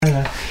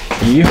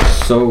be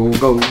so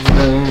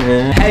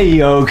golden. Hey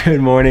yo, good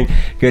morning,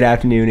 good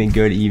afternoon, and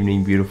good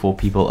evening, beautiful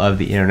people of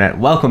the internet.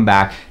 Welcome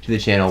back to the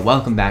channel.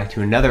 Welcome back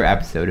to another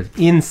episode of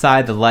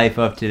Inside the Life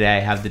of Today. I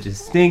have the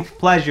distinct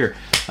pleasure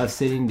of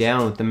sitting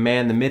down with the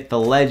man, the myth, the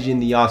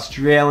legend, the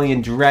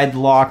Australian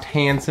dreadlocked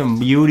handsome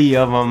beauty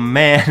of a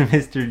man,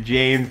 Mr.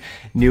 James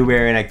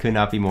Newberry, and I could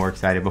not be more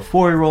excited.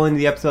 Before we roll into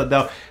the episode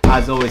though,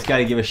 as always, got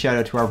to give a shout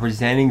out to our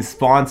presenting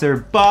sponsor,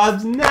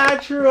 Bubs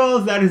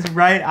Naturals. That is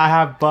right, I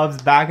have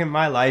Bubs back in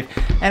my life,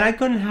 and I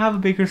couldn't have a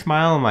bigger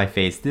smile on my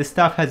face. This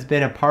stuff has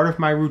been a part of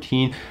my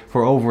routine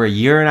for over a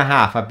year and a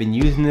half. I've been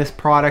using this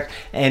product,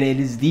 and it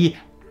is the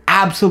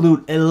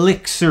absolute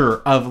elixir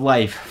of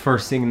life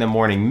first thing in the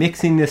morning.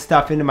 Mixing this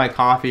stuff into my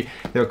coffee,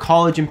 their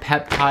collagen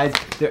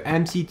peptides, their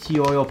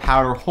MCT oil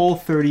powder,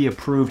 Whole30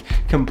 approved,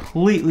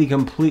 completely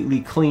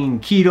clean,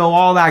 keto,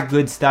 all that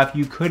good stuff.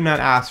 You could not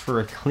ask for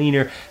a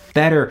cleaner,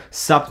 better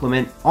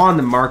supplement on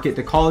the market.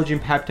 The collagen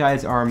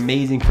peptides are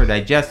amazing for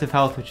digestive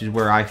health, which is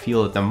where I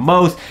feel it the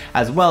most,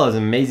 as well as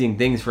amazing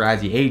things for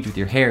as you age with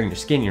your hair and your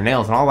skin, your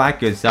nails, and all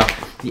that good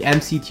stuff. The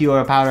MCT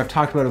oil powder, I've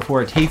talked about it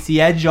before, it takes the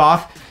edge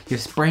off your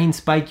brain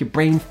spike, your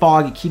brain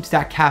fog. It keeps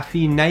that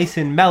caffeine nice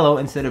and mellow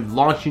instead of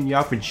launching you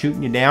up and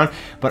shooting you down.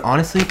 But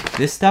honestly,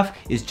 this stuff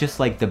is just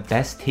like the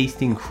best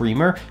tasting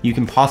creamer you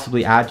can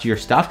possibly add to your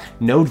stuff.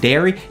 No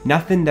dairy,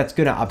 nothing that's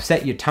gonna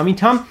upset your tummy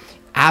tum.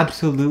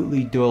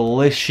 Absolutely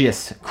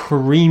delicious,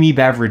 creamy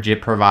beverage it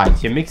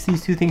provides. You mix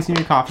these two things in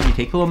your coffee, you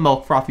take a little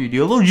milk froth, you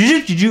do a little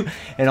juju,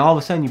 and all of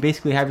a sudden you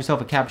basically have yourself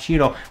a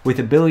cappuccino with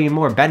a billion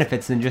more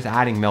benefits than just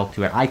adding milk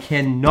to it. I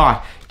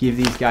cannot give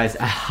these guys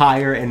a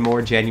higher and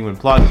more genuine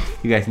plug.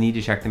 You guys need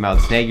to check them out.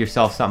 Snag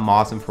yourself something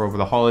awesome for over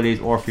the holidays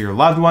or for your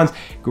loved ones.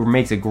 It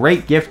makes a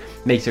great gift,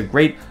 makes a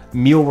great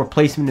meal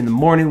replacement in the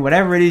morning.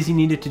 Whatever it is you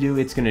need it to do,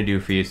 it's going to do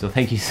for you. So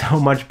thank you so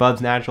much, Bubs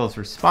Naturals,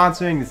 for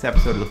sponsoring this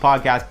episode of the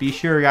podcast. Be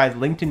sure, guys,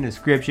 linked in the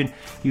description,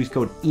 use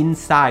code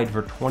INSIDE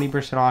for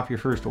 20% off your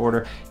first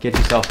order. Get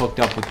yourself hooked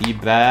up with the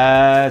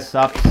best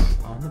ups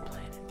on the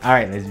planet. All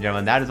right, ladies and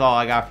gentlemen, that is all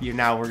I got for you.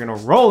 Now we're going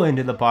to roll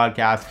into the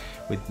podcast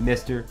with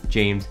Mr.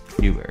 James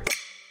Newberry.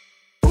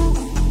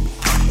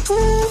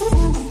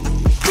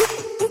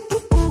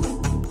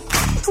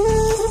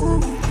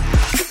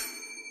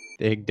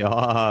 Big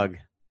dog.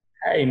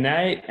 Hey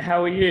Nate,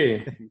 how are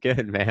you?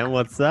 Good, man.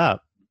 What's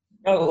up?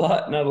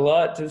 Not a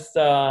lot. Just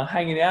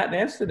hanging out in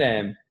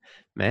Amsterdam.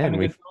 Man,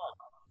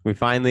 we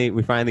finally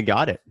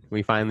got it.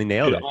 We finally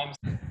nailed it.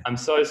 I'm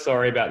so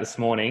sorry about this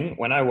morning.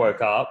 When I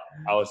woke up,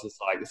 I was just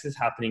like, this is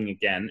happening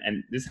again.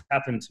 And this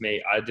happened to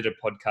me. I did a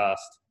podcast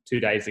 2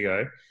 days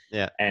ago.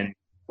 Yeah. And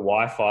the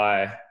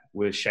Wi-Fi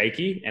was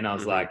shaky. And I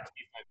was like,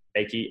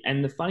 shaky.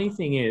 And the funny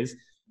thing is,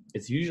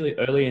 it's usually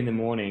early in the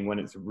morning when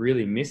it's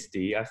really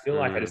misty. I feel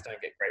like I just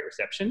don't get great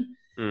reception.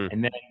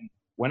 And then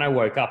when I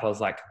woke up, I was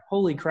like,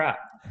 holy crap,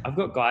 I've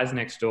got guys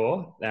next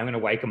door that I'm going to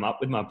wake them up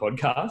with my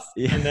podcast.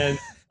 Yeah. And then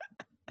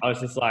I was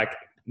just like,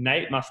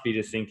 Nate must be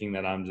just thinking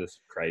that I'm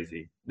just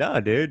crazy. No,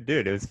 dude,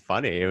 it was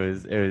funny. It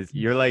was,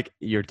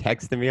 you're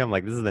texting me. I'm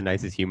like, this is the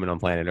nicest human on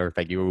planet Earth.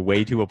 Like, you were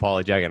way too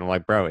apologetic. And I'm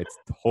like, bro, it's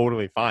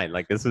totally fine.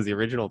 Like, this was the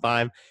original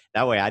time.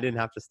 That way I didn't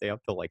have to stay up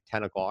till like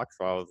 10 o'clock.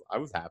 So I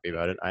was happy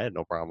about it. I had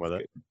no problem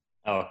with it.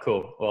 Oh,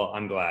 cool. Well,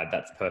 I'm glad.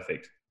 That's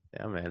perfect.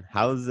 Yeah, man.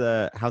 How's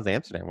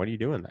Amsterdam? What are you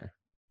doing there?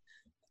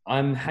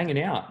 I'm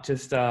hanging out,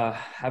 just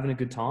having a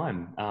good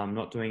time.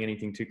 Not doing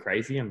anything too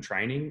crazy. I'm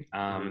training.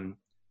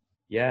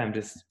 Yeah, I'm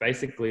just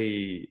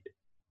basically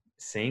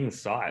seeing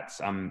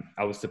sights.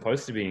 I was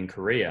supposed to be in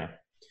Korea.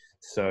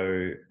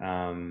 So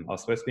I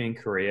was supposed to be in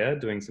Korea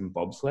doing some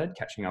bobsled,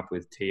 catching up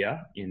with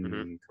Tia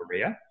in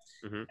Korea.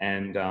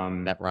 And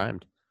that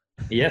rhymed.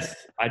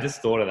 Yes, I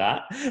just thought of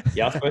that.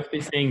 Yeah, I was supposed to be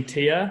seeing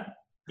Tia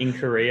in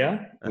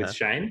Korea with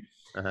Shane.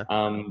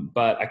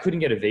 But I couldn't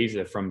get a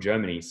visa from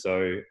Germany.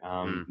 So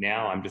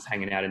now I'm just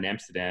hanging out in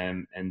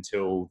Amsterdam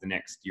until the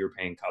next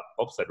European Cup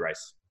bobsled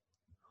race.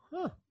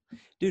 Huh.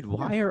 Dude,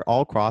 why are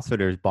all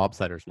CrossFitters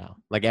bobsledders now?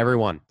 Like,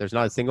 everyone. There's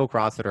not a single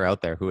CrossFitter out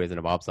there who isn't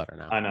a bobsledder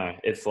now. I know.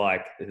 It's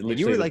like...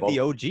 You were like the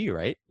OG,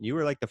 right? You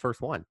were like the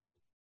first one.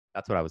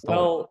 That's what I was told.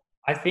 Well,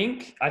 I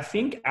think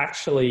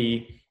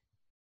actually...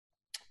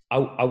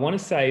 I want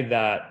to say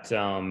that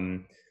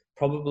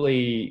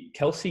probably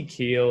Kelsey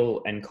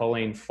Keel and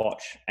Colleen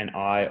Foch and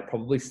I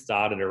probably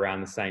started around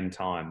the same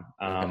time.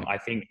 Okay. I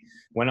think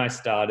when I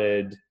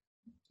started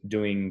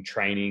doing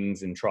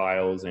trainings and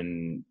trials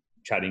and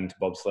chatting to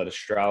Bobsled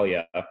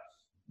Australia,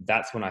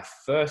 that's when I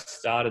first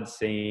started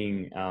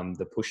seeing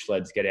the push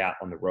sleds get out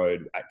on the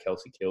road at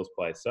Kelsey Keel's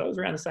place. So it was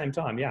around the same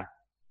time, yeah.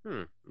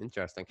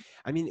 Interesting.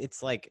 I mean,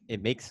 it's like,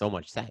 it makes so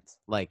much sense.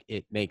 Like,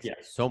 it makes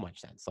so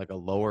much sense. Like, a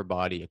lower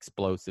body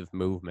explosive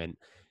movement,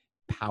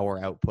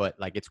 power output,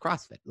 like, it's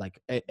CrossFit. Like,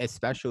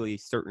 especially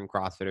certain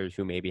CrossFitters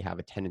who maybe have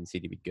a tendency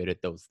to be good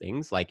at those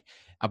things. Like,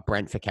 a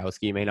Brent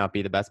Fikowski may not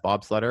be the best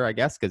bobsledder, I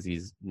guess, because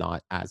he's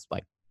not as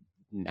like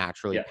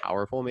naturally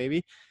powerful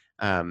maybe.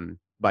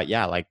 but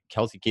yeah, like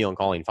Kelsey Keel and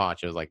Colleen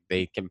Foch, it was like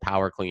they can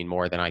power clean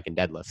more than I can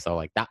deadlift. So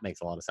like that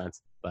makes a lot of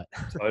sense. But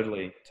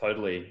Totally,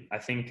 totally. I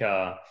think,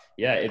 yeah,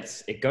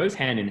 it goes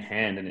hand in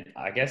hand, and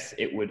I guess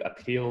it would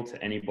appeal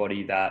to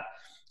anybody that.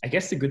 I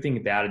guess the good thing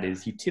about it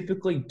is you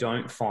typically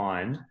don't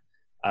find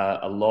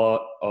a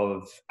lot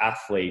of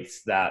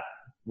athletes that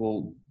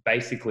will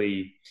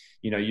basically,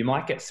 you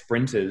might get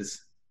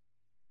sprinters.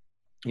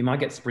 You might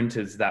get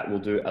sprinters that will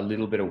do a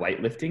little bit of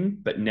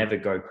weightlifting, but never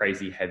go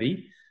crazy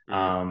heavy.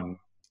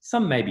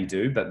 Some maybe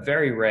do, but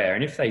very rare.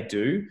 And if they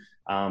do,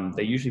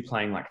 they're usually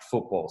playing like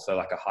football, so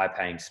like a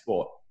high-paying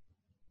sport.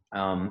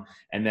 And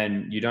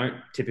then you don't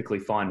typically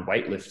find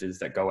weightlifters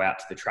that go out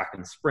to the track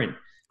and sprint,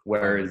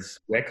 whereas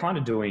we're kind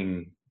of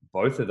doing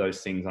both of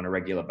those things on a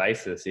regular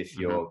basis if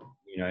you're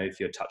if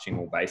you're touching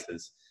all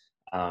bases.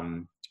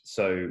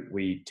 So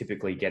we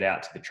typically get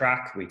out to the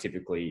track. We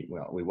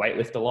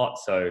weightlift a lot.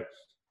 So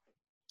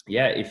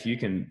yeah, if you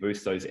can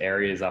boost those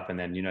areas up and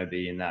then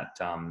be in that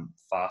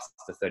fast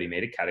to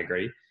 30-meter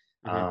category,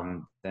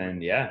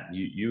 then yeah,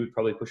 you would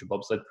probably push a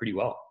bobsled pretty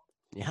well.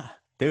 Yeah.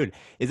 Dude,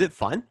 is it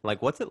fun?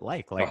 Like, what's it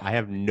like? Like, I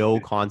have no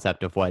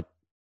concept of what.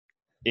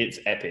 It's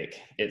epic.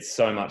 It's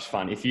so much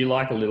fun. If you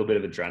like a little bit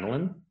of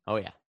adrenaline, oh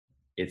yeah,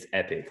 it's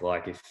epic.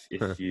 Like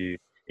if you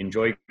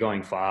enjoy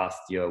going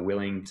fast, you're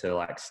willing to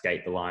like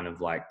skate the line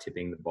of like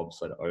tipping the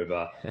bobsled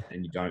over,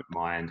 and you don't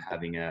mind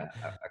having a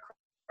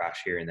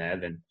crash here and there,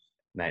 then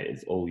mate,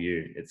 it's all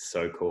you. It's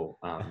so cool.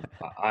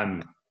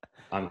 I'm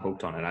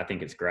hooked on it. I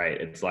think it's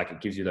great. It's like it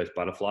gives you those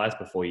butterflies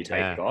before you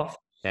take off.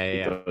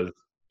 Because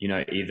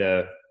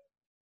either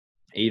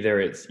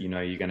it's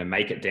you're going to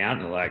make it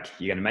down, like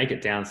you're going to make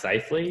it down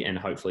safely and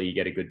hopefully you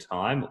get a good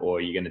time,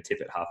 or you're going to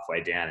tip it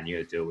halfway down and you're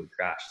going to deal with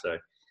crash. So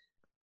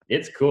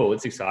it's cool.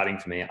 It's exciting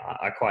for me.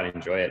 I quite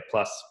enjoy it.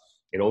 Plus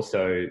it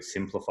also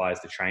simplifies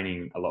the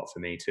training a lot for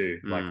me too.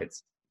 Like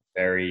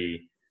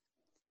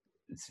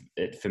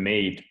for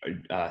me,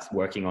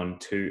 working on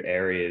two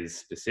areas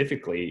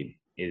specifically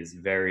is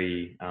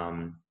very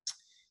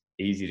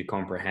easy to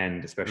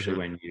comprehend, especially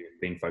when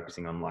you've been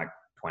focusing on like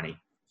 20.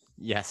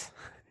 Yes.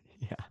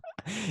 Yeah.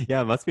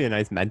 Yeah, it must be a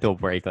nice mental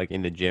break, like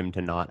in the gym,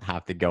 to not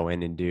have to go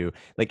in and do,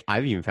 like,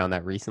 I've even found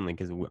that recently,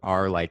 because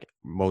our like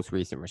most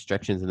recent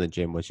restrictions in the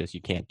gym was just you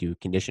can't do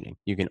conditioning.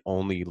 You can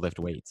only lift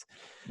weights.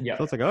 Yeah.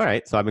 So it's like, all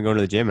right. So I've been going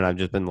to the gym and I've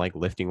just been like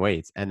lifting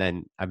weights, and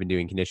then I've been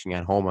doing conditioning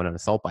at home on an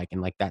assault bike.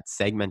 And like that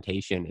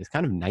segmentation is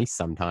kind of nice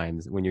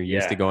sometimes when you're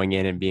used to going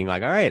in and being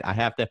like, all right, I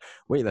have to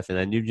weightlift and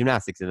then do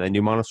gymnastics and then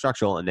do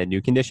monostructural and then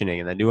do conditioning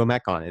and then do a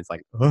metcon. It's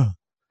like, ugh.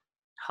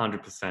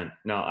 100%.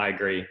 No, I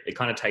agree. It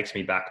kind of takes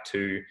me back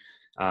to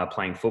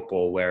playing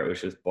football, where it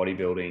was just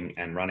bodybuilding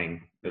and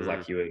running. It was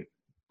like you would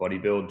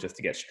bodybuild just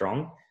to get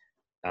strong,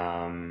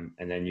 and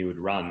then you would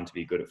run to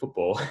be good at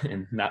football,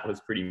 and that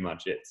was pretty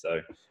much it. So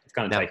it's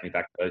kind of taking me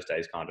back to those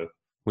days, kind of.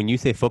 When you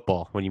say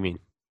football, what do you mean?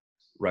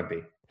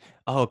 Rugby.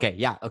 Oh, okay.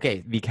 Yeah.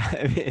 Okay.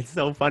 Because it's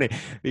so funny,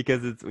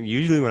 because it's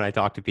usually when I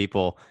talk to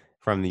people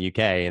from the UK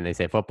and they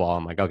say football,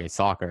 I'm like, okay,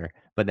 soccer.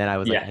 But then I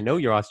was like, I know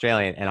you're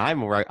Australian, and I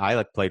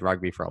like played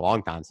rugby for a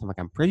long time. So I'm like,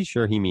 I'm pretty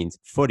sure he means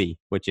footy,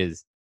 which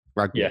is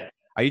rugby. Yeah.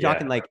 Are you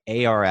talking like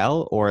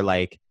ARL or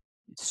like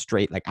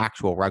straight, like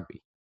actual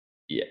rugby?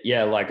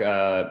 Yeah, like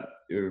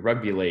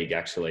rugby league.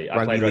 Actually,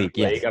 I played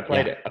rugby league. I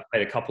played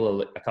a couple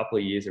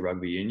of years of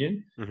rugby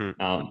union.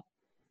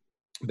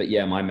 But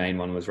yeah, my main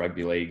one was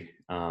rugby league.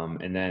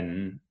 And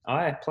then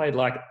I played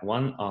like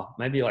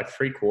maybe like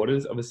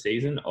 3/4 of a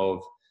season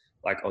of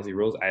like Aussie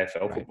Rules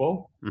AFL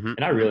football,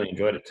 and I really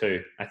enjoyed it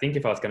too. I think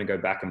if I was going to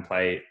go back and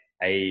play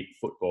a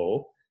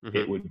football,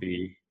 it would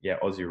be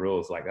Aussie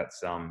Rules. Like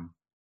that's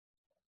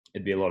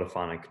it'd be a lot of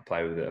fun. I could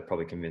play with it. I'd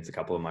probably convince a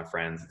couple of my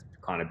friends. It's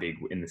kind of big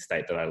in the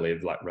state that I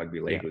live. Like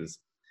rugby league was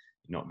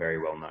not very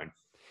well known.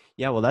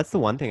 Yeah, well, that's the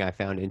one thing I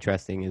found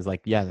interesting is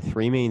like, the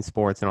three main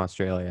sports in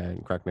Australia,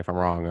 and correct me if I'm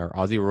wrong, are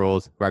Aussie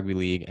Rules, Rugby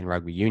League, and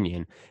Rugby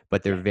Union,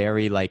 but they're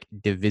very like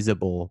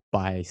divisible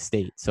by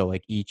state. So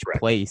like each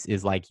place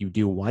is like you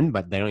do one,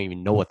 but they don't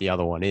even know what the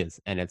other one is.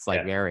 And it's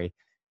like very.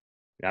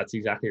 That's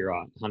exactly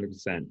right.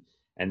 100%.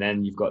 And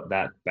then you've got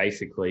that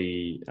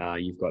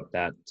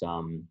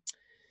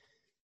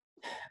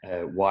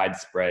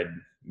widespread,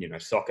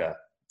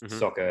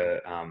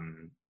 soccer,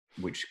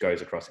 which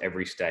goes across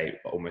every state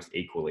almost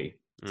equally.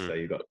 So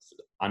you've got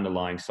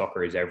underlying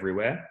soccer is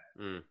everywhere.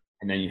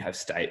 And then you have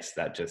states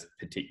that just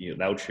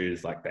they'll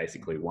choose like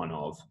basically one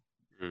of,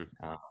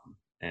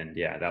 and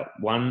that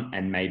one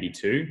and maybe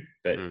two,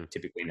 but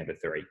typically never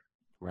three.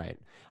 Right.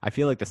 I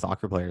feel like the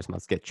soccer players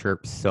must get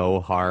chirped so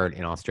hard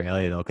in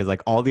Australia though, because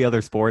like all the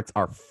other sports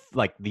are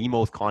like the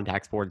most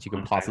contact sports you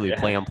can possibly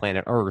play on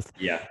planet Earth.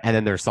 Yeah. And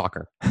then there's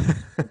soccer.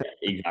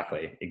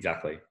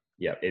 Exactly.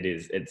 Yeah, it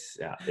is.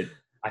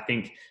 I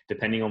think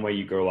depending on where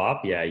you grew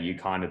up,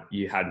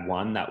 you had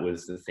one that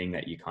was the thing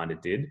that you kind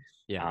of did.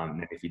 Yeah.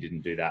 If you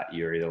didn't do that,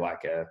 you're either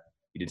like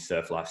you did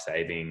surf life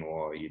saving,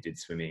 or you did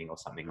swimming or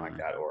something like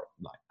that, or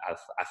like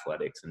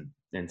athletics, and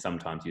then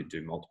sometimes you'd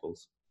do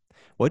multiples.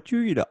 What drew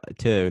you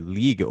to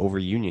league over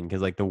union?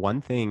 Because like the one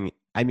thing,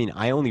 I mean,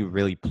 I only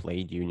really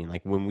played union.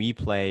 Like when we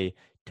play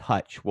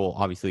touch will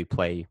obviously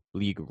play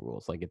league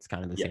rules. Like it's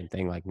kind of the Yeah. same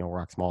thing, like no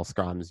ruck, small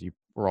scrums, you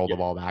roll the Yeah.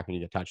 ball back and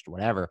you get touched or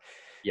whatever.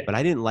 Yeah. But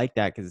I didn't like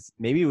that because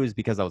maybe it was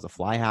because I was a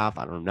fly half.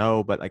 I don't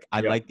know. But like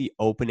I Yeah. like the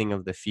opening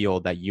of the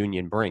field that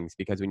Union brings,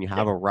 because when you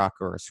have a ruck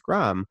or a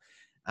scrum,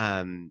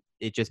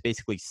 it just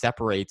basically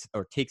separates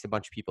or takes a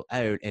bunch of people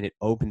out and it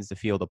opens the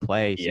field of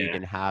play so you Yeah.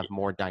 can have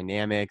more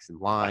dynamics and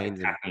Like lines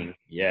and attacking,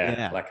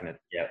 yeah.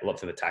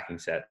 lots of attacking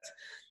sets.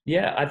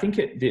 Yeah, I think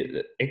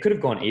it could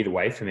have gone either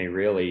way for me,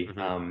 really.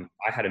 Mhm.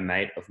 I had a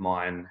mate of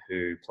mine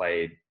who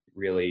played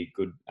really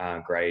good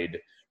grade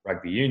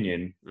rugby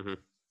union, Mhm.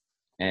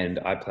 and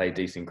I played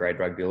decent grade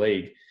rugby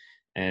league.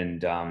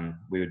 And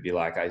we would be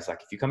like, I was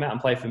like, if you come out and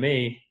play for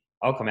me,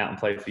 I'll come out and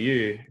play for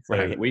you. So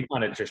Right. we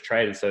kind of just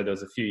traded. So there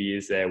was a few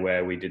years there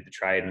where we did the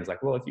trade, and it was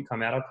like, well, if you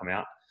come out, I'll come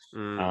out.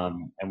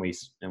 Mm. And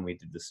we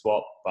did the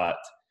swap, but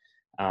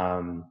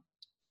um,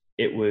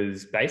 it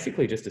was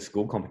basically just a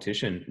school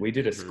competition. We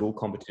did a Mhm. school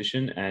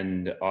competition,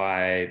 and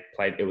I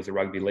played. It was a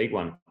rugby league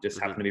one. Just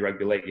Mhm. happened to be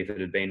rugby league. If it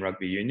had been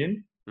rugby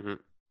union, Mhm.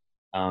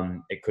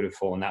 it could have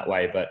fallen that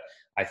way. But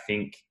I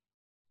think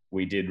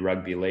we did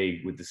rugby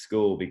league with the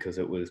school because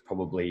it was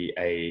probably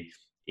a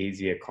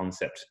easier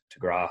concept to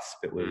grasp.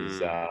 It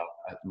was Mm.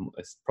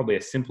 probably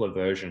a simpler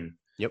version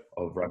Yep.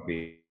 of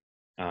rugby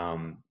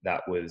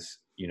that was,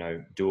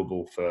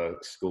 doable for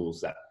schools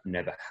that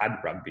never had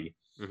rugby.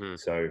 Mhm.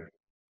 So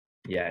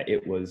yeah,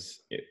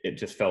 it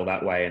just fell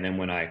that way. And then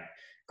when I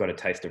got a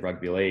taste of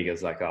rugby league, I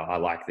was like, oh, I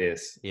like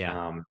this.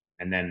 Yeah.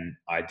 And then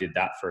I did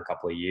that for a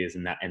couple of years,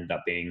 and that ended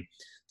up being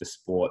the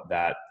sport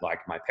that like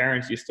my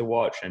parents used to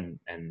watch and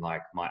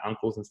like my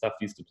uncles and stuff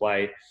used to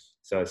play.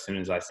 So as soon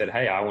as I said,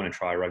 hey, I want to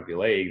try rugby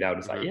league, they were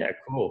just like, Mhm. yeah,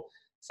 cool.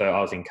 So I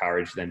was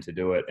encouraged then to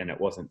do it, and it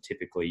wasn't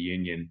typically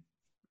union.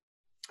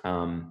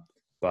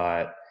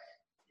 But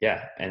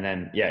yeah, and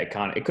then yeah,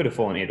 it could have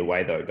fallen either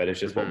way though, but it's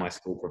just what Mhm. my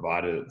school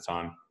provided at the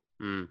time.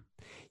 Mm.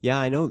 Yeah,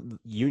 I know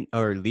you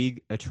or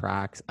league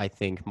attracts, I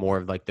think, more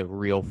of like the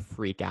real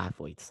freak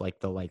athletes, like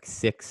the like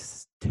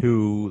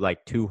 6'2",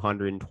 like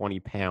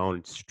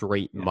 220-pound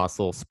straight Yeah,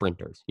 muscle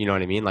sprinters. You know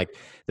what I mean? Like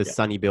the yeah,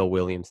 Sonny Bill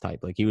Williams type.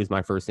 Like he was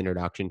my first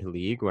introduction to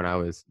league when I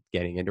was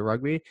getting into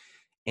rugby.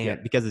 yeah,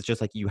 And because it's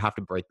just like you have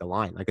to break the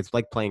line. Like it's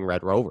like playing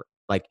Red Rover.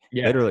 Like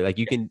yeah, literally, like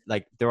you can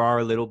like there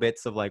are little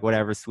bits of like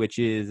whatever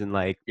switches and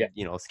like yeah,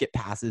 skip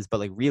passes, but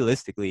like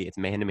realistically, it's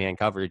man to man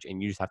coverage, and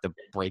you just have to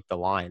break the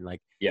line. Like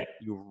yeah,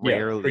 you yeah,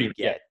 rarely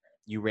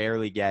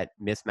yeah. get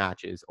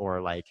mismatches or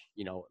like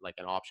like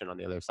an option on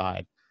the other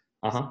side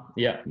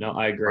Yeah, no,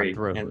 I run agree.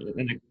 through.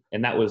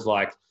 And that was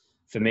like,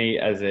 for me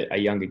as a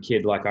younger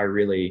kid, like I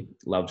really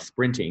loved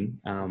sprinting.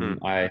 Hmm.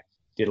 I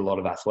did a lot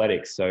of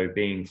athletics. So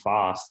being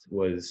fast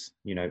was,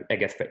 I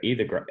guess for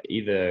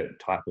either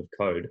type of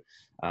code,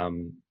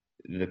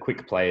 the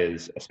quick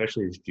players,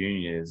 especially as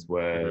juniors Hmm.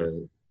 were,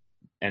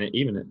 and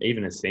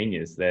even as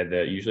seniors,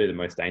 they're usually the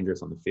most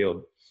dangerous on the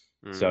field.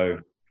 Hmm. So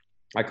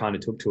I kind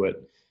of took to it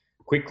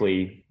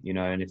quickly,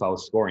 and if I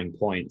was scoring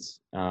points,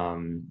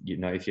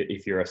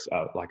 if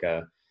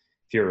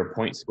you're a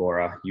point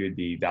scorer, you would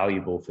be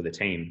valuable for the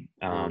team.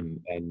 Hmm.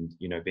 And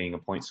being a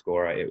point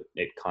scorer,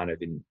 it kind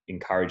of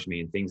encouraged me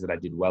in things that I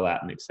did well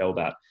at and excelled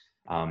at.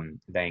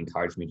 They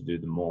encouraged me to do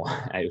them more.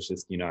 It was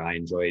just, I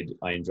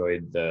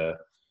enjoyed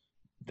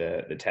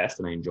the test,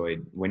 and I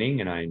enjoyed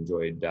winning, and I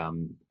enjoyed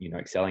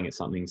excelling at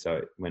something.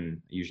 So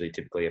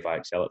typically if I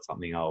excel at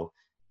something, I'll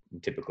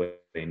typically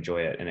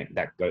enjoy it, and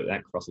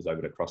that crosses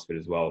over to CrossFit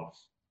as well.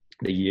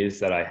 The years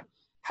that I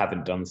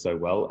haven't done so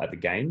well at the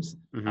games,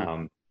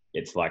 Hmm.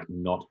 it's like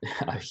not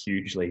a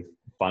hugely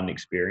fun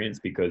experience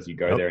because you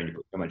go Yep. there and you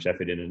put so much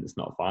effort in and it's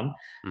not fun.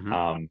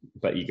 Hmm.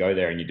 But you go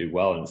there and you do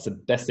well, and it's the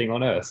best thing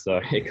on earth.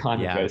 So it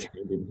kind of Yeah. goes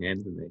hand in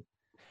hand for me.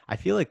 I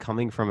feel like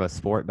coming from a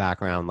sport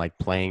background, like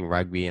playing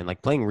rugby and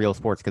like playing real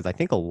sports, because I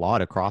think a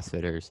lot of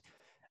CrossFitters,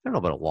 I don't know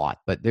about a lot,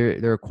 but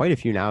there are quite a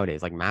few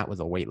nowadays. Like Matt was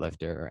a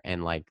weightlifter,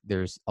 and like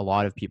there's a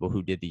lot of people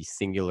who did these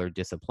singular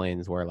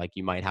disciplines where like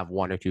you might have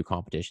one or two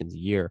competitions a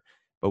year.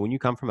 But when you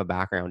come from a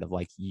background of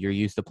like you're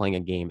used to playing a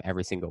game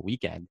every single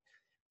weekend,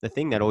 the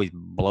thing that always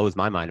blows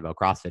my mind about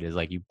CrossFit is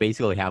like you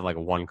basically have like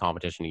one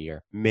competition a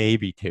year,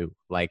 maybe two,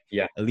 like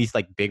Yeah, at least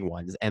like big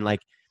ones. And like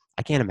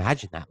I can't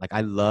imagine that. Like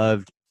I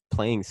loved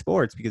playing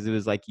sports because it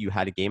was like you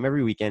had a game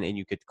every weekend and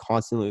you could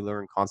constantly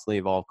learn, constantly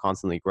evolve,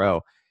 constantly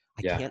grow.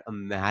 I yeah, can't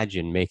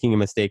imagine making a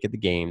mistake at the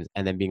games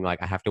and then being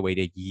like, I have to wait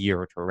a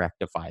year to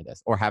rectify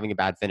this, or having a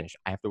bad finish.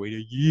 I have to wait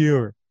a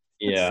year.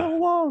 That's so yeah,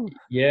 long.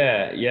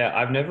 yeah.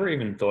 I've never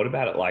even thought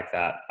about it like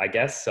that. I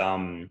guess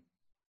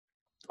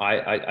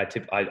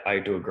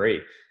I do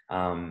agree.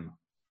 Um,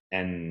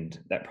 and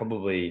that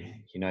probably,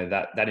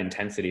 that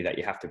intensity that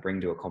you have to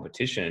bring to a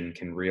competition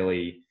can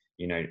really,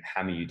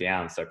 hammer you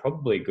down. So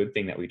probably a good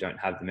thing that we don't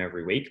have them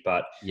every week.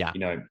 But, Yeah.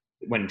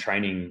 when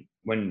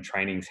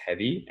training's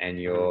heavy and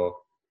Hmm. you're,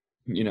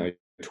 you know,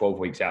 12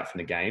 weeks out from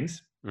the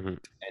games Hmm.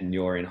 and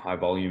you're in high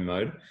volume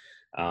mode,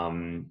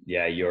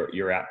 yeah, you're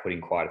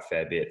outputting quite a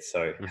fair bit.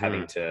 So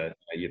Hmm.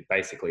 you're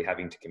basically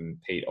having to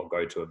compete or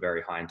go to a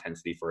very high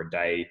intensity for a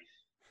day,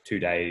 2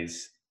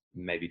 days,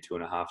 maybe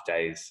 2.5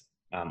 days,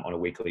 on a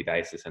weekly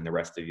basis, and the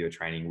rest of your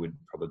training would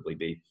probably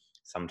be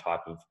some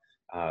type of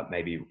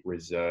maybe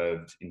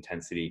reserved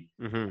intensity.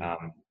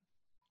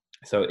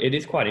 So it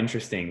is quite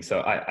interesting.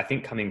 So I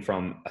think coming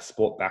from a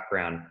sport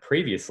background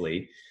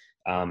previously,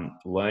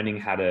 learning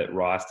how to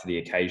rise to the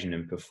occasion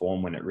and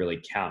perform when it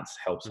really counts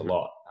helps a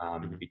lot,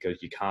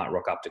 because you can't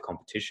rock up to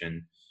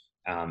competition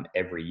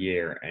every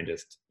year and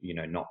just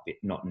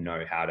not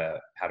know how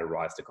to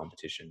rise to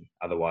competition.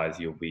 Otherwise,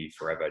 you'll be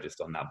forever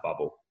just on that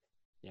bubble.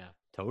 Yeah,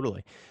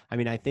 totally. I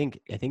mean, I think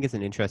it's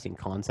an interesting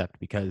concept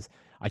because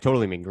I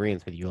totally am in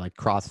agreement with you. Like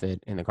CrossFit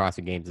and the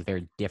CrossFit Games is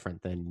very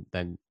different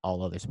than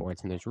all other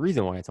sports, and there's a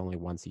reason why it's only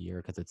once a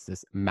year, because it's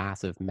this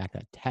massive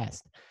mecca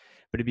test.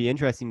 But it'd be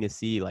interesting to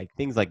see like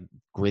things like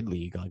Grid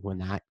League, like when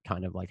that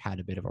kind of like had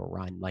a bit of a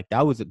run, like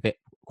that was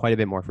quite a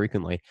bit more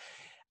frequently.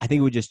 I think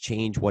it would just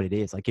change what it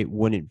is. Like it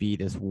wouldn't be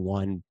this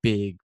one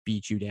big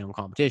beat you down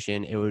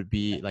competition. It would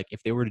be like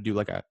if they were to do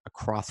like a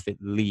CrossFit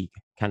League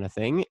kind of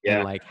thing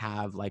and like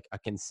have like a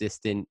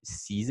consistent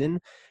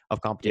season of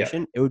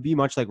competition, it would be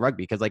much like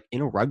rugby. Because like in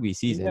a rugby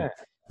season,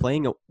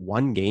 playing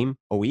one game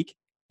a week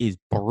is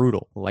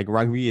brutal. Like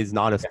rugby is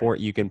not a sport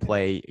you can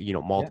play,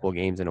 multiple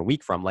games in a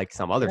week from, like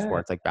some other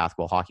sports like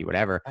basketball, hockey,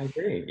 whatever. I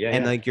agree.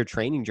 And like your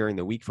training during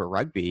the week for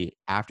rugby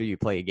after you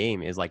play a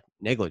game is like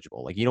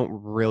negligible. Like you don't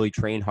really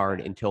train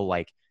hard until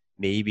like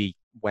maybe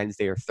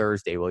Wednesday or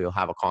Thursday where you'll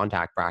have a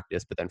contact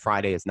practice, but then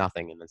Friday is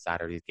nothing, and then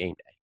Saturday's game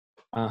day.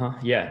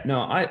 Yeah,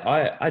 no,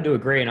 I do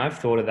agree. And I've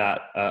thought of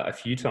that a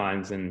few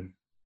times, and,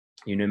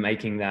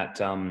 making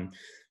that,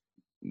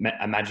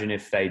 imagine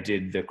if they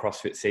did the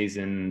CrossFit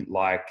season,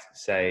 like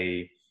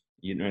say,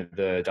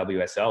 the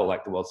WSL,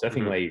 like the World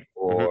Surfing League,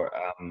 or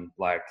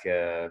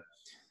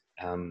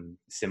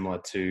similar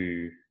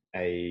to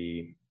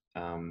a,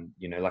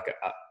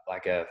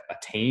 like a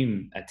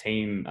team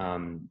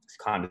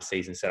kind of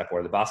season setup,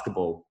 or the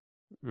basketball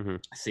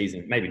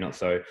season, maybe not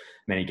so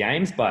many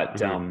games,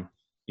 but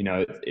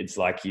it's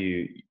like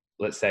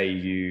let's say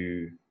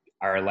you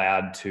are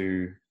allowed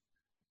to,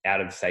 out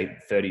of say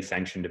 30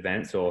 sanctioned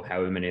events, or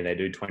however many they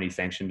do, 20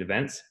 sanctioned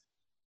events,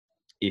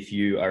 if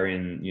you are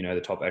in the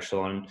top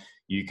echelon,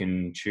 you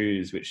can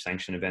choose which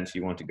sanctioned events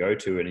you want to go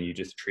to, and you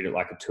just treat it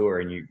like a tour,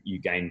 and you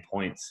gain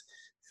points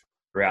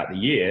throughout the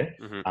year.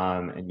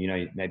 And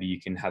maybe you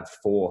can have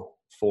four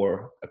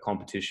a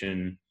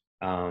competition.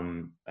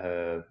 You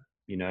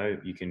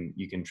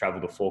can travel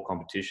to 4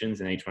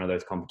 competitions, and each one of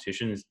those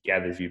competitions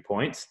gathers you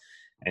points.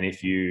 And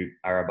if you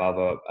are above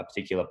a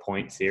particular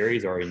point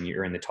series, or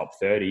you're in the top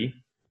 30,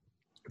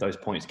 those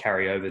points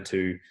carry over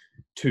to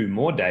 2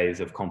 more days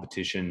of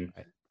competition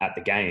at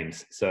the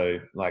games. So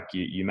like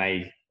you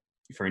may,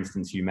 for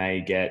instance, you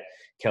may get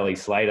Kelly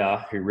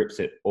Slater, who rips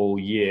it all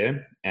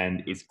year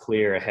and is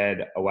clear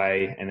ahead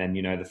away. And then,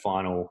 the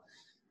final,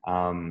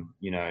 Pipe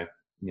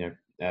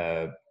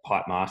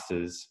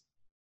Masters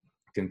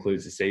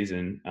concludes the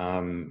season.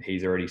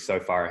 He's already so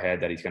far ahead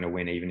that he's going to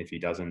win, even if he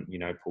doesn't,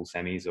 pull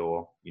semis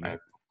or,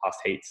 past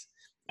heats.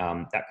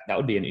 That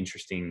would be an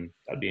interesting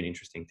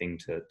thing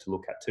to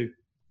look at too.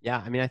 Yeah,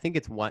 I mean, I think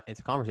it's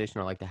a conversation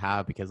I like to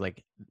have, because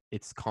like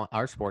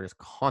our sport is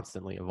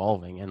constantly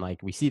evolving, and like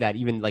we see that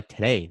even like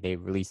today they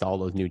released all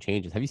those new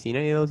changes. Have you seen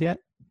any of those yet?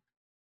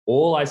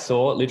 All I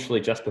saw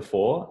literally just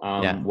before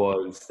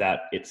was that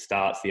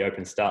the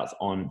Open starts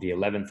on the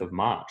 11th of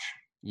March.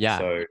 Yeah.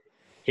 So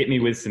hit me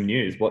with some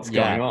news. What's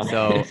going on?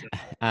 So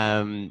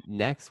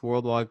next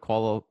worldwide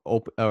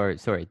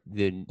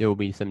there will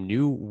be some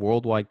new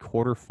worldwide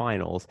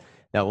quarterfinals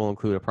that will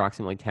include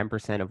approximately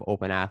 10% of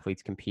open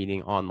athletes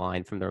competing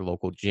online from their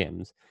local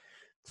gyms.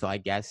 So I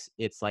guess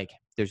it's like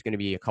there's going to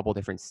be a couple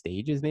different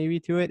stages maybe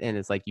to it. And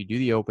it's like you do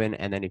the Open,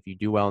 and then if you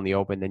do well in the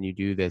Open, then you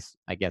do this,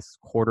 I guess,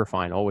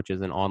 quarterfinal, which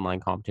is an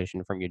online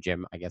competition from your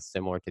gym, I guess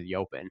similar to the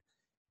Open,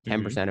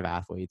 10% of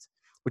athletes,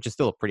 which is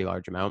still a pretty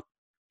large amount.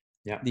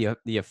 Yeah.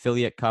 The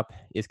Affiliate Cup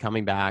is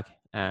coming back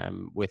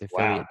with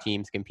affiliate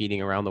teams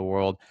competing around the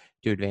world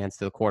to advance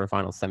to the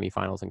quarterfinals,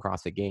 semifinals, and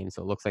CrossFit Games.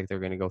 So it looks like they're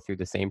going to go through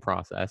the same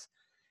process.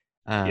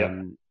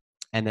 And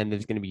then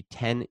there's going to be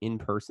 10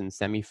 in-person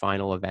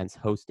semifinal events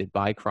hosted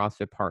by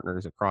CrossFit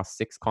partners across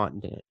 6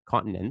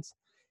 continents,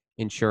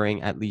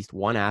 ensuring at least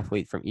one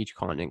athlete from each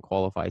continent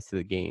qualifies to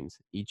the games.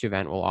 Each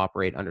event will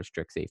operate under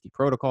strict safety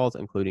protocols,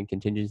 including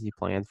contingency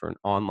plans for an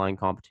online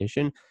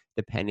competition,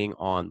 depending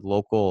on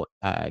local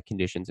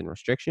conditions and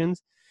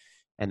restrictions.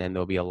 And then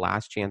there'll be a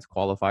last chance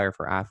qualifier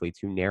for athletes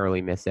who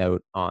narrowly miss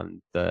out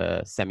on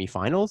the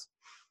semifinals.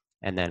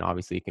 And then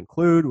obviously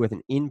conclude with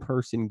an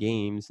in-person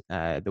games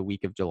the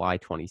week of July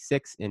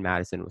 26th in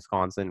Madison,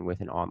 Wisconsin,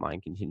 with an online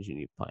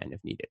contingency plan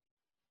if needed.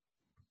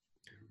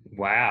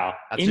 Wow.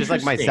 That's just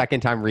like my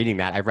second time reading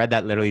that. I read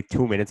that literally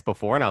 2 minutes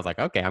before, and I was like,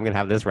 okay, I'm going to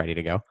have this ready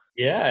to go.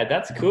 Yeah,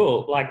 that's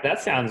cool. Like, that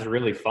sounds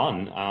really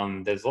fun.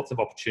 There's lots of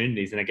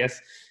opportunities. And I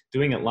guess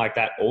doing it like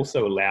that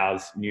also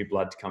allows new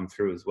blood to come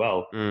through as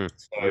well.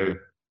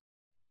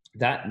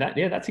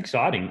 That's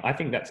exciting. I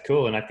think that's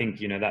cool. And I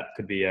think, that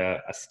could be a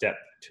step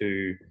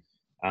to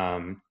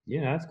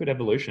It's good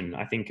evolution.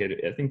 I think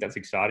that's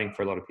exciting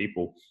for a lot of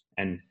people.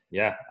 And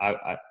yeah,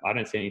 I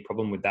don't see any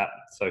problem with that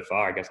so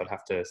far. I guess I'd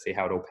have to see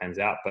how it all pans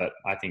out. But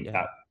I think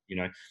that,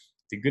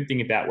 the good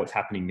thing about what's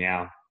happening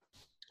now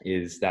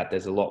is that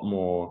there's a lot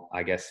more,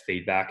 I guess,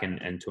 feedback and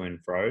to and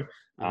fro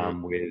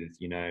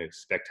with,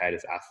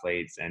 spectators,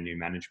 athletes, and new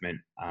management,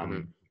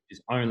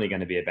 is only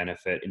going to be a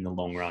benefit in the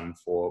long run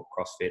for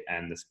CrossFit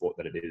and the sport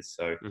that it is.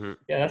 So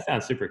yeah, that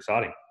sounds super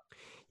exciting.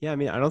 Yeah, I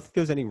mean, I don't think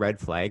there's any red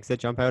flags that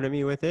jump out at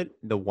me with it.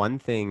 The one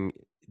thing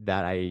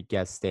that I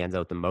guess stands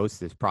out the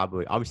most is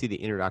probably obviously the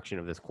introduction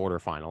of this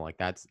quarterfinal. Like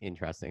that's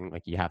interesting.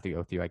 Like you have to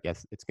go through, I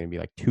guess it's going to be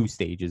like 2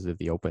 stages of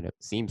the open, it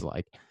seems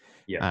like.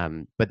 Yeah.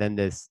 But then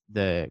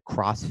the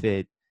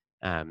CrossFit,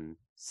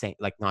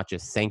 like not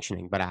just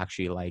sanctioning, but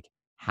actually like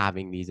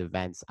having these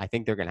events. I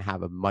think they're going to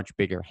have a much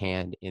bigger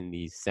hand in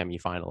these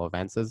semifinal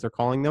events, as they're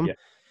calling them.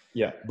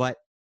 Yeah. But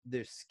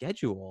their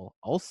schedule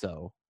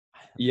also.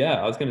 Yeah,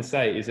 I was going to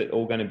say, is it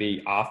all going to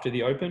be after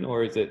the open,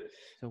 or is it?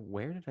 So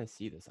where did I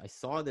see this? I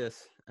saw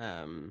this.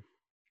 I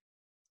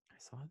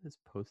saw this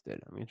posted.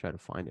 I'm gonna try to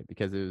find it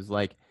because it was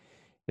like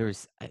there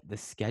was the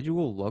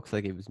schedule looks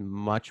like it was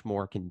much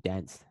more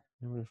condensed.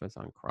 I wonder if it's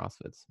on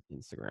CrossFit's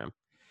Instagram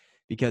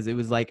because it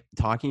was like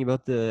talking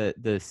about the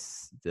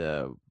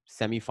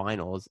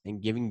semifinals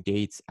and giving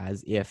dates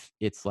as if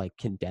it's like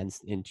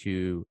condensed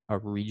into a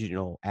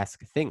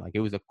regional-esque thing. Like it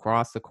was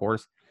across the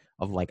course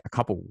of like a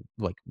couple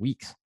like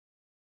weeks.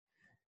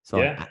 So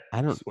yeah,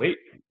 I don't. Sweet.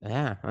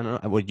 Yeah, I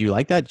don't know. Would you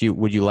like that?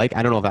 Would you like?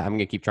 I don't know if I'm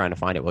gonna keep trying to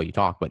find it while you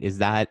talk, but is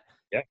that?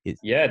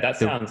 Yeah. That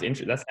sounds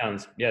interesting.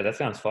 That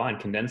sounds fine.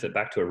 Condense it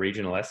back to a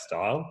regional S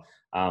style,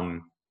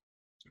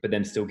 but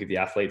then still give the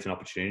athletes an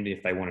opportunity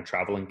if they want to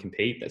travel and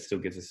compete. That still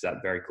gives us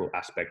that very cool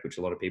aspect, which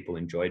a lot of people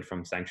enjoyed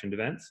from sanctioned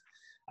events.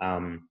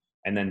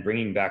 And then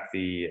bringing back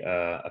the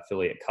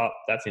affiliate cup,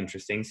 that's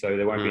interesting. So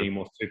there won't be any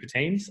more super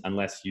teams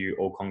unless you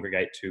all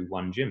congregate to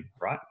one gym,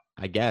 right?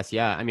 I guess,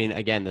 yeah. I mean,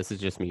 again, this is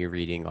just me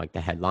reading like the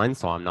headlines,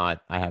 so I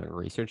haven't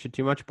researched it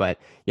too much, but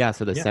yeah.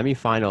 So the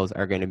semifinals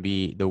are going to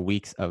be the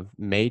weeks of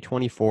May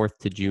 24th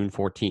to June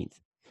 14th.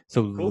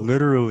 So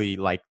literally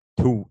like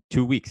 2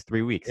 weeks,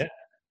 3 weeks. Yeah,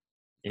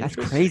 that's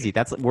crazy.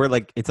 We're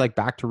like it's like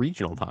back to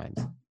regional times.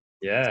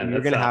 Yeah, so you're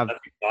going to have that's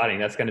exciting.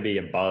 That's going to be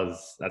a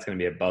buzz. That's going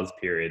to be a buzz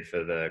period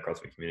for the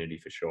CrossFit community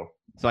for sure.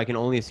 So I can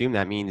only assume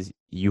that means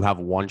you have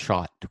one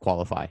shot to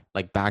qualify,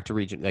 like back to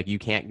region. Like you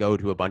can't go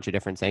to a bunch of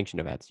different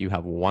sanctioned events. You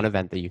have one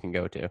event that you can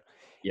go to.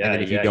 Yeah. And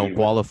then if you don't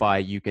qualify,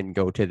 you can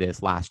go to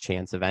this last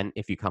chance event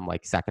if you come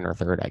like second or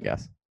third, I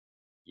guess.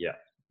 Yeah.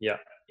 Yeah.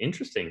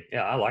 Interesting.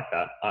 Yeah, I like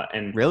that.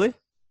 And really,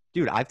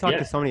 dude, I've talked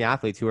to so many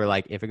athletes who are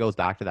like, if it goes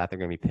back to that, they're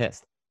going to be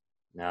pissed.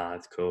 No,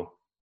 that's cool.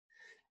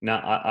 No,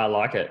 I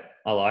like it.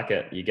 I like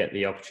it. You get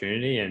the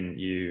opportunity and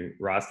you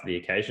rise to the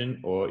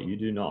occasion, or you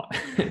do not.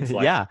 It's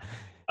like,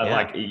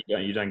 like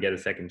you don't get a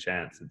second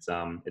chance.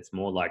 It's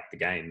more like the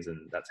games,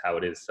 and that's how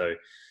it is. So,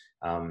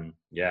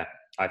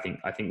 I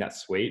think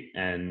that's sweet,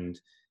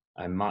 and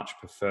I much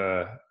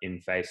prefer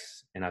and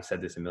I've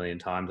said this a million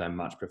times, I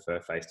much prefer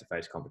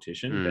face-to-face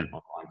competition than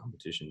online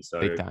competition. So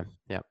big time.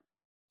 Yeah.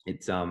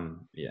 It's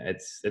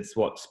it's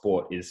what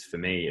sport is for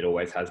me. It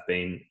always has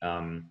been.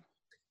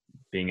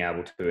 Being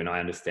able to, and I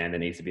understand there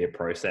needs to be a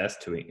process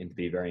to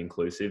be very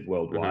inclusive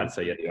worldwide.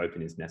 So yeah, the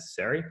open is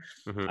necessary.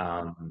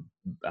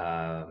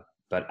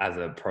 But as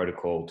a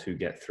protocol to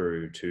get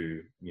through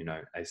to,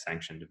 a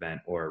sanctioned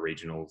event or a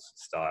regionals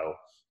style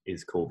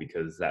is cool,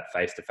 because that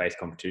face-to-face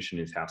competition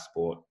is how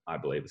sport, I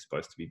believe, is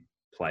supposed to be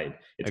played.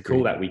 It's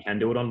cool that we can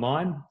do it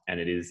online, and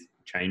it is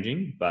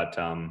changing, but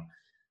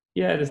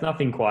there's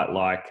nothing quite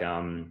like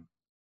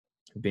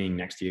being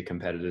next to your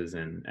competitors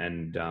and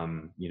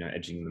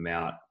edging them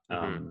out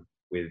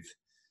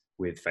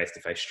with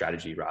face-to-face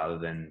strategy rather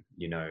than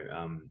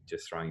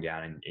just throwing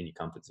down in your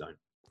comfort zone.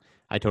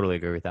 I totally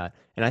agree with that.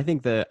 And I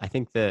think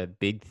the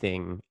big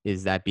thing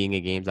is that being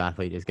a games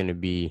athlete is going to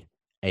be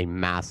a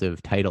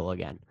massive title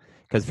again.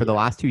 Because for the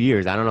last 2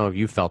 years, I don't know if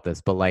you felt this,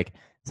 but like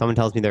someone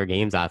tells me they're a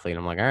games athlete,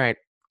 I'm like, all right,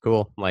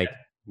 cool. Like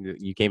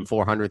you came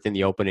 400th in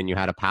the open and you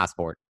had a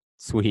passport.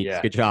 Sweet.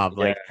 Yeah. Good job.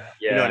 Yeah. Like,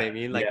 you know what I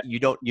mean? Like you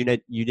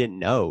didn't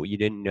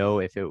know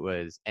if it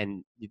was,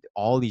 and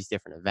all these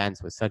different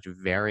events with such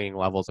varying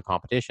levels of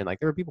competition. Like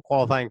there were people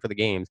qualifying for the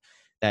games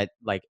that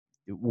like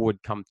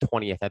would come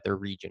 20th at their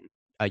region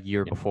a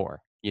year before,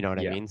 you know what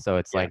I mean? So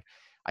it's like,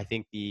 I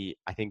think the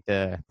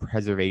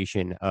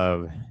preservation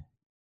of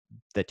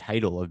the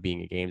title of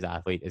being a games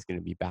athlete is going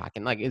to be back.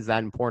 And like, is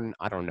that important?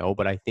 I don't know,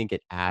 but I think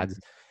it adds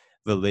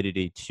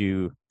validity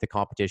to the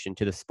competition,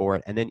 to the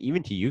sport, and then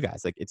even to you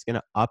guys. Like it's going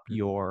to up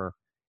your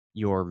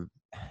I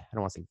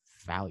don't want to say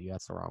value,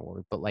 that's the wrong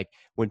word, but like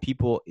when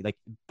people like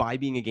by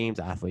being a games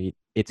athlete,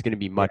 it's going to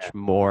be much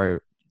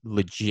more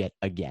legit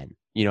again.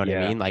 You know what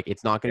I mean? Like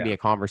it's not going to be a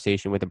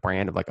conversation with a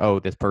brand of like, oh,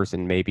 this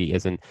person maybe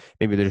they're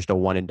just a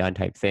one and done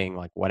type thing,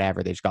 like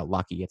whatever, they just got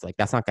lucky. It's like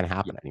that's not going to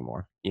happen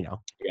anymore,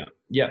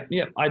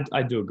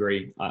 I do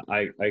agree.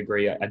 I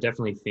agree. I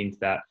definitely think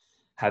that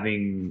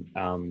having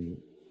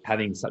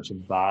having such a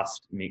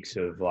vast mix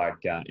of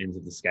like ends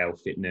of the scale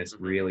fitness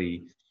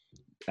really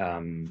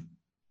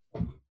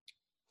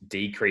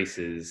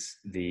decreases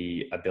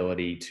the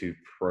ability to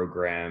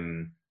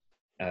program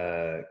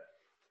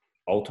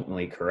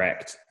ultimately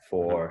correct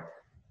for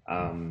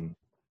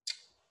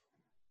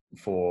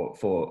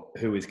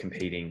who is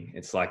competing.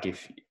 It's like,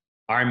 if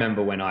I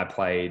remember when I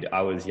played,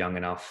 I was young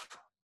enough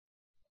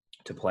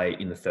to play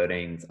in the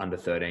 13s, under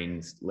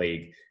 13s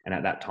league. And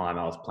at that time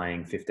I was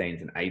playing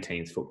 15s and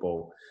 18s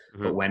football.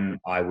 But when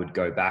I would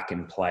go back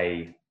and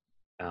play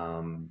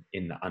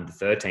in the under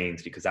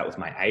 13s, because that was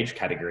my age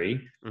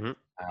category,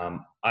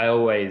 I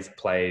always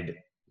played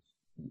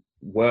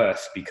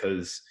worse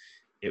because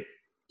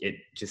it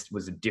just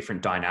was a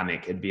different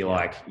dynamic. It'd be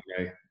like,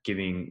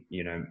 giving,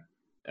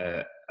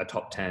 a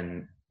top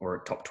 10 or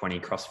a top 20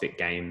 CrossFit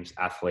Games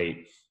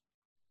athlete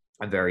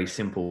a very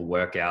simple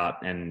workout,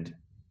 and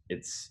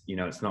it's,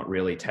 it's not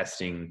really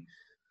testing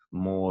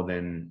more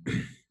than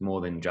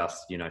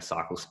just,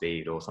 cycle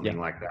speed or something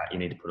like that. You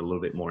need to put a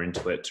little bit more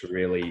into it to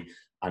really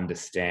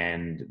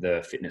understand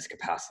the fitness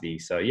capacity.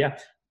 So yeah,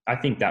 I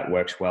think that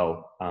works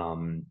well.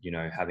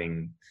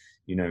 Having,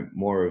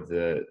 more of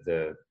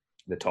the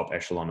top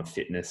echelon of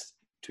fitness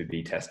to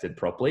be tested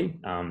properly.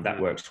 That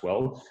works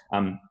well.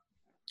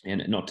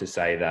 And not to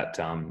say that,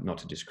 not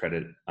to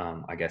discredit,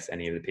 I guess,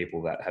 any of the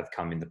people that have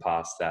come in the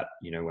past that,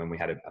 when we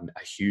had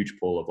a huge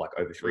pool of like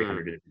over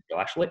 300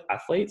 individual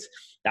athletes,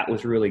 that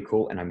was really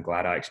cool. And I'm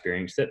glad I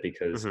experienced it,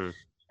 because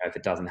if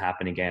it doesn't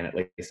happen again, at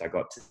least I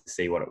got to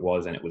see what it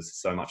was, and it was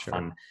so much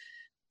fun.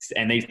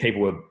 And these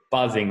people were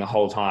buzzing the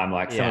whole time.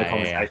 Like some of the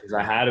conversations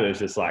I had, it was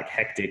just like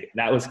hectic.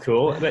 That was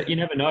cool. But you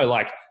never know,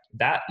 like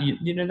that,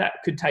 that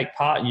could take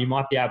part, and you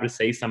might be able to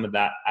see some of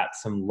that at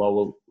some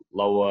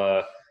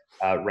lower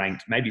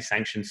ranked, maybe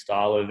sanctioned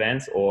style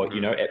events, or,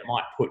 it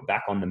might put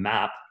back on the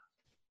map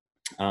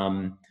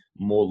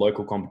more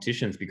local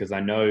competitions, because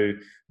I know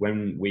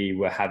when we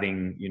were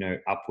having,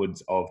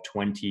 upwards of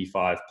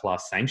 25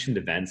 plus sanctioned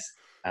events,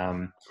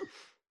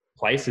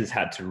 places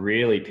had to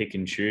really pick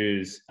and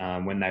choose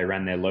when they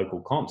ran their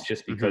local comps,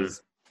 just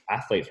because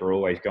athletes were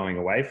always going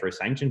away for a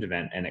sanctioned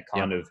event, and it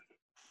kind of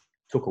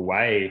took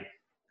away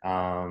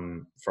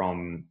from,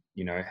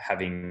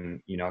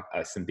 having,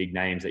 some big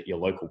names at your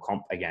local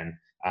comp again.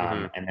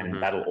 And then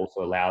that'll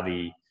also allow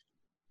the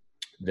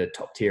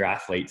top tier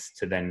athletes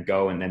to then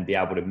go and then be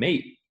able to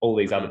meet all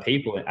these other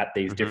people at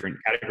these different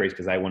categories,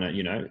 because they want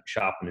to,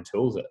 sharpen the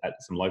tools at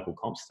some local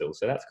comps still.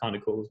 So that's kind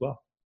of cool as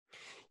well.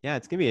 Yeah,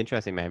 it's going to be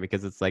interesting, man,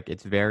 because it's like,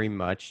 it's very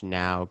much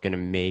now going to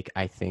make,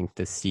 I think,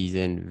 the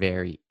season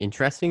very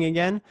interesting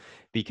again,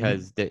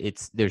 because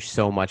there's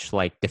so much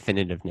like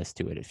definitiveness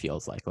to it. It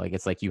feels like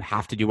it's like you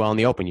have to do well in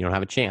the Open. You don't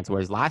have a chance.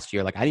 Whereas last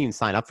year, like I didn't even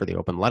sign up for the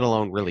Open, let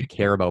alone really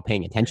care about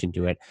paying attention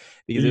to it,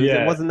 because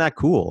it wasn't that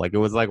cool. Like it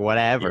was like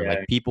whatever,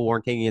 like people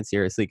weren't taking it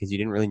seriously because you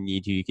didn't really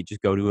need to. You could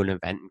just go to an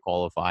event and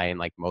qualify. And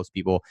like most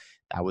people,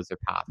 that was their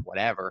path,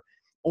 whatever.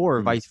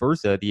 Or vice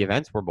versa, the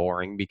events were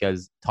boring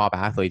because top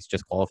athletes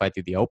just qualified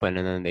through the Open,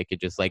 and then they could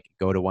just like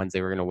go to ones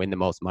they were going to win the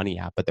most money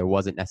at, but there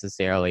wasn't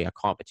necessarily a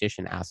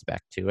competition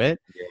aspect to it.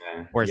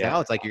 Whereas now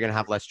it's like you're going to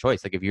have less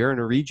choice. Like if you're in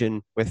a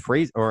region with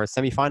Fraser or a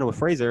semifinal with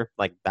Fraser,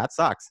 like that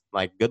sucks.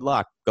 Like good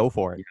luck, go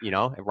for it,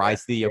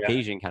 rise to the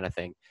occasion kind of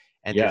thing.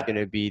 And there's going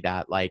to be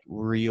that like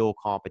real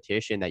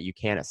competition that you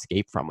can't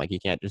escape from. Like you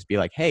can't just be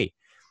like, hey,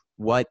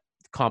 what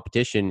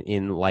competition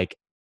in like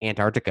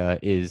Antarctica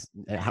is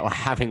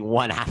having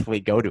one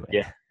athlete go to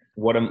it?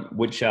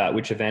 Which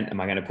event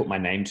am I going to put my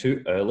name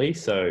to early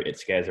so it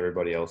scares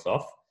everybody else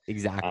off?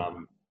 Exactly.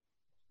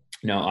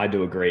 No, I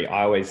do agree.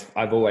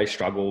 I've always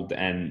struggled,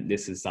 and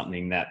this is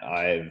something that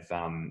I've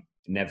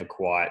never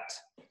quite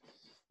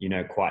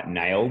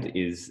nailed,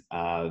 is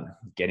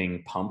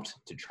getting pumped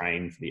to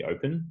train for the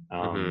Open.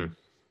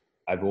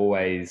 I've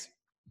always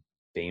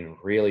been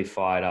really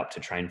fired up to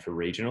train for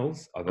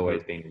regionals. I've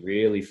always been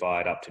really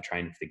fired up to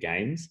train for the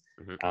games.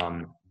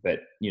 But,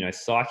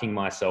 psyching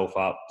myself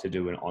up to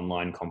do an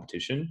online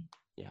competition,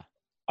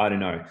 I don't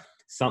know,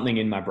 something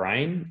in my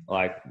brain,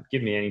 like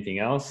give me anything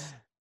else,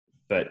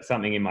 but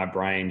something in my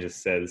brain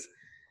just says,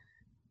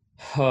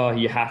 oh,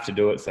 you have to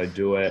do it, so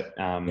do it.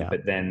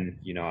 But then,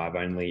 I've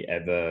only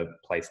ever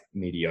placed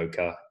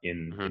mediocre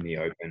in the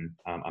Open.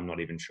 I'm not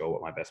even sure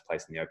what my best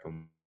place in the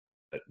Open,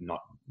 but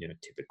not,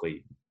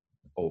 typically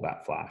all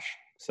that flash.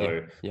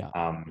 So,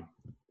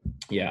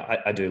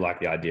 I do like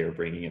the idea of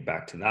bringing it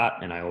back to that.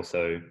 And I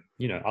also,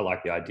 I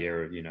like the idea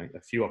of,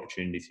 a few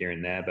opportunities here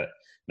and there, but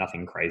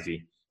nothing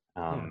crazy.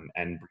 And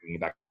bringing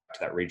it back to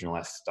that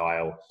regionalized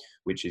style,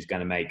 which is going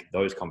to make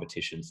those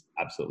competitions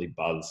absolutely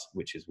buzz,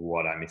 which is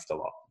what I missed a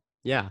lot.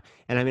 Yeah.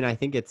 And I mean, I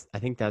think that's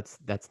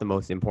the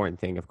most important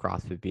thing of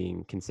CrossFit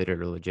being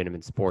considered a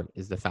legitimate sport,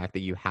 is the fact that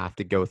you have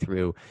to go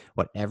through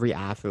what every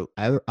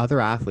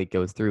other athlete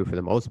goes through for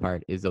the most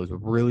part, is those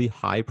really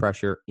high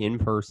pressure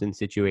in-person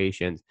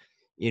situations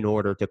in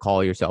order to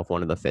call yourself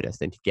one of the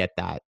fittest and to get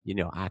that,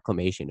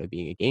 acclamation of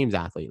being a games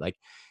athlete. Like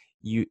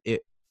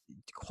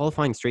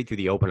qualifying straight through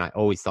the Open, I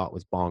always thought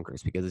was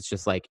bonkers, because it's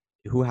just like,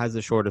 who has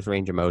the shortest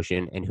range of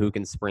motion and who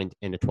can sprint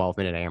in a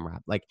 12-minute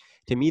AMRAP. Like,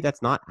 to me,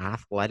 that's not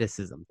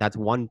athleticism. That's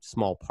one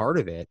small part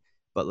of it.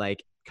 But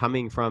like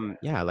coming from,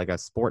 like a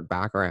sport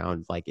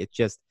background, like it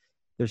just,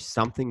 there's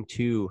something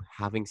to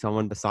having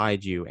someone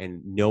beside you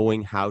and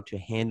knowing how to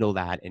handle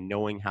that and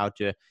knowing how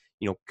to,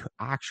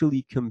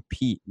 actually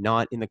compete,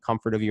 not in the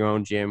comfort of your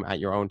own gym at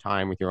your own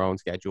time with your own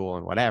schedule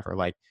and whatever.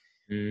 Like,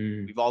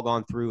 we've all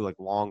gone through like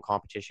long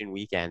competition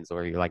weekends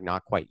where you're like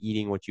not quite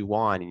eating what you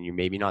want and you're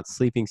maybe not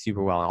sleeping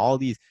super well, and all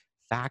these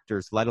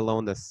factors, let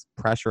alone this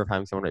pressure of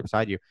having someone right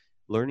beside you.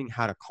 Learning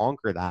how to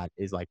conquer that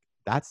is like,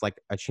 that's like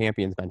a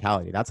champion's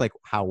mentality. That's like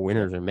how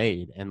winners are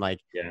made. And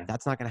like,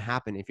 that's not going to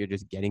happen if you're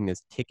just getting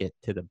this ticket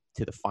to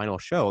the final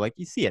show. Like,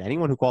 you see it,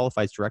 anyone who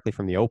qualifies directly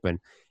from the Open,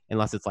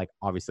 unless it's like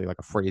obviously like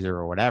a Fraser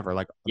or whatever,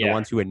 like the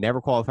ones who had never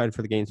qualified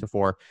for the games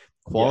before,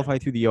 qualify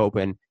through the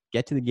Open,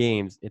 get to the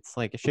games. It's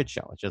like a shit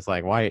show. It's just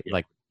like, why?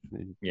 Like,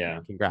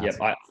 congrats.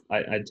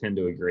 I tend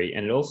to agree.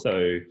 And it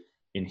also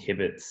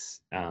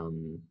inhibits,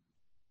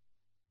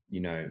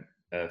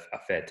 a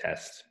fair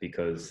test,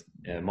 because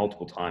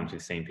multiple times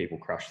we've seen people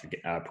crush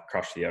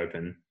the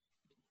Open,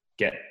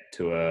 get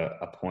to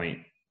a point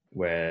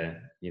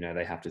where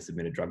they have to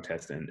submit a drug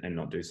test and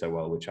not do so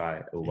well, which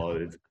I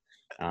loathe.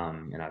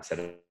 And I've said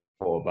it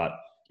before, but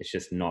it's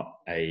just not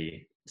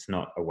a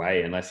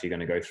way, unless you're going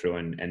to go through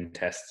and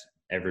test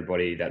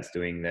everybody that's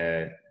doing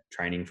their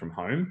training from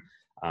home,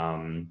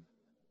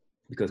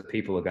 because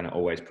people are going to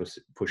always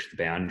push the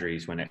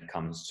boundaries when it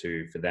comes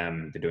to, for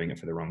them, they're doing it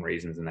for the wrong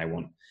reasons and they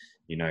want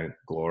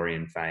glory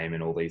and fame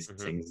and all these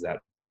things that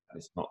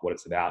is not what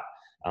it's about.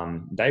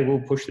 They will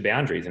push the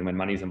boundaries, and when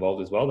money's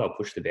involved as well, they'll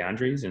push the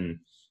boundaries, and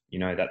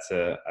that's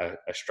a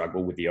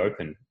struggle with the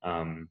Open.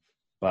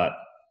 But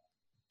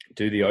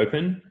do the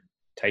Open,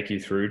 take you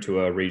through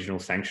to a regional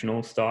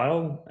sanctional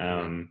style,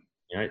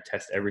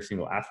 test every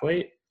single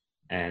athlete.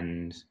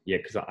 And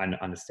because I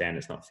understand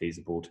it's not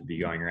feasible to be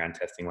going around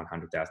testing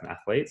 100,000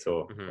 athletes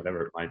or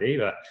whatever it might be,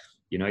 but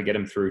get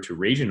them through to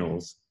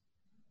regionals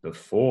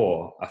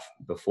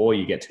before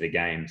you get to the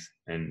games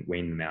and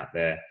wean them out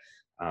there.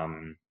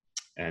 And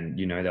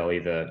they'll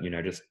either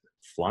just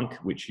flunk,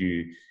 which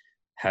you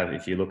have,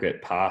 if you look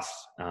at past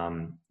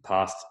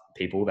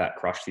people that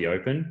crush the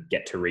Open,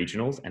 get to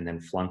regionals and then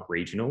flunk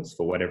regionals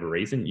for whatever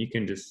reason, you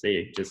can just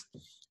see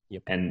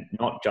and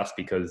not just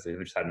because they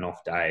just had an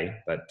off day,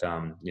 but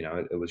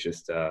it was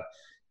just a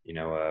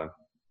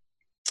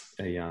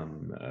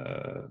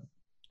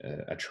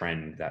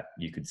trend that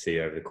you could see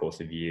over the course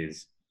of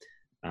years.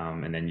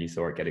 And then you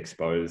saw it get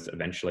exposed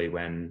eventually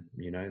when,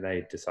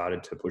 they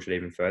decided to push it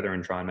even further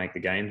and try and make the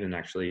games and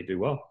actually do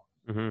well.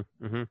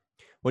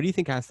 What do you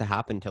think has to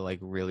happen to like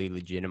really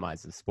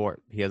legitimize the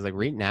sport? Because like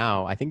right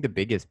now, I think the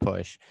biggest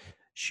push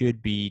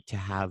should be to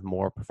have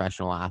more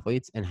professional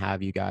athletes and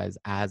have you guys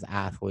as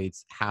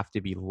athletes have to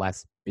be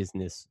less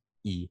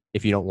business-y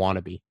if you don't want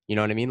to be. You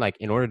know what I mean? Like,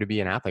 in order to be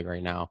an athlete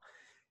right now,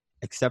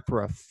 except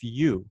for a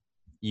few,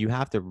 you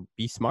have to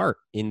be smart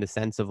in the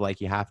sense of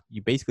like,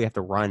 you basically have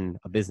to run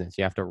a business.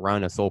 You have to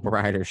run a sole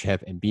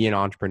proprietorship and be an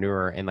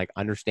entrepreneur and like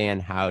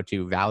understand how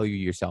to value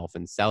yourself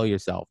and sell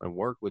yourself and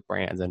work with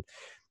brands. And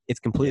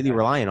it's completely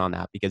reliant on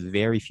that, because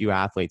very few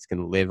athletes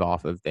can live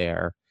off of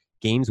their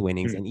games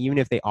winnings. And even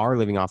if they are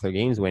living off their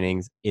games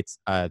winnings, it's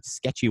a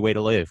sketchy way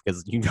to live,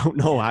 because you don't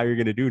know how you're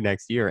going to do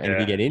next year. And if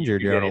you get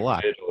injured, you're out of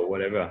luck. Or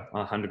whatever.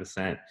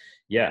 100%.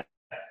 Yeah,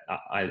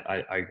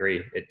 I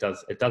agree. It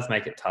does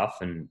make it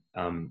tough. And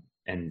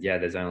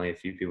there's only a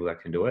few people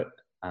that can do it.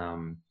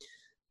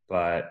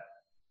 But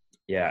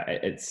yeah,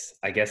 as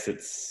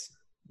it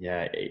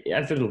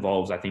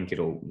evolves, I think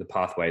the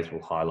pathways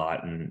will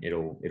highlight and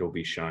it'll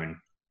be shown.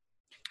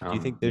 Do you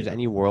think there's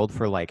any world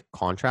for like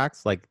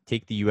contracts? Like,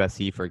 take the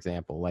UFC, for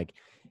example. Like,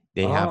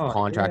 they have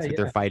contracts with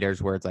their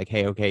fighters where it's like,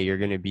 hey, okay, you're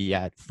going to be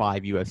at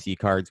 5 UFC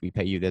cards. We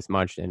pay you this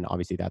much. And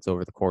obviously that's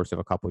over the course of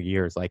a couple of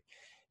years. Like,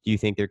 do you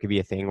think there could be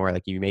a thing where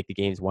like you make the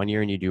games one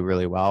year and you do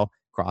really well,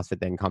 CrossFit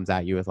then comes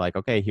at you with like,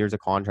 okay, here's a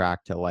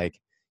contract to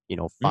like,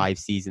 5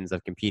 seasons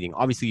of competing.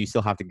 Obviously you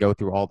still have to go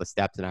through all the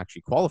steps and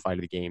actually qualify to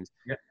the games,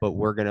 but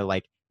we're going to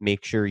like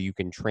make sure you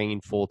can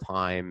train full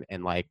time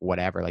and like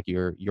whatever, like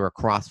you're a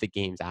CrossFit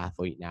Games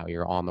athlete now,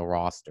 you're on the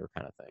roster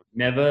kind of thing.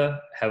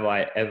 Never have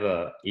I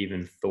ever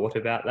even thought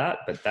about that,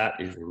 but that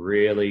is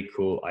really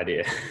cool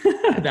idea.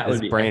 That was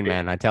brain,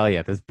 man. I tell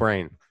you, this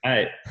brain.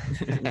 Hey,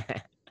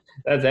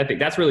 that's epic.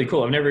 That's really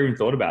cool. I've never even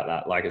thought about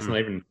that. Like, it's not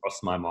even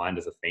crossed my mind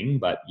as a thing,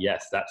 but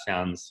yes, that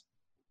sounds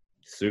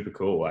super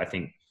cool. I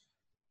think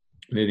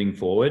moving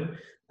forward,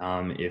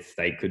 if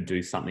they could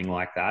do something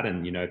like that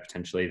and,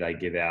 potentially they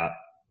give out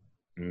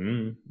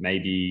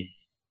maybe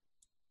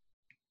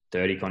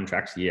 30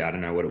 contracts a year. I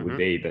don't know what it would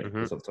be, but off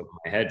the top of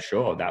my head,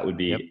 sure, that would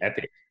be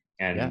epic.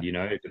 And,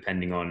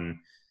 depending on,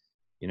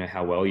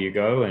 how well you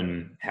go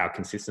and how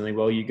consistently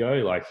well you go,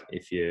 like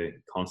if you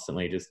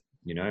constantly just,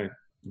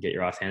 get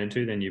your ass handed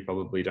to, then you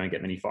probably don't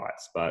get many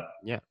fights. But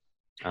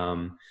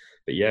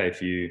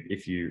if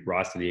you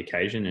rise to the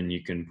occasion and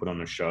you can put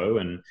on a show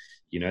and,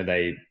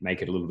 they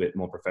make it a little bit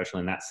more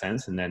professional in that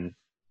sense. And then,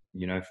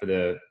 for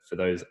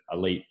those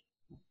elite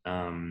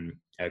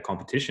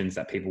competitions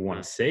that people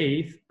want to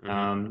see,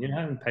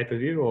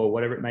 pay-per-view or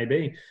whatever it may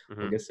be.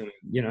 I guess,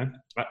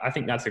 I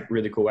think that's a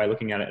really cool way of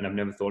looking at it, and I've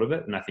never thought of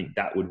it. And I think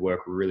that would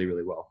work really,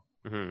 really well.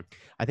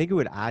 I think it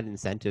would add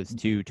incentives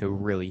too to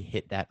really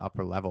hit that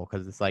upper level,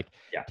 because it's like,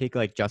 take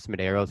like Justin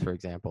Medeiros, for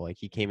example. Like,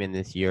 he came in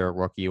this year,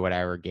 rookie,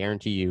 whatever.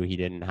 Guarantee you he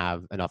didn't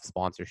have enough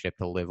sponsorship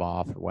to live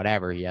off or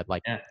whatever. He had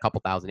like a couple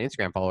thousand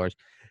Instagram followers.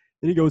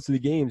 Then he goes to the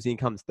games and he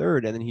comes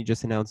third, and then he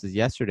just announces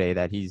yesterday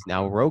that he's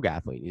now a Rogue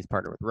athlete. He's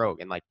partnered with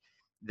Rogue, and like,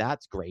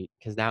 that's great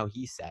because now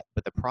he's set.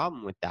 But the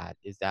problem with that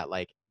is that,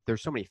 like,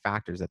 there's so many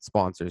factors that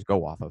sponsors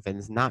go off of, and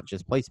it's not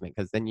just placement,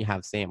 because then you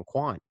have Sam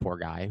Quant, poor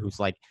guy, who's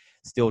like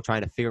still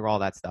trying to figure all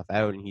that stuff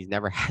out, and he's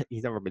never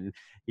been,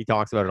 he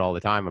talks about it all the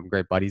time. I'm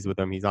great buddies with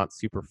him. He's not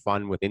super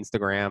fun with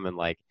Instagram, and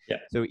like,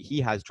 so he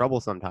has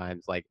trouble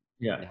sometimes, like,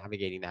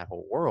 navigating that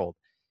whole world.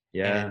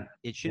 And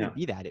it shouldn't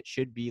be that. It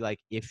should be like,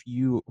 if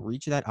you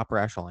reach that upper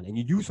echelon and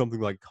you do something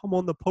like come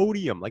on the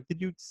podium, like the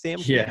dude Sam,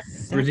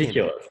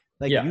 ridiculous.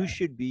 Like, you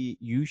should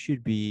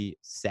be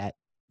set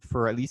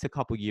for at least a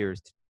couple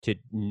years to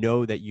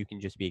know that you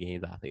can just be a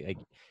games athlete. Like,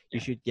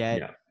 you should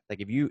get like,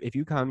 if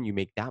you come, you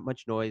make that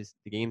much noise,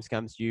 the games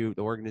comes to you,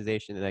 the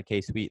organization in that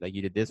case, sweet, like,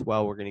 you did this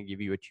well, we're going to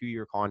give you a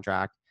 2-year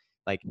contract,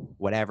 like,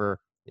 whatever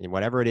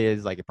it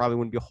is. Like, it probably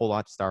wouldn't be a whole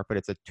lot to start, but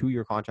it's a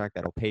 2-year contract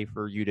that'll pay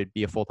for you to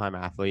be a full-time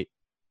athlete.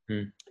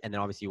 And then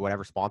obviously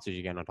whatever sponsors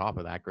you get on top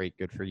of that, great,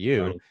 good for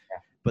you.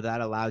 But that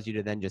allows you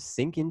to then just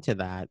sink into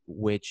that,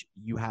 which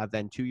you have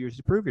then 2 years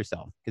to prove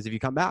yourself. Because if you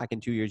come back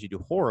in 2 years, you do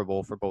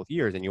horrible for both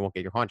years and you won't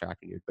get your contract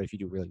renewed. But if you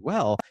do really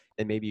well,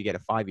 then maybe you get a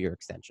 5-year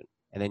extension,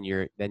 and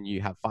then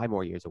you have 5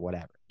 more years or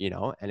whatever,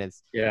 and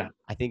it's,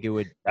 I think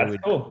that's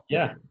cool.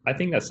 Yeah. I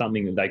think that's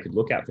something that they could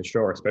look at for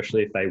sure,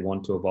 especially if they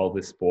want to evolve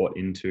this sport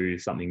into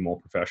something more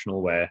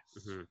professional, where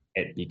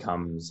it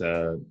becomes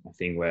a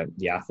thing where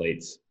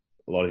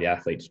a lot of the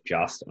athletes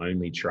just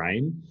only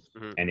train.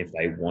 And if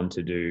they want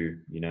to do,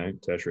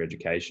 tertiary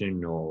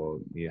education, or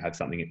you have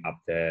something up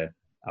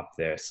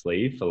their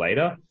sleeve for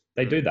later,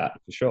 they do that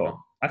for sure.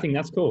 I think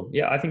that's cool.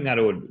 Yeah. I think that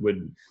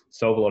would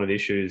solve a lot of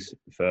issues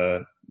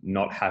for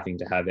not having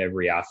to have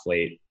every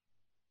athlete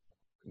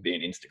be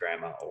an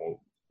Instagrammer or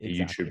a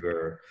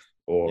YouTuber,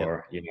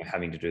 or,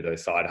 having to do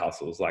those side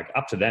hustles. Like,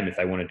 up to them if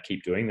they want to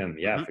keep doing them.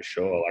 Yeah, for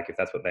sure. Like, if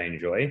that's what they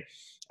enjoy,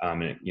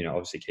 and it,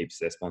 obviously keeps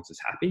their sponsors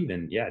happy,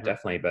 then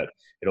definitely. But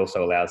it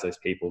also allows those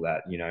people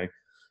that,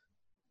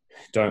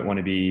 don't want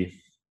to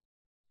be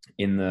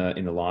in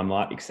the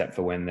limelight except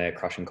for when they're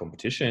crushing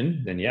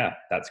competition, then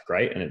that's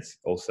great. And it's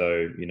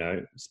also,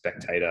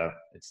 spectator,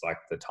 it's like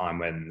the time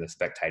when the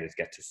spectators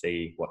get to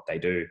see what they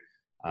do.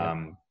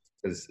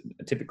 Because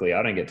typically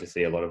I don't get to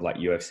see a lot of like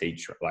UFC,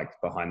 like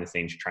behind the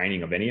scenes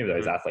training of any of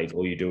those athletes.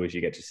 All you do is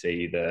you get to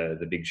see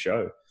the big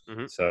show.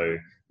 So,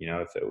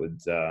 if it would,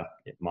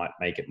 it might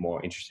make it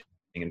more interesting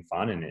and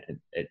fun. And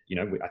it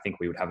I think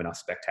we would have enough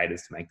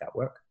spectators to make that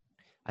work.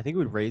 I think it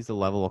would raise the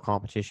level of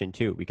competition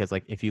too, because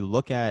like, if you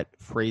look at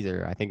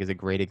Fraser, I think is a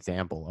great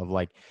example of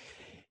like,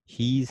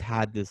 he's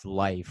had this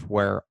life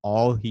where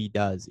all he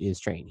does is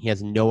train. He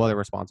has no other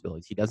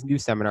responsibilities. He doesn't do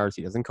seminars.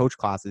 He doesn't coach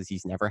classes.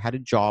 He's never had a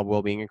job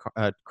while being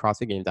a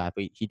CrossFit Games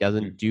athlete. He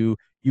doesn't do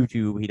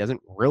YouTube. He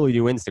doesn't really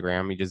do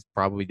Instagram. He just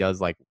probably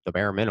does like the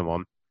bare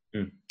minimum.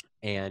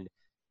 And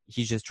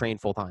he's just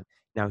trained full time.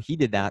 Now, he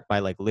did that by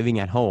like living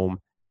at home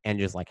and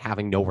just like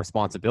having no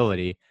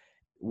responsibility,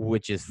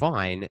 which is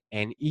fine.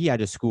 And he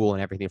had a school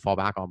and everything to fall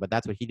back on, but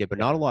that's what he did. But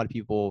not a lot of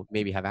people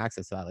maybe have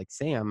access to that. Like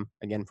Sam,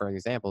 again, for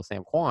example,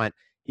 Sam Quant,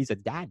 he's a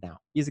dad now.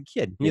 He has a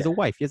kid. He has a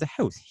wife. He has a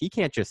house. He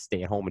can't just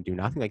stay at home and do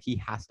nothing. Like,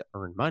 he has to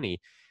earn money.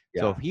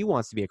 So if he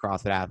wants to be a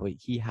CrossFit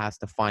athlete, he has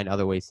to find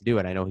other ways to do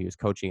it. I know he was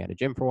coaching at a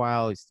gym for a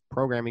while. He's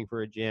programming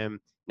for a gym.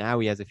 Now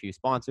he has a few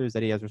sponsors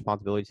that he has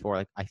responsibilities for.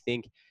 Like, I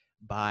think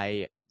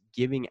by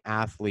giving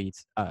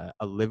athletes a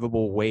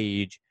livable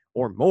wage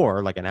or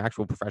more, like an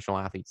actual professional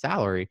athlete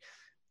salary,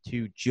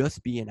 to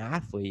just be an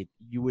athlete,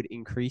 you would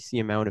increase the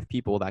amount of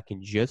people that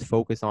can just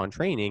focus on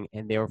training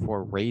and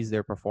therefore raise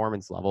their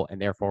performance level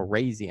and therefore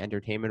raise the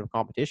entertainment of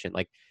competition.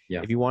 Like,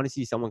 if you want to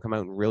see someone come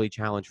out and really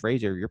challenge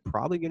Fraser, you're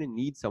probably going to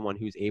need someone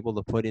who's able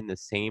to put in the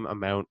same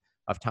amount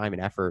of time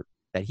and effort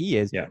that he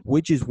is,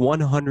 which is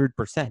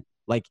 100%.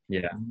 Like,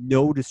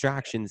 no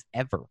distractions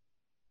ever.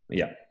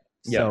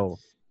 So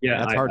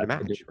that's hard to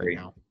match right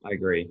now. I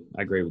agree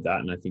with that.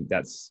 And I think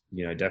that's,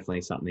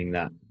 definitely something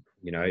that,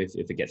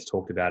 if it gets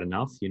talked about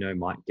enough,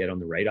 might get on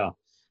the radar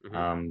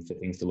for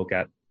things to look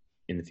at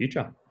in the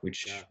future,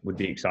 which would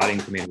be exciting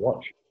for me to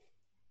watch.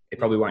 It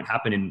probably won't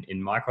happen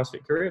in my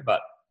CrossFit career,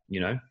 but,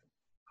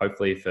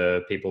 hopefully for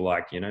people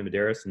like,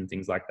 Medeiros and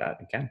things like that,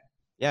 it can.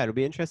 Yeah, it'll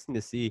be interesting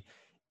to see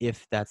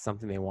if that's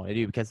something they want to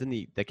do, because then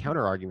the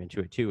counter argument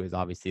to it too is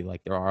obviously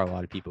like, there are a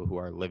lot of people who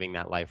are living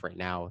that life right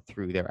now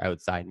through their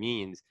outside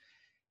means,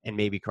 and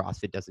maybe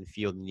CrossFit doesn't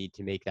feel the need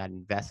to make that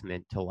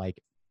investment to like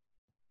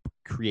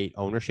create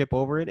ownership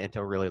over it and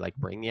to really like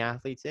bring the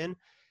athletes in.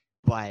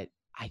 But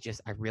I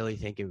really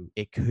think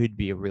it could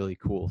be a really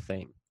cool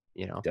thing,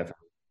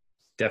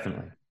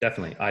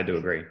 Definitely. I do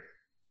agree.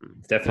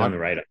 It's definitely on the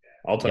radar.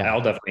 Yeah.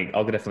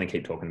 I'll definitely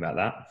keep talking about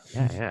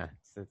that. Yeah.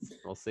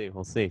 We'll see.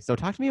 We'll see. So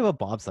talk to me about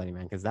bobsledding,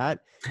 man, because that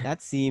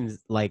seems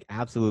like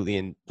absolutely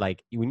in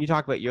like when you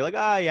talk about you're like,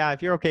 oh yeah,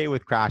 if you're okay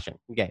with crashing.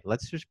 Okay,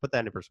 let's just put that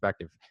into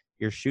perspective.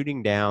 You're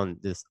shooting down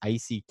this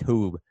icy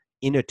tube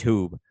in a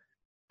tube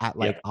at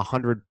Yeah. like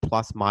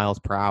 100+ miles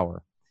per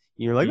hour.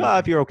 You're like, oh, Mm.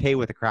 if you're okay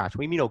with a crash.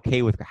 What do you mean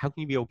okay with? How can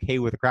you be okay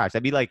with a crash?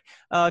 That'd be like,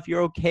 if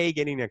you're okay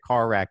getting in a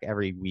car wreck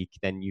every week,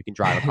 then you can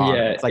drive a car.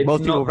 Yeah, It's like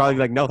most people will probably be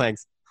like, no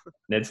thanks.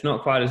 it's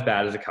not quite as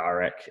bad as a car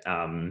wreck.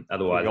 You're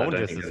Otherwise, I going don't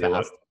just think as there'd be a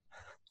lot. fast.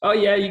 Oh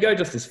yeah, you go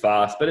just as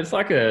fast, but it's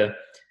a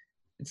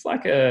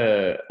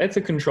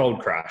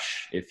controlled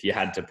crash if you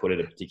had to put it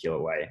a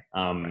particular way.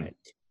 Right.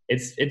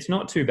 It's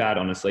not too bad,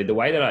 honestly. The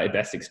way that I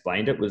best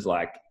explained it was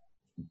like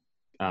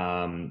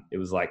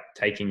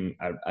taking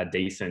a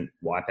decent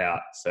wipeout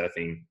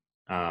surfing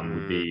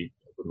would be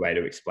a good way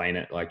to explain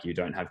it. Like you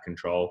don't have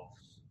control.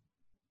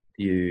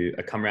 You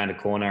come around a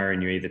corner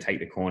and you either take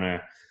the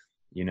corner,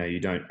 you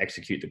don't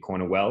execute the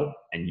corner well,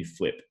 and you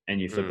flip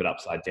it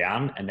upside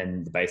down, and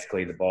then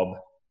basically the bob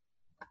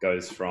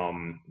goes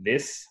from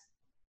this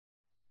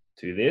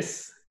to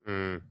this,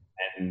 Mm.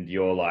 and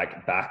your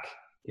like back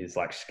is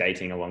like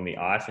skating along the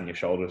ice and your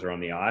shoulders are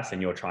on the ice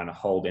and you're trying to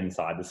hold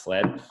inside the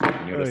sled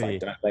and you're just like,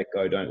 don't let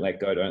go, don't let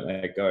go, don't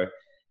let go.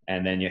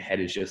 And then your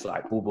head is just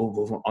like boom, boom,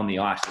 boom, on the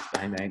ice, just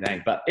bang, bang,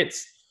 bang. But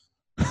it's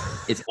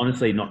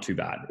honestly not too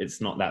bad. It's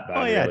not that bad.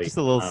 Oh yeah, really. just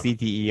a little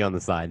CTE on the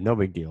side. No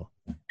big deal.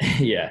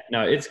 Yeah,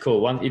 no, it's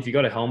cool. If you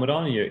got a helmet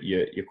on,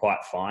 you're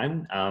quite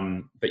fine.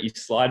 But you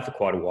slide for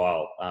quite a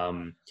while.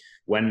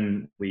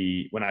 When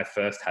I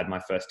first had my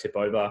first tip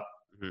over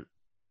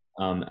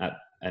at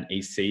an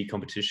EC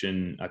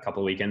competition a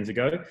couple of weekends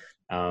ago,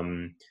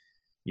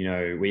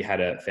 we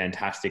had a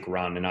fantastic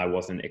run, and I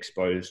wasn't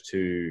exposed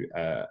to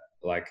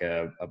like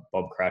a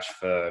bob crash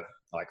for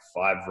like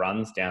 5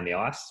 runs down the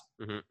ice.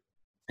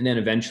 And then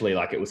eventually,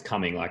 like it was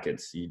coming, like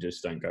you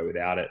just don't go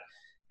without it.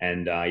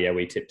 And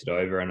we tipped it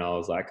over, and I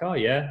was like, oh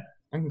yeah,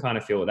 I can kind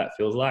of feel what that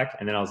feels like.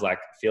 And then I was like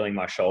feeling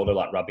my shoulder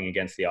like rubbing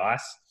against the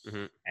ice,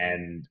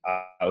 and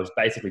I was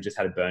basically just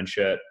had a burn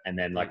shirt and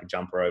then like a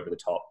jumper over the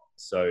top.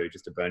 So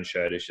just a burn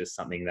shirt is just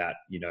something that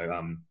you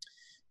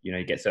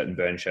get certain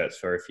burn shirts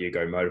for if you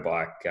go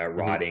motorbike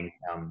riding.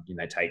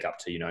 They take up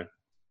to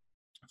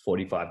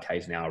 45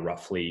 k's an hour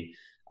roughly.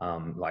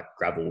 Like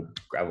gravel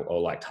or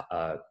like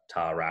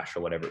tar rash or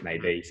whatever it may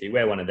be. So you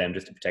wear one of them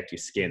just to protect your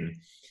skin.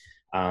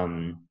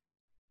 I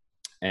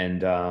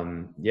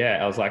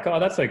was like, oh,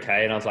 that's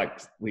okay. And I was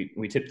like,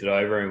 we tipped it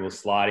over and we're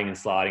sliding and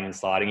sliding and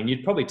sliding. And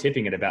you're probably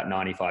tipping at about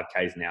 95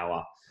 k's an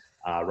hour,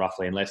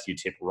 roughly, unless you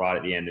tip right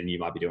at the end and you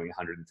might be doing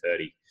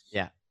 130.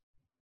 Yeah.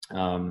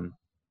 And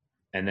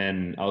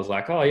then I was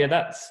like, oh yeah,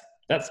 that's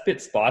a bit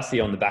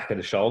spicy on the back of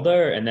the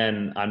shoulder. And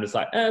then I'm just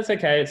like, it's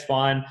okay, it's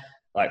fine.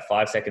 Like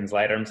 5 seconds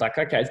later, I'm just like,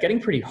 okay, it's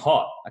getting pretty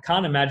hot. I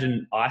can't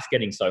imagine ice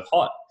getting so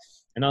hot.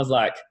 And I was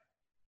like,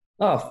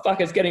 oh, fuck,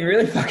 it's getting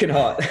really fucking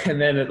hot.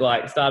 And then it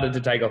like started to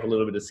take off a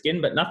little bit of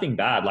skin, but nothing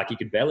bad. Like you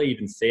could barely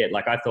even see it.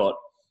 Like I thought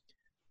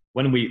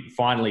when we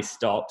finally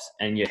stopped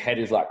and your head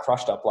is like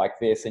crushed up like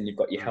this and you've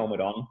got your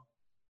helmet on,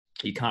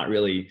 you can't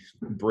really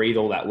breathe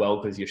all that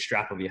well because your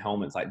strap of your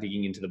helmet's like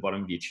digging into the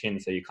bottom of your chin.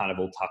 So you're kind of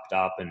all tucked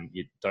up and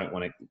you don't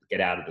want to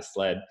get out of the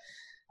sled.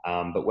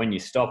 But when you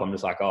stop, I'm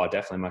just like, oh,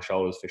 definitely my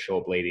shoulder's for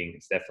sure bleeding.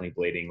 It's definitely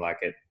bleeding. Like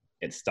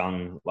it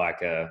stung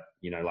like a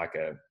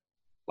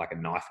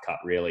knife cut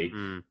really.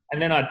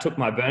 And then I took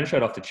my burn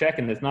shirt off to check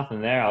and there's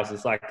nothing there. I was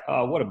just like,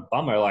 oh, what a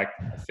bummer. Like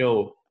I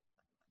feel,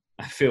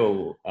 I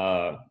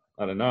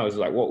don't know. I was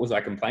like, what was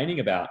I complaining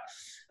about?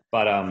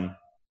 But,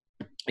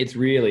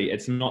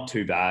 it's not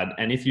too bad.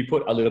 And if you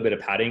put a little bit of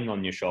padding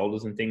on your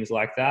shoulders and things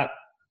like that,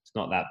 it's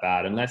not that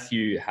bad unless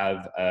you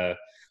have a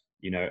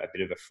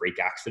bit of a freak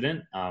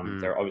accident.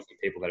 There are obviously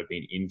people that have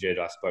been injured.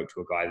 I spoke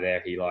to a guy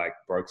there. He like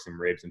broke some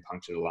ribs and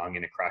punctured a lung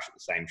in a crash at the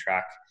same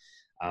track.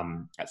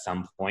 At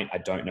some point, I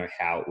don't know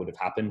how it would have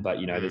happened, but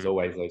there's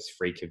always those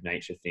freak of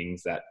nature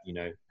things that,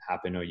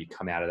 happen, or you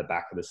come out of the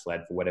back of the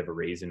sled for whatever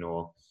reason,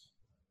 or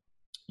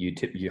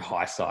you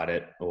high side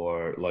it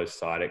or low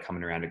side it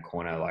coming around a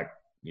corner, like,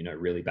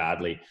 really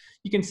badly.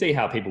 You can see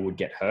how people would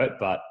get hurt,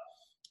 but,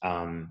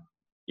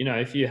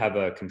 if you have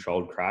a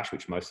controlled crash,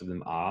 which most of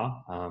them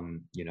are,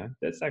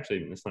 that's not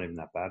even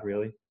that bad,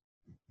 really.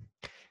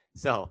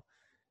 So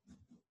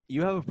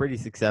you have a pretty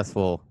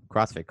successful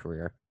CrossFit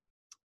career.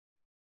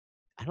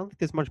 I don't think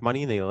there's much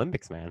money in the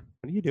Olympics, man.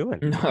 What are you doing?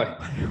 No.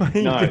 What are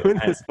you doing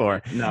this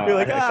for? No. You're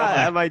like,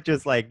 I might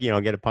just like,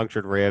 get a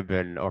punctured rib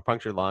or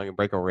punctured lung and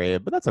break a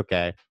rib, but that's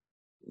okay.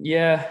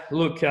 Yeah,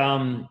 look,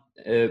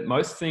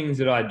 most things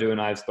that I do, and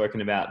I've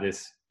spoken about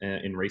this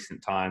in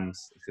recent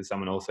times because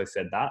someone also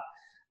said that.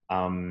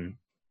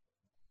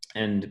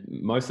 And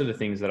most of the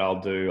things that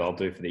I'll do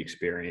for the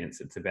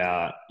experience. It's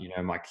about,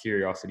 my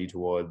curiosity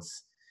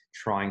towards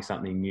trying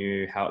something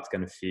new, how it's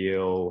going to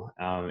feel.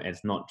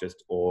 It's not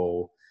just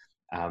all,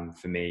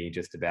 for me,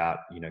 just about,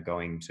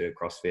 going to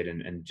CrossFit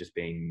and just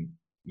being,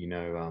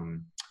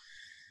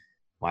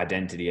 my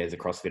identity as a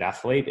CrossFit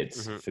athlete.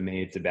 It's Mm-hmm. for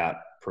me, it's about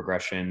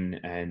progression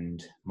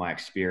and my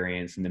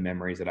experience and the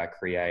memories that I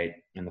create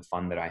and the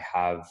fun that I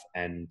have.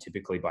 And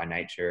typically by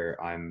nature,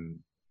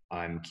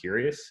 I'm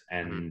curious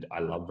and I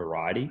love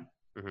variety.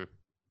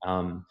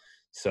 Mm-hmm.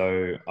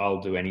 So I'll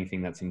do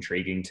anything that's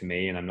intriguing to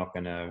me, and I'm not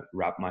going to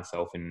wrap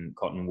myself in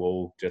cotton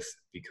wool just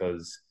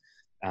because,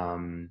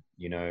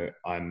 you know,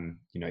 I'm,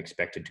 you know,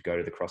 expected to go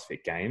to the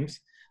CrossFit Games.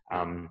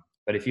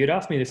 But if you'd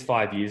asked me this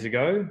 5 years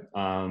ago,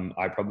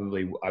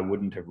 I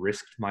wouldn't have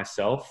risked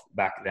myself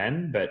back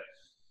then. But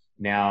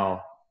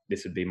now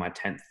this would be my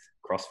 10th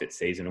CrossFit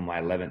season or my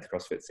 11th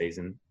CrossFit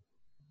season.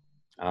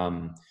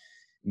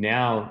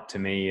 Now to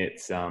me,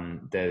 it's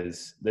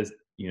there's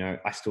you know,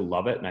 I still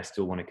love it and I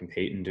still want to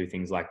compete and do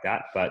things like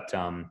that, but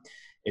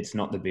it's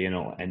not the be and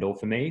end all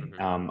for me.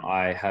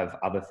 I have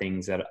other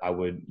things that I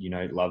would, you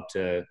know, love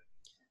to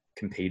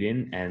compete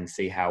in and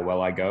see how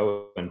well I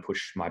go and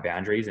push my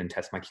boundaries and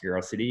test my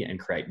curiosity and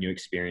create new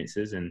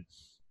experiences. And,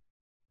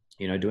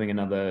 you know, doing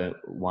another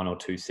 1 or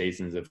 2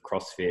 seasons of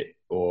CrossFit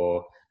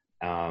or,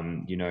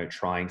 you know,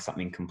 trying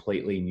something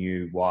completely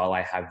new while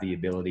I have the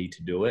ability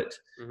to do it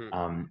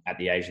at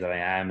the age that I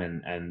am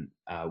and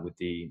with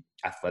the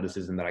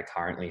athleticism that I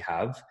currently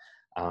have.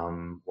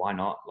 Why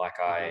not? Like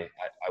I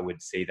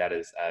would see that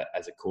as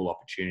a cool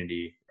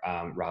opportunity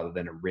rather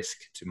than a risk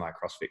to my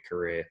CrossFit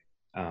career.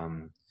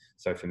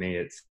 So for me,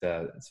 it's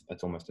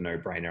almost a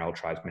no-brainer. I'll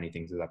try as many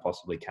things as I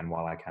possibly can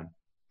while I can.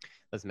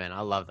 Listen, man,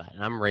 I love that.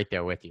 And I'm right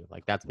there with you.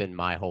 Like that's been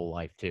my whole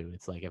life too.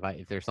 It's like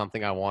if there's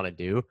something I want to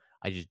do,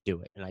 I just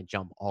do it and I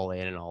jump all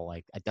in and all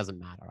like it doesn't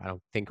matter. I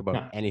don't think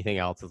about anything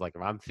else. It's like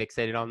if I'm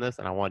fixated on this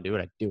and I want to do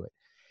it, I do it.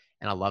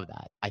 And I love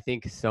that. I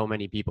think so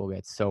many people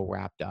get so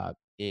wrapped up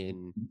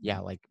in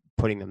like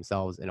putting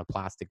themselves in a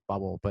plastic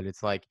bubble. But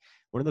it's like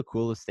one of the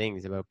coolest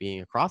things about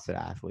being a CrossFit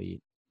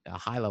athlete, a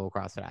high level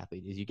CrossFit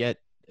athlete, is you get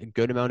a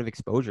good amount of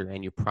exposure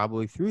and you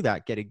probably through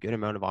that get a good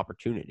amount of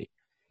opportunity.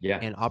 Yeah.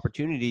 And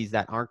opportunities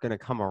that aren't going to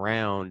come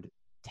around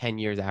 10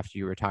 years after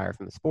you retire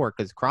from the sport.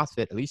 Because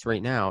CrossFit, at least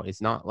right now,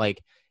 is not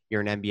like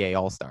you're an NBA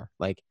all-star.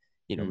 Like,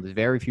 you know, there's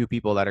very few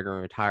people that are going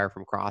to retire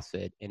from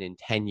CrossFit and in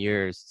 10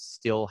 years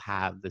still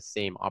have the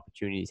same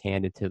opportunities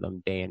handed to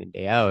them day in and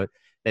day out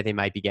that they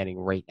might be getting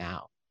right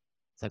now.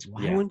 It's like,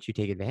 why wouldn't you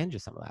take advantage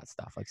of some of that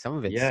stuff? Like some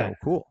of it's so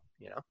cool,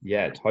 you know?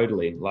 Yeah,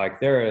 totally. Like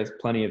there are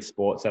plenty of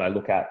sports that I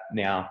look at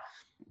now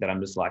that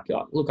I'm just like,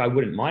 oh, look, I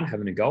wouldn't mind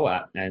having a go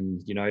at.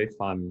 And, you know, if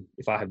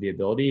I have the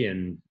ability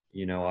and,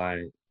 you know,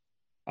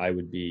 I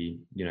would be,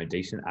 you know,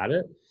 decent at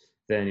it,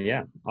 then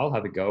yeah, I'll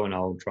have a go and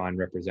I'll try and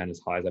represent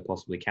as high as I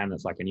possibly can.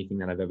 That's like anything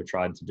that I've ever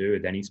tried to do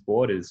with any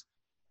sport is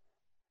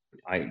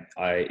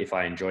if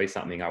I enjoy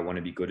something, I want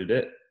to be good at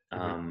it.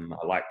 I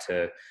like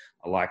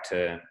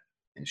to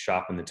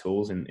sharpen the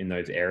tools in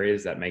those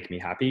areas that make me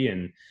happy.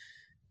 And,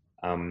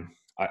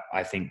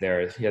 I think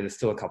there's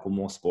still a couple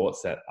more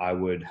sports that I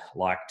would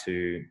like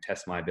to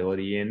test my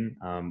ability in,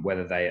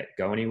 whether they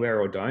go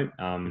anywhere or don't,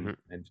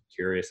 and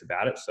curious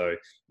about it. So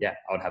yeah,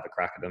 I would have a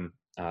crack at them,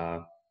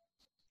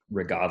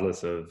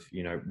 regardless of,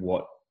 you know,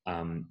 what,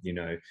 you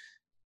know,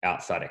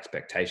 outside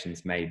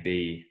expectations may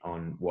be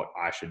on what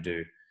I should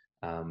do.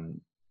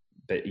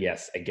 But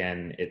yes,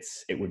 again,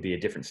 it would be a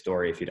different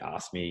story if you'd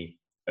asked me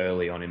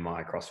early on in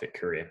my CrossFit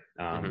career.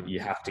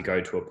 You have to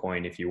go to a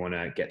point if you want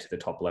to get to the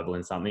top level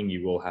in something,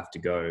 you will have to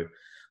go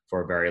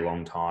for a very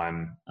long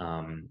time.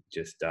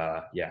 Just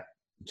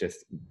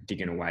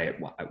digging away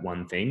at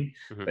one thing.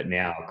 But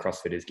now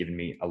CrossFit has given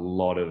me a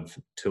lot of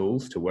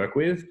tools to work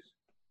with,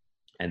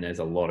 and there's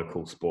a lot of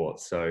cool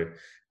sports. So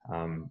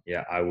I'll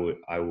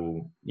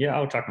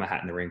chuck my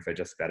hat in the ring for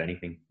just about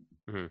anything.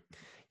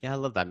 Yeah, I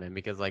love that, man,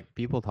 because like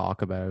people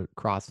talk about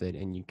CrossFit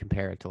and you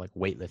compare it to like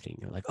weightlifting.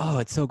 You're like, oh,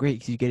 it's so great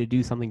because you get to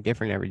do something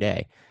different every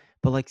day.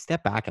 But like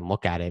step back and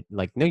look at it.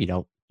 Like, no, you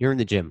don't. You're in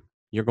the gym.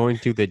 You're going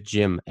to the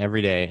gym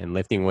every day and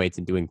lifting weights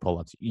and doing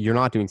pull-ups. You're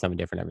not doing something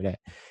different every day.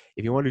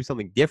 If you want to do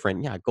something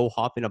different, yeah, go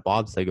hop in a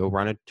bobsleigh, go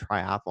run a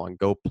triathlon,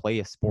 go play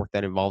a sport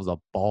that involves a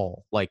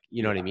ball. Like,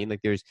 you know what I mean?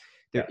 Like there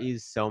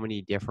is so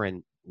many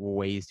different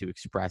ways to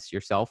express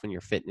yourself and your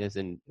fitness.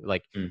 And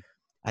like,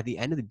 at the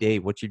end of the day,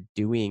 what you're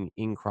doing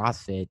in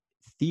CrossFit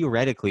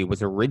theoretically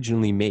was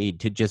originally made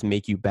to just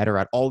make you better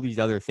at all these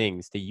other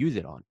things to use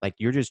it on. Like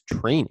you're just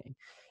training.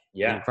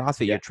 Yeah. In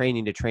CrossFit, you're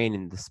training to train,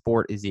 and the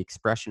sport is the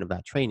expression of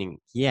that training.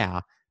 Yeah,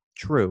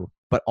 true.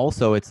 But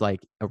also it's like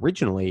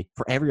originally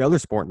for every other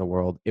sport in the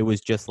world, it was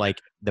just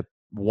like the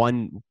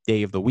one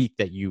day of the week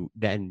that you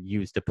then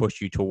used to push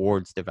you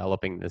towards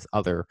developing this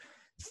other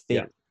thing.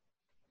 Yeah.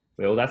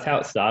 Well, that's how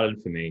it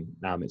started for me.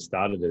 It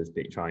started as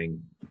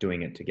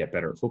doing it to get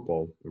better at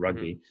football,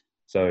 rugby.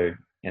 So,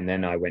 and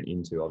then I went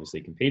into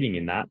obviously competing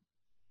in that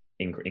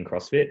in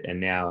CrossFit. And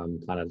now I'm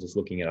kind of just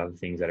looking at other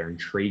things that are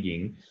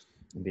intriguing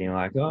and being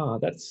like, oh,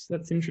 that's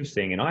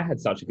interesting. And I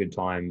had such a good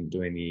time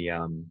doing the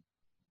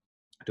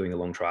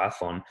long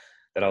triathlon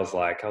that I was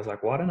like,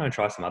 why don't I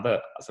try some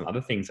other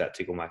things that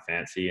tickle my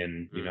fancy?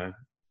 And, you know,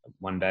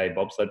 one day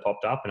bobsled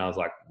popped up and I was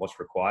like, what's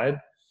required?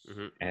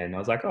 And I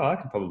was like, oh, I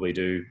could probably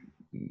do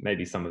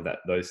maybe some of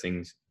those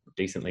things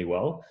decently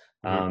well.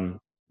 Mhm.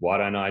 Why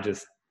don't I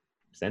just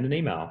send an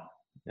email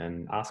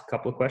and ask a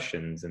couple of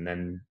questions, and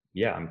then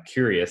yeah, I'm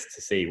curious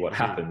to see what Mhm.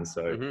 happens.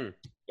 So Mhm.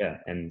 yeah,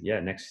 and yeah,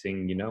 next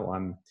thing you know,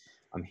 I'm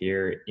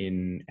here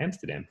in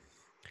Amsterdam.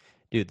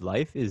 Dude,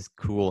 life is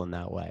cool in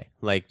that way.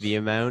 Like the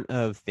amount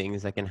of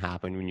things that can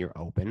happen when you're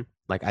open.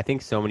 Like I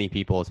think so many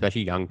people,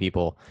 especially young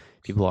people,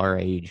 people our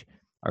age,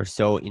 are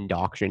so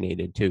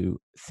indoctrinated to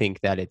think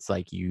that it's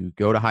like you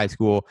go to high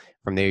school,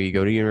 from there you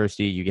go to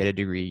university, you get a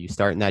degree, you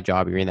start in that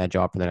job, you're in that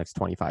job for the next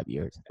 25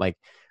 years. Like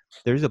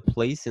there's a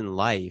place in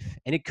life,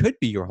 and it could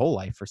be your whole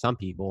life for some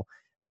people,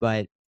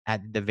 but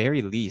at the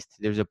very least,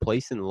 there's a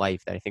place in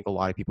life that I think a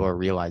lot of people are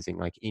realizing,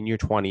 like in your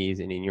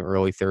 20s and in your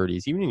early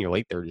 30s, even in your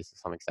late 30s to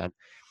some extent,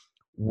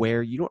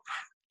 where you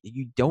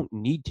don't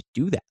need to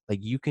do that. Like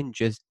you can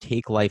just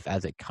take life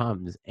as it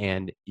comes,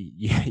 and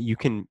you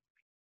can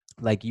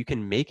you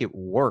can make it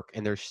work.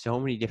 And there's so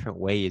many different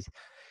ways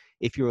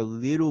if you're a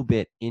little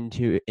bit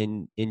into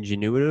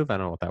ingenuitive. I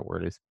don't know what that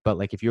word is, but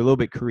like if you're a little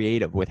bit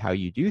creative with how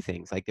you do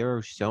things, like there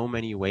are so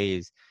many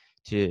ways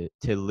to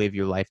live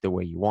your life the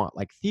way you want.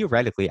 Like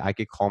theoretically, I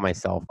could call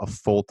myself a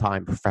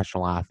full-time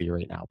professional athlete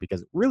right now,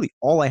 because really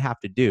all I have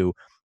to do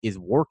is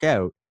work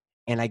out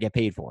and I get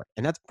paid for it.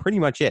 And that's pretty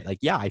much it. Like,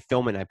 yeah, I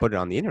film it and I put it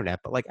on the internet,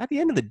 but like at the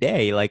end of the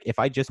day, like if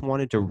I just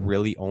wanted to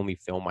really only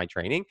film my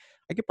training,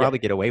 I could Yeah, probably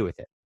get away with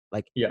it.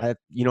 Like, yeah,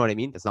 you know what I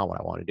mean? That's not what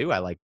I want to do. I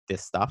like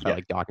this stuff. I yeah,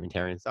 like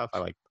documentary and stuff. I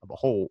like a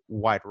whole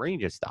wide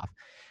range of stuff.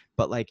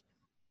 But like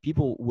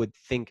people would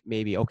think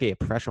maybe, okay, a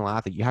professional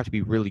athlete, you have to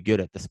be really good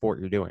at the sport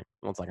you're doing.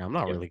 Well, it's like, I'm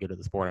not yeah, really good at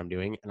the sport I'm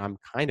doing. And I'm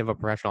kind of a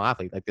professional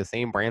athlete. Like the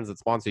same brands that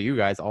sponsor you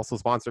guys also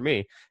sponsor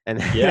me. And,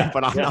 yeah,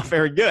 but I'm yeah. not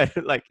very good.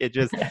 Like it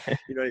just,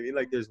 you know what I mean?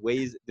 Like there's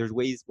ways,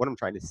 what I'm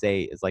trying to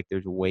say is like,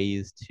 there's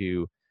ways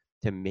to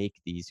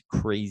make these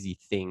crazy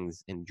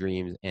things and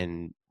dreams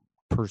and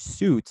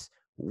pursuits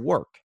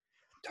work.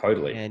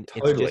 Totally, And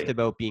it's just totally.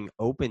 about being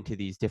open to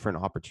these different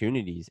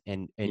opportunities,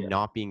 and Yeah.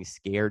 not being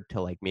scared to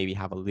like maybe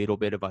have a little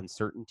bit of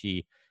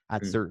uncertainty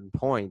at Mm. certain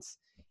points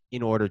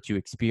in order to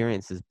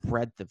experience this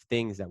breadth of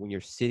things that when you're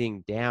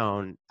sitting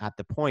down at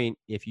the point,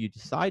 if you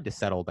decide to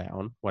settle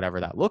down, whatever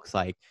that looks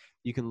like,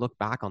 you can look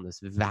back on this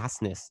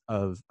vastness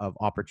of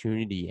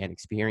opportunity and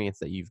experience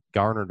that you've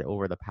garnered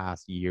over the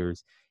past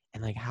years.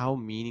 And like how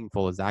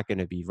meaningful is that going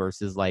to be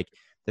versus like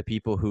the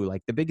people who,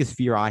 like, the biggest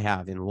fear I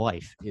have in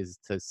life is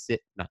to sit,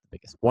 not the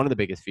biggest, one of the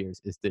biggest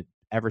fears is to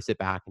ever sit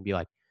back and be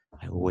like,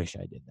 I wish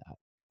I did that.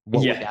 What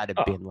would Yeah. that have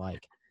Oh, been like?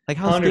 Like,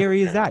 how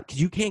scary is 100%. that?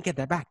 Because you can't get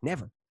that back.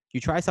 Never.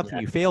 You try something,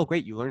 Yeah. you fail,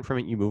 great. You learn from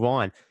it, you move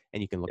on,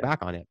 and you can look Yeah.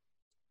 back on it.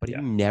 But if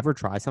Yeah. you never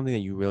try something that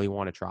you really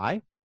want to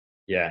try,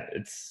 Yeah.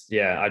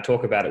 Yeah. I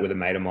talk about it with a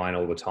mate of mine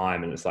all the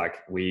time. And it's like,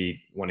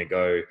 we want to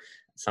go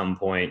at some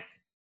point,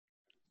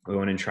 we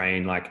want to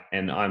train like,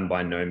 and I'm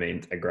by no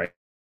means a great,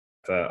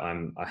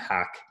 I'm a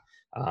hack.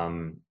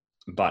 Um,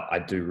 but I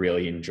do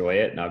really enjoy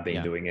it. And I've been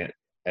yeah. doing it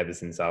ever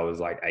since I was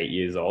like 8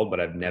 years old, but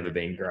I've never Hmm.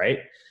 been great.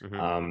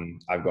 Hmm.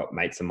 I've got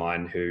mates of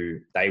mine who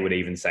they would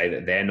even say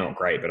that they're not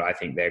great, but I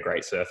think they're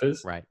great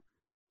surfers. Right.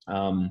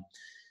 Um,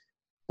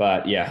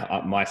 but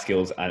yeah, my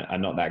skills are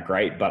not that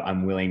great, but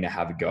I'm willing to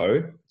have a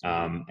go.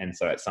 Hmm. And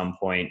so at some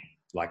point,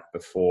 like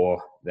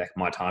before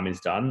my time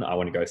is done, I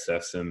want to go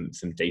surf some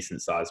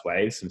decent sized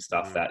waves, some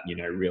stuff Hmm. that, you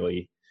know,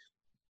 really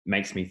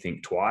makes me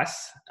think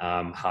twice,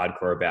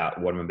 hardcore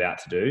about what I'm about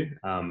to do.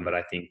 Hmm. But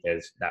I think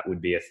that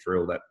would be a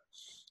thrill that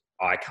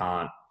I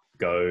can't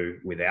go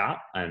without.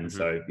 And Hmm.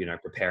 so, you know,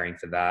 preparing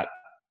for that,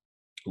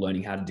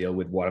 learning how to deal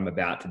with what I'm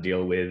about to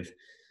deal with,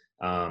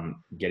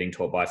 getting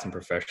taught by some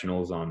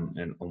professionals on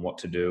what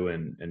to do,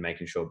 and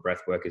making sure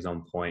breath work is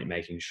on point,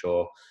 making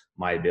sure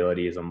my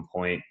ability is on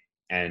point.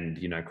 And,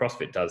 you know,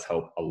 CrossFit does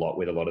help a lot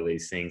with a lot of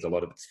these things. A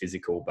lot of it's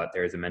physical, but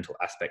there is a mental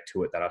aspect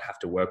to it that I'd have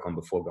to work on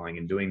before going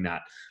and doing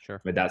that. Sure.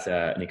 But that's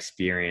an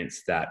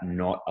experience that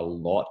not a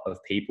lot of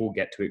people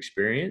get to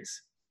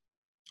experience,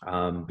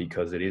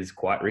 because it is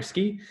quite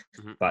risky,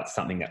 Hmm. but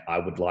something that I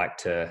would like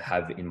to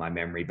have in my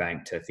memory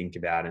bank to think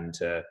about, and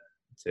to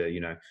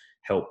you know,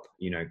 help,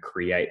 you know,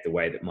 create the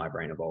way that my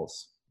brain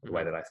evolves, the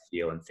way Hmm. that I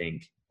feel and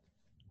think.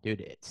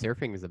 Dude,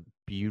 surfing is a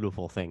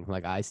beautiful thing.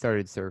 Like I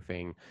started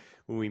surfing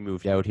when we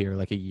moved out here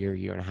like a year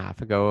and a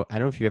half ago. I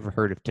don't know if you ever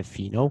heard of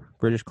Tofino,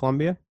 British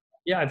Columbia.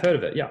 Yeah, I've heard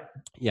of it. Yeah.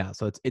 Yeah,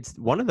 so it's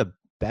one of the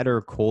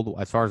better cold,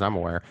 as far as I'm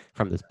aware,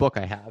 from this book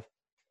I have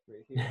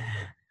right here.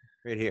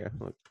 Right here,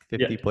 look, Yeah.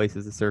 50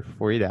 places to surf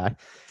before you die.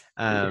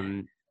 Yeah.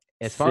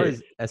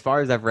 Sick. As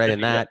far as I've read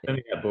in that, Send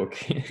me that book.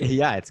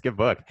 yeah, it's a good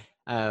book.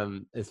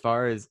 As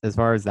far as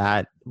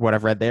that, what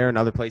I've read there and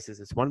other places,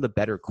 it's one of the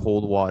better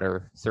cold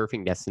water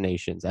surfing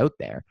destinations out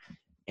there.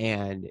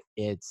 And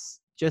it's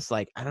just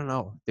like, I don't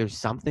know, there's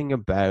something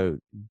about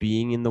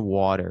being in the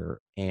water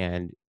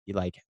and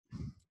like,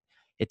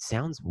 it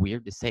sounds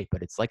weird to say,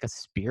 but it's like a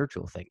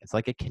spiritual thing. It's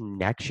like a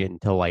connection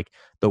to like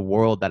the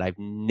world that I've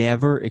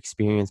never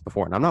experienced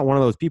before. And I'm not one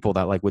of those people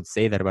that like would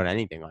say that about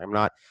anything. Like I'm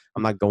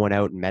not going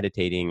out and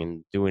meditating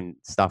and doing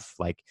stuff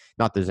like,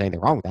 not that there's anything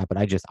wrong with that, but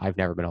I've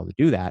never been able to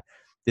do that.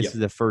 This Yep. is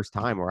the first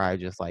time where I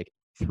just like,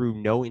 through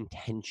no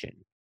intention,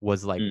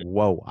 was like, Mm.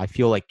 whoa, I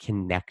feel like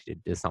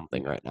connected to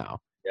something right now.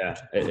 Yeah,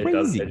 it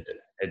does. Crazy.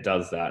 It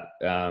does that.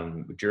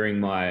 During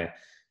my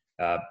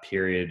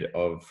period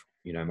of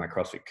my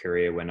CrossFit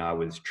career, when I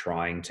was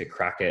trying to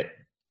crack it,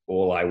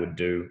 all I would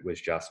do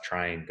was just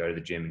train, go to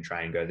the gym, and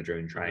train, go to the gym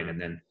and train, and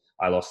then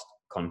I lost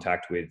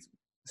contact with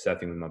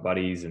surfing with my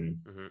buddies and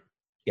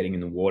getting in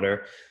the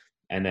water.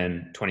 And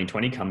then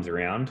 2020 comes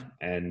around,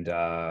 and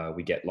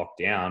we get locked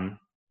down,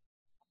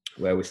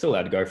 where we're still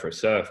allowed to go for a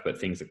surf, but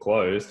things are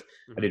closed.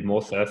 I did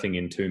more surfing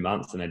in 2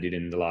 months than I did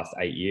in the last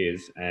 8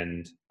 years.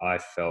 And I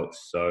felt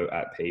so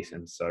at peace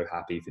and so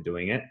happy for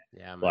doing it.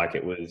 Yeah, man. Like,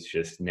 it was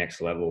just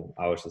next level.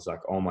 I was just like,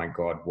 oh my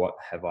God, what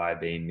have I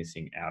been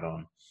missing out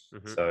on?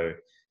 So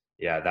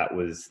yeah, that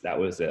was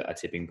a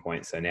tipping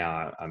point. So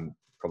now I'm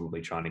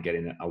probably trying to get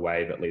in a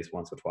wave at least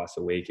once or twice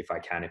a week if I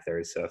can, if there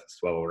is surf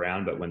swell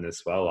around. But when there's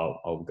swell,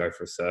 I'll go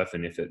for a surf.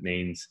 And if it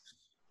means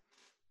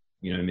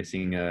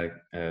missing a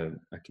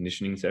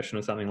conditioning session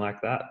or something like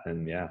that,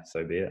 and yeah,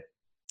 so be it.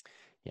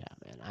 Yeah,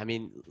 man. I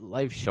mean,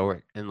 life's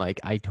short, and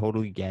like I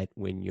totally get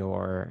when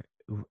you're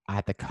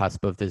at the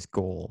cusp of this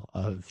goal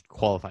of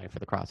qualifying for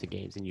the CrossFit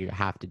Games and you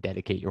have to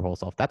dedicate your whole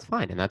self. That's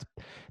fine, and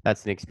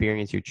that's an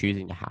experience you're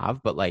choosing to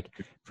have. But like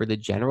for the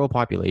general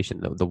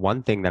population, the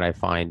one thing that I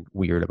find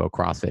weird about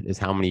CrossFit is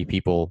how many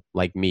people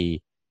like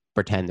me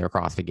pretend they're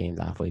CrossFit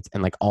Games athletes,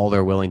 and like all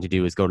they're willing to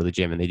do is go to the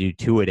gym, and they do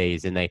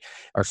 2-a-days, and they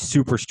are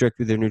super strict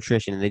with their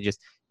nutrition, and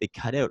they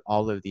cut out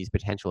all of these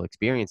potential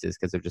experiences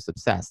because they're just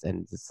obsessed.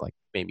 And it's like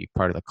maybe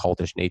part of the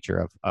cultish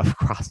nature of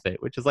CrossFit,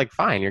 which is like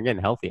fine, you're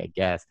getting healthy, I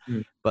guess.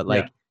 But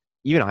like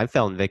even I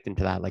fell victim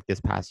to that like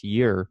this past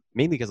year,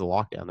 mainly because of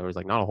lockdown. There was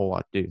like not a whole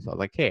lot to do. So I was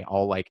like, hey,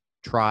 I'll like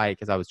try,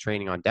 because I was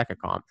training on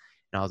Decacomp,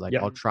 and I was like,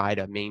 I'll try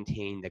to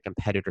maintain the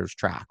competitor's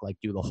track, like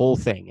do the whole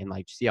thing and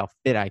like see how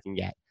fit I can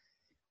get.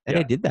 And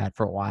I did that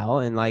for a while,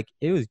 and like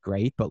it was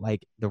great, but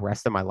like the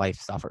rest of my life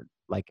suffered.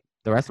 Like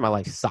the rest of my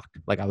life sucked.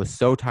 Like I was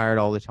so tired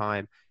all the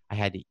time. I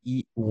had to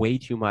eat way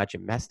too much.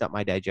 It messed up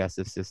my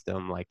digestive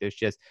system. Like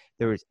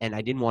and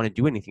I didn't want to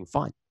do anything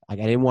fun. Like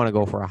I didn't want to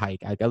go for a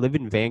hike. I live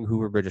in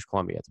Vancouver, British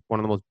Columbia. It's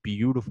one of the most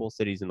beautiful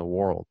cities in the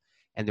world.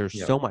 And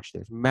there's so much.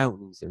 There's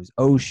mountains, there's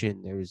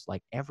ocean, there's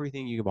like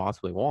everything you could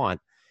possibly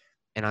want.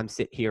 And I'm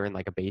sitting here in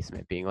like a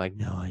basement being like,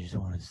 no, I just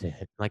want to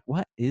sit. Like,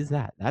 what is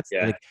that? That's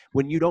like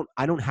when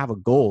I don't have a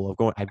goal of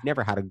going. I've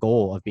never had a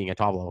goal of being a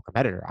top level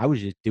competitor. I was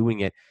just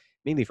doing it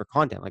mainly for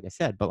content, like I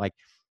said. But like,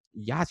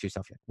 you ask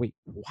yourself, wait,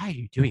 why are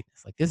you doing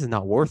this? Like, this is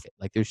not worth it.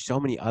 Like, there's so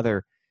many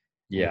other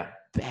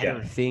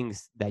better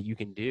things that you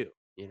can do.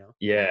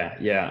 Yeah,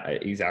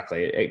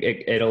 exactly.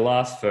 It'll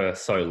last for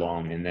so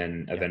long, and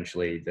then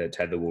eventually the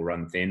tether will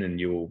run thin, and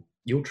you'll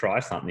try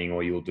something,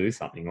 or you'll do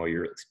something, or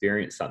you'll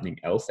experience something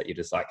else that you're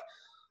just like,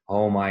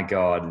 oh my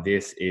God,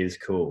 this is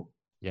cool.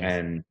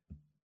 And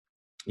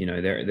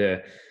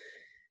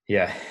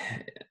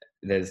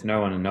there's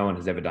no one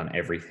has ever done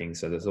everything,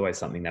 so there's always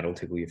something that'll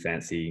tickle your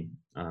fancy,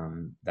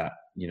 that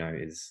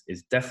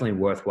is definitely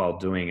worthwhile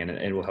doing, and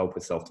it will help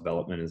with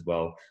self-development as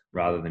well,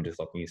 rather than just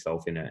locking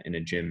yourself in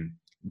a gym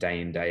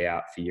day in, day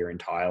out for your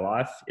entire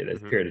life.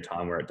 There's a period of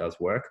time where it does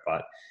work,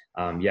 but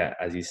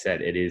as you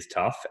said, it is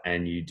tough,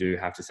 and you do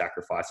have to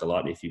sacrifice a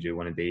lot if you do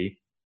want to be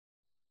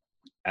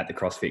at the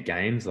CrossFit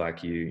Games.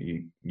 Like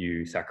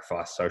you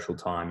sacrifice social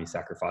time, you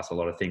sacrifice a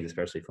lot of things,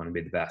 especially if you want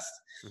to be the best.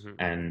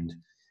 And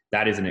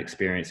that is an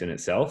experience in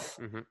itself.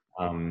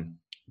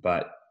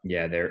 But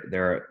yeah, there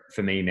are,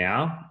 for me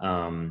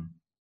now,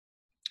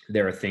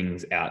 there are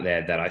things out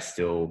there that I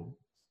still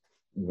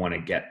want to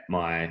get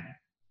my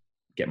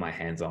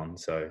hands on.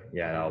 So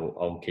yeah,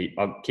 I'll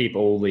keep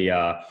all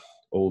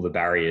the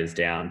barriers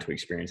down to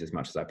experience as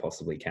much as I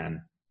possibly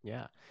can.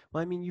 Yeah.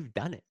 Well, I mean, you've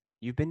done it.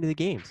 You've been to the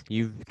games.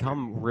 You've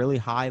become really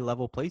high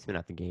level placement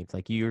at the games.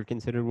 Like you're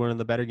considered one of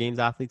the better games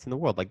athletes in the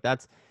world. Like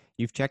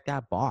you've checked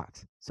that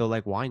box. So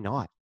like, why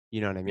not?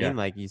 You know what I mean?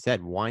 Like you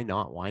said, why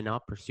not? Why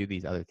not pursue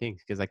these other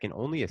things? Because I can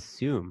only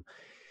assume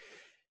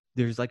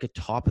there's like a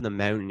top of the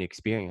mountain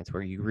experience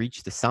where you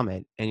reach the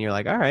summit and you're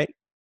like, all right,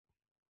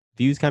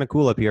 view's kind of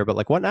cool up here, but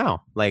like what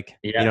now? Like,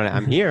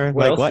 I'm here.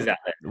 What like else is out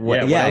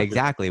there?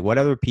 Exactly. What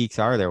other peaks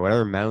are there? What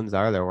other mountains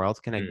are there? Where else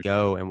can I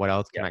go? And what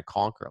else can I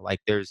conquer? Like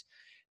there's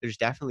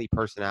definitely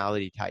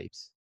personality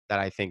types that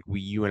I think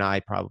you and I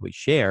probably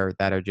share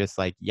that are just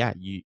like, I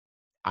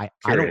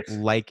don't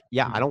like,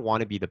 I don't want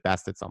to be the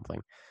best at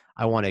something.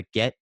 I want to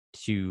get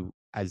to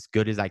as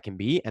good as I can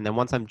be. And then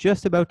once I'm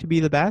just about to be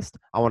the best,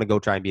 I want to go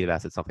try and be the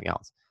best at something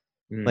else.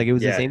 Like it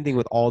was the same thing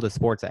with all the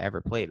sports I ever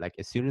played. Like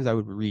as soon as I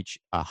would reach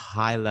a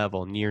high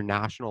level, near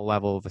national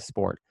level of a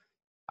sport,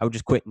 I would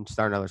just quit and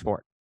start another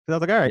sport. Because I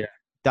was like, all right,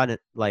 done it.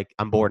 Like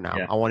I'm bored now.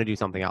 I want to do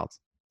something else.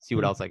 See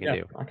what else I can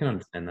do. I can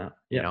understand that.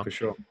 Yeah, for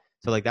sure.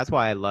 So like that's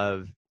why I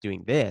love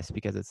doing this,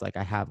 because it's like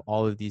I have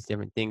all of these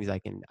different things I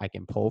can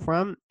pull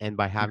from. And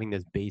by having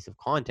this base of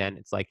content,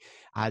 it's like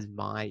as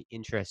my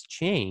interests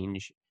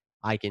change,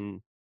 I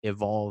can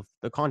evolve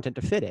the content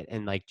to fit it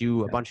and like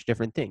do a bunch of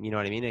different things. You know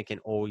what I mean? It can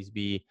always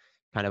be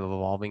kind of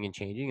evolving and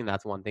changing, and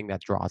that's one thing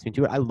that draws me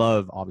to it. I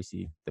love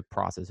obviously the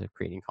process of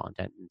creating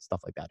content and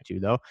stuff like that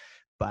too, though.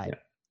 But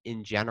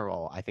in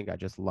general, I think I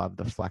just love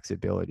the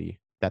flexibility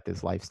that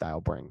this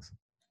lifestyle brings.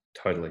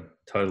 Totally.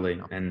 You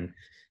know? And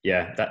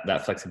yeah,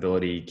 that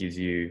flexibility gives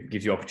you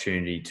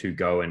opportunity to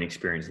go and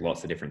experience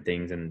lots of different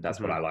things. And that's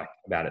what I like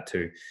about it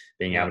too.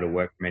 Being Yeah. able to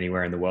work from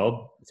anywhere in the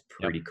world, it's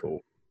Yep. pretty cool.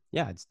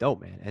 Yeah, it's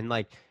dope, man. And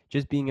like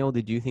just being able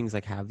to do things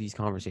like have these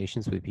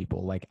conversations with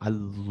people. Like I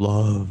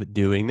love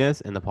doing this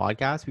in the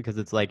podcast because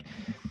it's like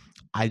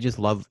I just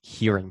love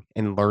hearing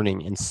and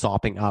learning and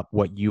sopping up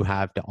what you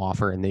have to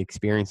offer and the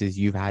experiences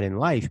you've had in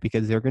life,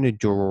 because they're going to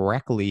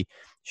directly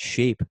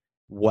shape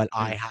what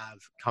I have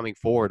coming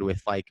forward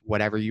with, like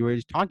whatever you were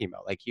talking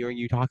about. Like hearing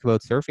you talk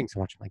about surfing so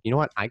much, I'm like, you know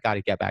what? I got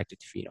to get back to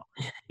Tofino.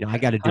 You know, I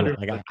got to do it.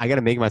 Like I got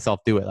to make myself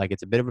do it. Like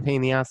it's a bit of a pain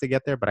in the ass to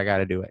get there, but I got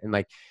to do it. And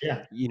like,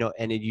 Yeah. you know,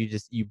 and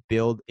you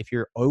build, if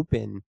you're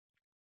open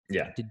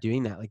Yeah. to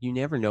doing that, like you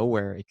never know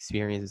where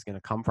experience is going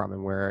to come from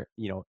and where,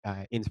 you know,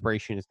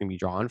 inspiration is going to be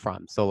drawn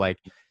from. So like,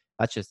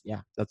 that's just,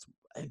 yeah, it's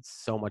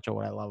so much of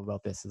what I love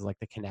about this is like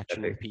the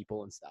connection with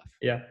people and stuff.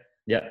 Yeah.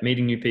 Yeah.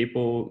 Meeting new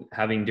people,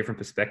 having different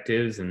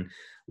perspectives and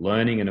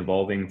learning and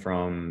evolving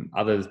from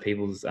others,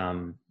 people's,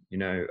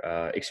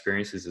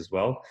 experiences as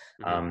well.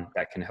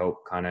 That can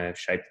help kind of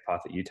shape the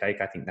path that you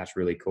take. I think that's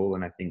really cool.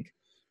 And I think,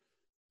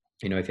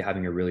 you know, if you're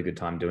having a really good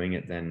time doing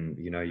it, then,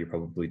 you know, you're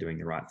probably doing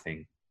the right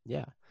thing.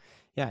 Yeah.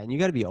 Yeah. And you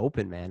got to be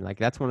open, man. Like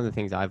that's one of the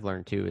things I've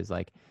learned too, is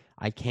like,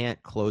 I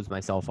can't close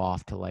myself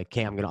off to like,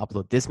 okay, I'm going to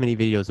upload this many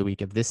videos a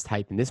week of this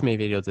type and this many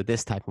videos of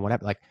this type and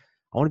whatever. Like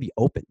I want to be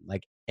open,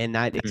 like, and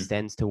that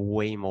extends to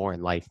way more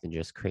in life than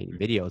just creating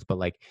videos, but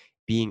like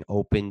being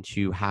open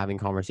to having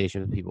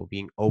conversations with people,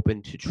 being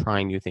open to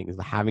trying new things,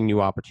 having new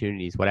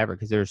opportunities, whatever.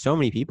 Cause there are so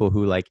many people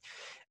who like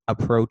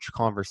approach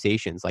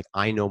conversations like,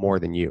 I know more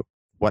than you.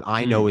 What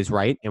I know is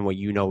right and what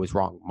you know is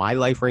wrong. My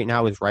life right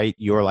now is right.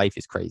 Your life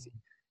is crazy,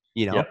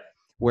 you know? Yep.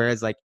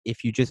 Whereas like,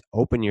 if you just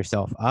open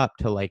yourself up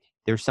to like,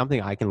 there's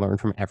something I can learn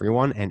from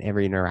everyone and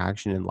every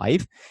interaction in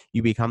life,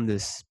 you become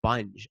this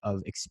sponge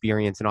of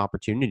experience and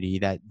opportunity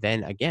that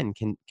then again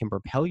can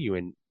propel you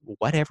in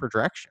whatever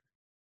direction.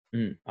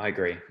 I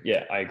agree.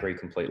 Yeah, I agree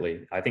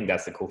completely. I think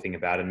that's the cool thing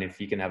about it. And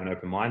if you can have an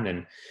open mind,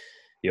 then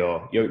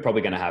you're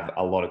probably going to have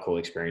a lot of cool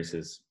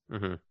experiences.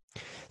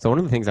 So one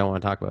of the things I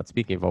want to talk about,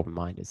 speaking of open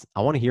mind, is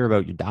I want to hear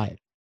about your diet,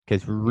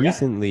 because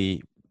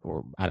recently,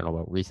 or I don't know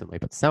about recently,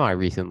 but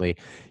semi-recently,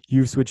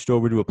 you've switched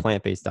over to a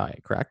plant-based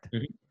diet, correct?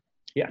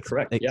 Yeah,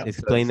 correct. Yeah.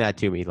 Explain that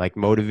to me, like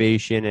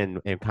motivation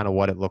and kind of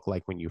what it looked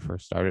like when you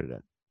first started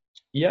it.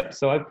 Yep.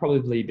 So I've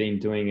probably been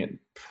doing it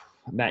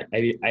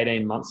maybe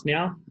 18 months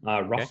now,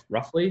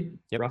 roughly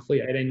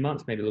 18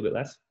 months, maybe a little bit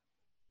less.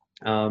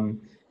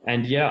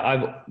 And yeah,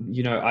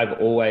 I've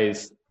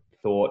always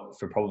thought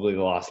for probably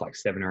the last like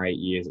 7 or 8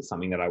 years, it's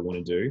something that I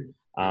want to do.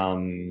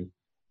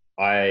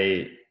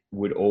 I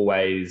would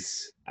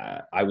always,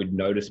 I would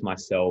notice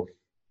myself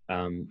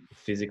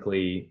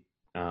physically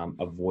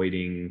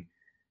avoiding,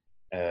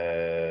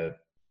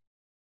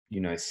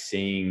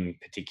 seeing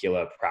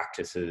particular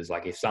practices.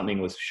 Like if something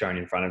was shown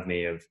in front of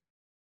me of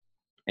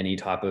any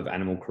type of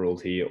animal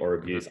cruelty or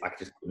abuse, I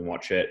just couldn't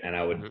watch it, and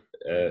I would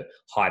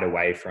hide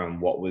away from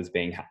what was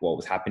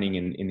happening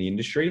in the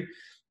industry.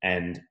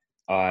 And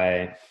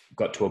I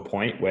got to a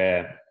point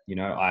where, you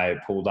know, I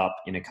pulled up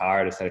in a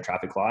car at a set of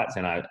traffic lights,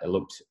 and I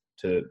looked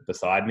to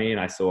beside me, and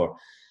I saw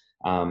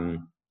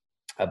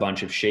a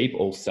bunch of sheep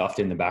all stuffed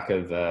in the back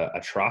of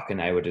a truck, and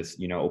they were just,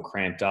 you know, all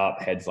cramped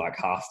up, heads like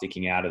half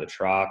sticking out of the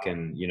truck,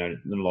 and, you know,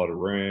 not a lot of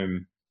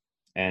room.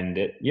 And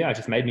it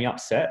just made me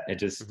upset. It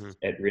just,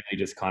 it really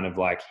just kind of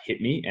like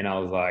hit me. And I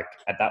was like,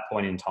 at that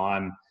point in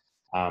time,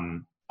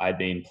 I'd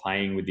been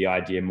playing with the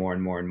idea more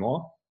and more and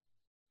more.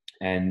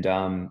 And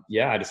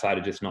I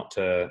decided just not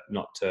to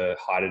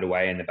hide it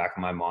away in the back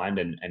of my mind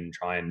and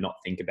try and not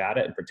think about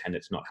it and pretend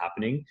it's not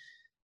happening.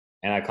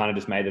 And I kind of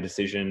just made the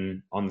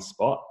decision on the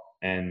spot.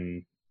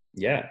 And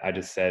yeah, I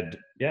just said,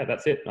 yeah,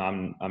 that's it.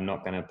 I'm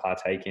not going to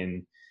partake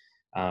in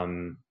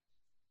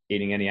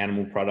eating any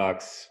animal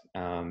products,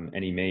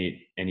 any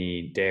meat,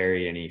 any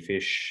dairy, any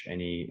fish,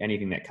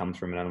 anything that comes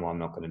from an animal. I'm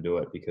not going to do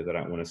it because I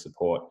don't want to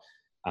support.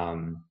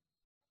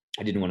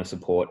 I didn't want to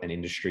support an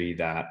industry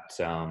that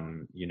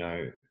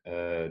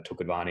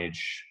took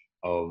advantage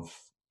of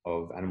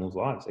animals'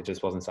 lives. It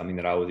just wasn't something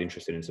that I was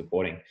interested in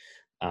supporting.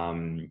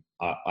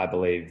 I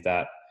believe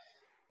that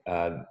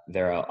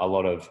there are a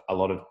lot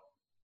of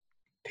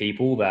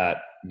people that,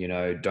 you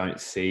know, don't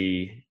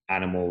see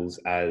animals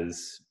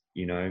as,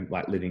 you know,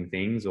 like living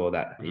things, or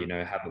that, you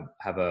know,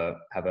 have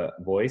a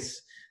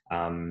voice,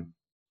 and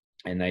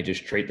they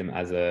just treat them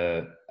as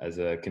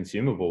a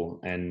consumable.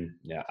 And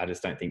yeah, I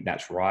just don't think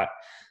that's right,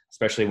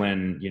 especially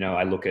when, you know,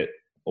 I look at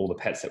all the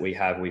pets that we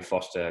have. We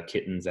foster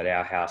kittens at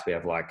our house. We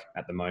have, like,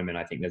 at the moment,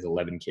 I think there's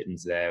 11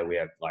 kittens there. We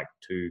have like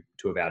two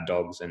of our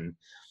dogs, and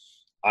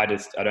I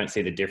don't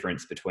see the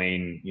difference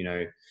between, you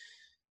know,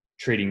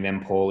 treating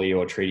them poorly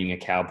or treating a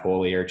cow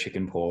poorly or a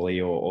chicken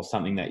poorly or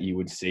something that you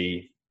would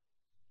see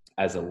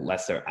as a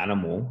lesser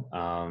animal.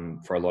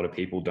 For a lot of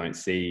people, don't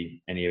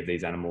see any of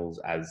these animals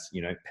as,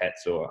 you know,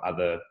 pets or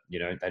other, you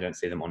know, they don't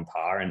see them on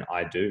par, and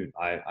I do.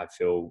 I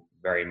feel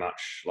very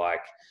much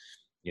like,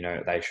 you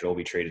know, they should all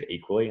be treated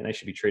equally, and they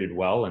should be treated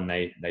well, and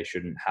they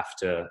shouldn't have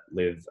to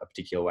live a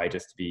particular way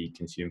just to be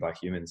consumed by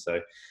humans.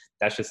 So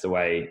that's just the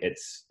way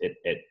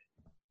it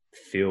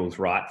feels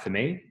right for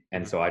me,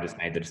 and so I just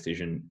made the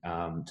decision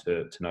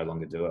to no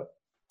longer do it.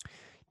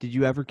 Did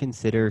you ever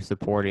consider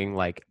supporting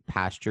like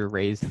pasture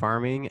raised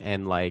farming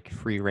and like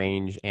free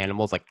range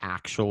animals, like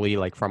actually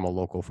like from a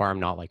local farm,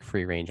 not like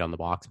free range on the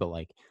box, but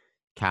like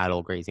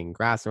cattle grazing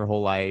grass their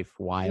whole life,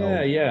 Yeah, wild,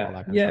 all yeah,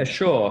 that kind of yeah, stuff?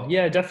 sure.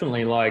 Yeah,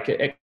 definitely. Like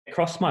it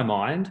crossed my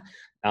mind.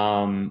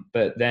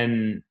 But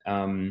then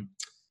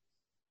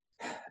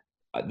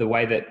the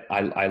way that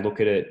I look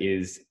at it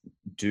is,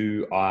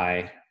 do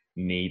I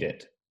need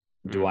it?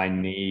 Do Mm,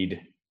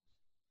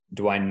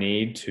 I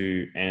need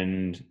to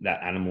end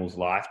that animal's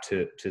life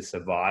to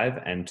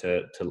survive and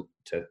to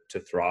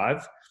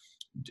thrive?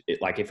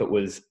 Like if it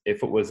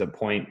was a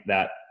point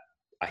that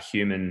a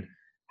human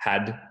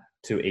had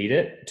to eat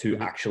it to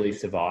mhm, actually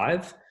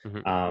survive,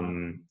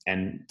 mhm,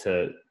 and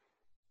to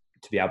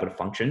be able to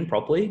function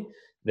properly,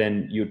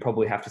 then you would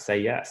probably have to say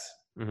yes.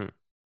 mhm,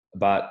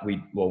 But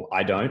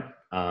I don't.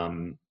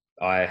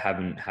 I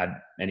haven't had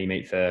any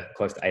meat for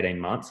close to 18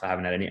 months. I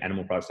haven't had any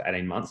animal products for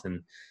 18 months,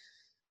 and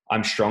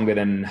I'm stronger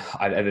than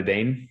I've ever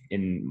been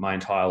in my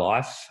entire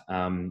life.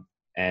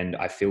 And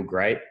I feel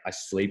great. I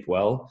sleep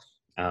well.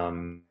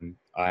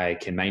 I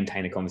can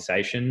maintain a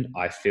conversation.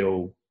 I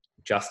feel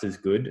just as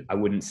good. I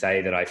wouldn't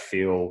say that I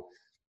feel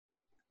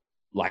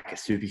like a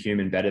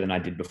superhuman better than I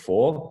did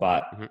before,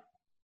 but mhm,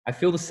 I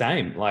feel the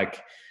same.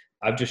 Like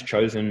I've just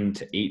chosen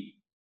to eat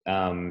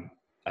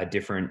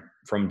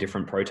from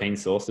different protein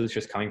sources,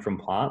 just coming from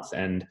plants,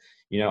 and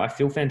you know I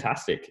feel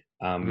fantastic.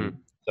 mhm,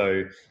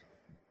 So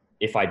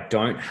if I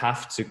don't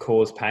have to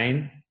cause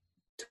pain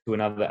to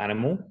another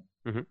animal,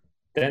 mhm,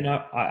 then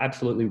I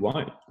absolutely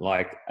won't.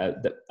 Like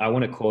I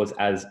want to cause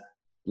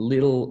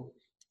little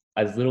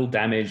as little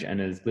damage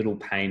and as little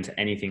pain to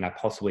anything I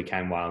possibly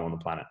can while I'm on the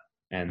planet.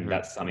 And mhm.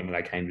 that's something that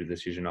I came to the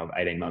decision of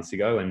 18 months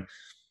ago. And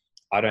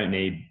I don't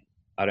need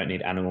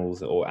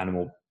animals or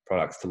animal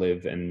products to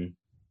live and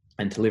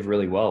to live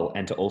really well,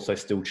 and to also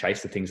still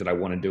chase the things that I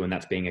want to do, and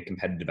that's being a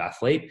competitive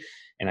athlete.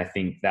 And I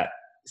think that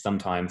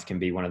sometimes can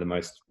be one of the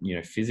most, you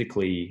know,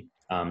 physically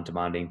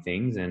demanding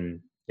things. And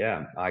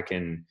yeah, I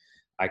can,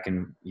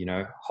 you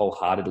know,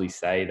 wholeheartedly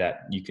say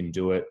that you can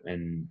do it,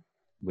 and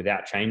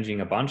without changing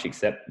a bunch,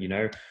 except, you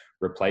know,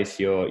 replace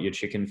your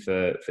chicken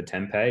for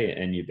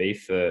tempeh, and your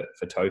beef for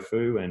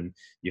tofu, and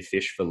your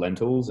fish for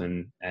lentils,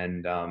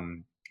 and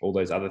all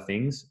those other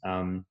things.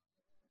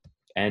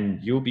 And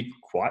you'll be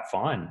quite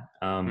fine.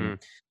 Mm,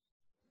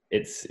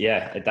 It's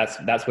yeah,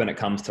 that's when it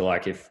comes to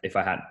like, if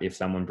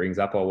someone brings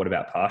up, oh, what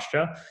about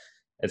pasture?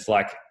 It's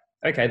like,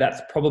 okay,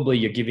 that's probably,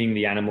 you're giving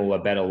the animal a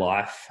better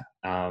life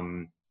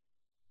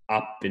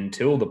up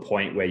until the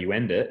point where you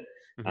end it.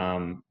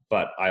 mhm,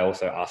 But I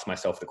also ask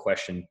myself the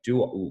question: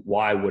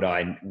 why would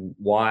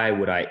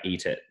I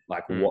eat it?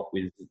 Like, mm,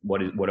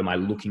 what am I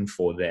looking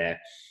for there?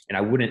 And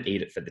I wouldn't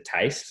eat it for the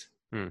taste,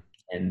 mm,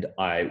 and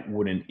I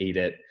wouldn't eat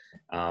it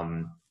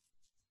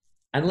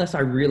unless I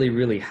really,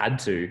 really had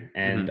to, mhm,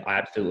 and I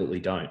absolutely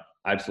don't.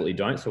 I absolutely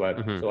don't.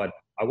 mhm.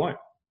 I won't.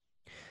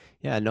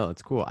 Yeah, no,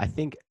 it's cool. I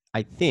think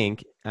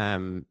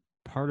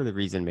part of the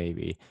reason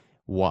maybe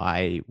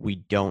why we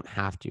don't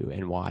have to,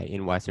 and why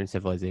in Western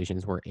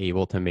civilizations we're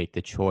able to make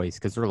the choice,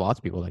 because there are lots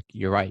of people, like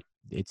you're right,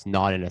 it's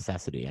not a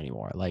necessity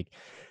anymore. Like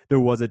there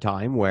was a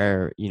time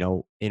where, you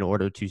know, in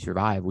order to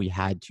survive, we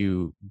had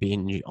to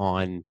binge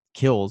on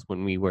kills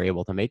when we were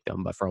able to make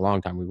them, but for a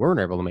long time we weren't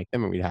able to make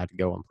them and we had to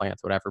go on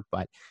plants, whatever.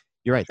 But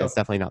you're right, that's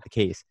Sure. definitely not the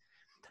case.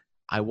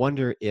 I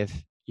wonder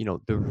if, you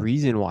know, the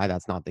reason why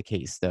that's not the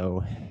case,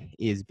 though,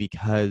 is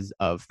because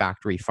of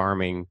factory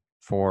farming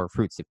for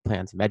fruits,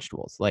 plants, and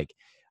vegetables. Like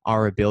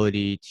our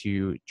ability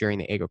to, during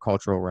the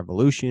agricultural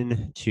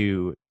revolution,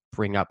 to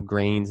bring up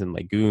grains and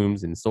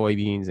legumes and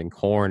soybeans and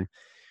corn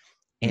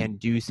Mm. and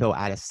do so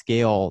at a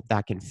scale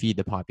that can feed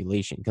the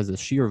population, because the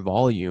sheer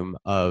volume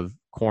of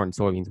corn,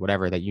 soybeans,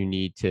 whatever that you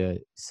need to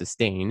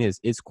sustain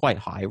is quite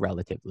high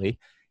relatively.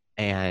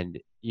 And,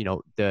 you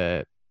know,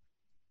 the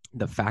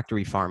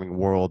factory farming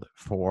world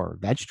for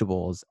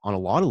vegetables on a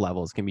lot of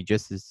levels can be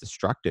just as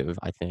destructive,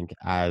 I think,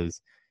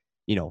 as,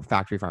 you know,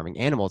 factory farming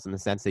animals, in the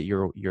sense that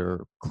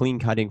you're clean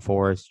cutting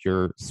forest,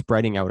 you're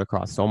spreading out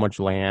across so much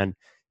land.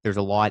 There's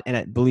a lot,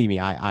 and believe me,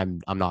 I'm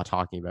not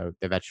talking about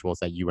the vegetables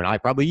that you and I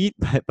probably eat,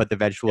 but the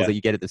vegetables Yeah. that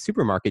you get at the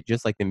supermarket,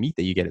 just like the meat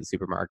that you get at the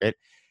supermarket.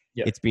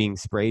 Yeah. It's being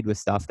sprayed with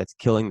stuff that's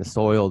killing the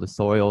soil. The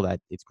soil that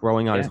it's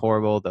growing on is Yeah.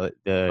 horrible. The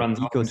Runs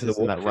off into the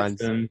ecosystem that water runs,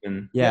 systems,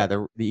 and yeah, yeah,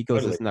 the totally.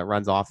 ecosystem that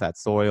runs off that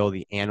soil,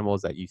 the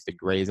animals that used to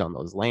graze on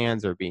those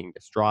lands are being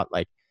distraught.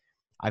 Like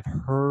I've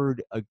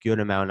heard a good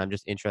amount. I'm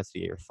just interested to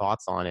get your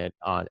thoughts on it,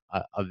 on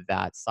of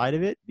that side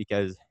of it,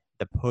 because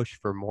the push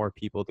for more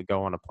people to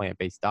go on a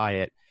plant-based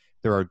diet,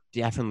 there are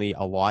definitely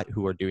a lot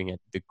who are doing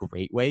it the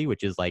great way,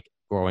 which is like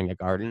growing a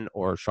garden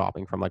or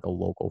shopping from like a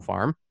local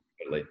farm.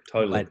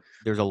 Totally. But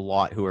there's a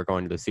lot who are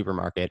going to the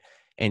supermarket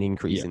and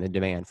increasing the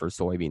demand for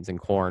soybeans and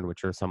corn,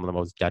 which are some of the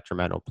most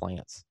detrimental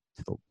plants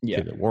to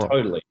the world.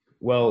 Totally.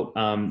 Well,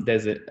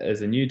 there's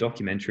a new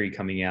documentary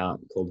coming out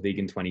called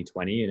Vegan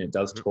 2020, and it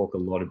does talk a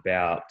lot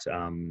about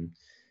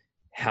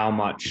how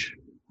much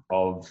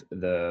of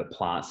the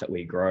plants that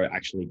we grow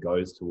actually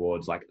goes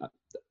towards like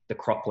the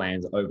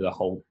croplands over the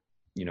whole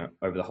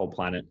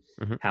planet.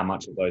 How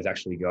much of those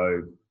actually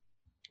go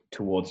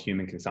towards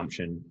human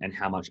consumption and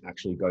how much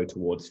actually go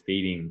towards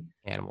feeding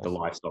Animals, the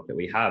livestock that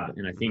we have.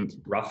 And I think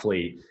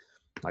roughly,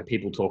 like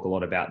people talk a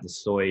lot about the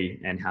soy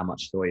and how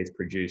much soy is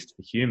produced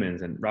for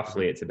humans, and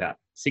roughly it's about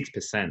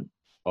 6%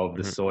 of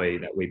the soy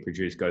that we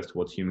produce goes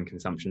towards human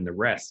consumption. The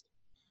rest,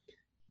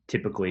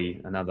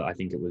 typically I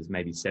think it was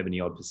maybe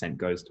 70%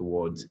 goes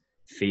towards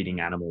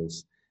feeding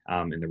animals,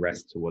 and the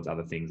rest towards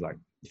other things like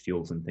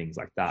fuels and things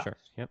like that. Sure.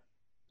 Yep.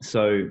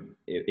 So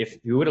if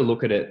you were to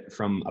look at it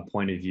from a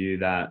point of view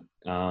that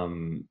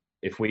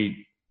if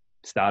we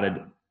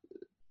started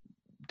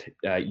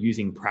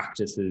using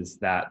practices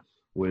that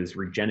was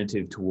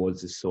regenerative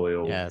towards the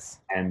soil,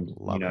 and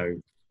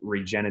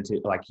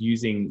regenerative, like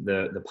using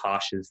the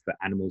pastures for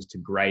animals to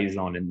graze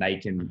on, and they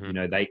can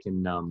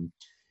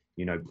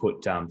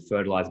put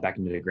fertilizer back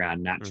into the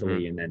ground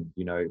naturally, and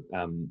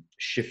then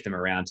shift them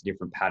around to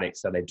different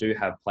paddocks so they do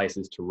have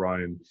places to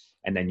roam,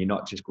 and then you're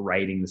not just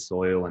grading the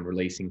soil and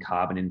releasing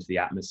carbon into the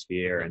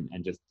atmosphere and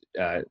just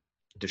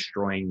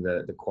destroying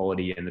the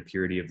quality and the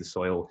purity of the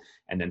soil,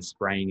 and then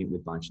spraying it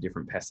with a bunch of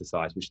different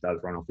pesticides, which does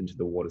run off into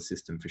the water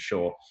system for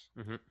sure.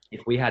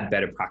 If we had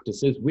better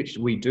practices, which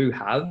we do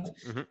have,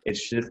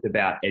 it's just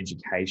about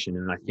education.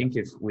 And I think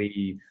if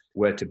we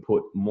were to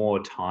put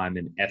more time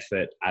and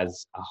effort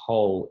as a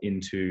whole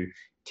into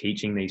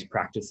teaching these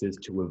practices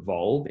to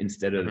evolve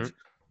instead of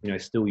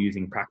still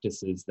using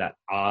practices that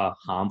are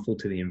harmful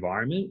to the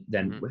environment,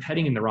 then we're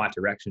heading in the right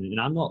direction.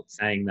 And I'm not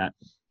saying that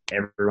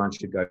everyone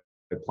should go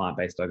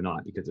plant-based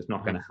overnight, because it's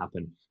not going to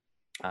happen.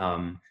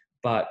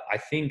 But I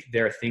think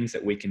there are things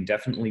that we can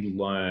definitely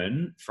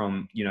learn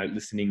from,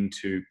 listening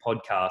to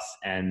podcasts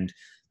and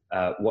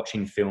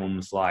watching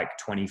films like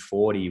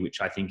 2040,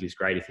 which I think is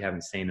great if you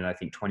haven't seen it. I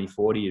think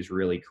 2040 is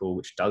really cool,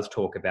 which does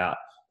talk about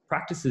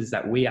practices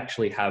that we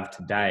actually have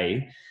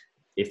today,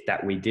 if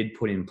that we did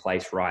put in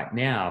place right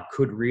now,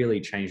 could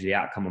really change the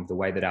outcome of the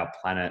way that our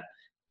planet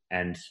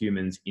and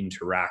humans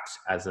interact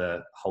as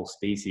a whole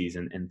species,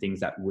 and things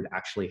that would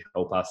actually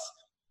help us,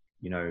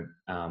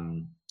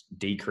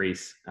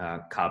 decrease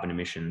carbon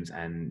emissions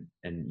and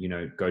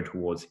go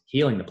towards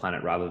healing the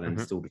planet rather than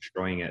still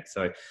destroying it.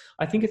 So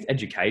I think it's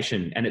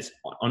education, and it's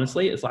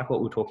honestly, it's like what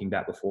we were talking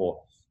about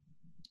before.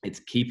 It's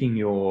keeping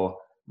your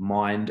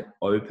mind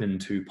open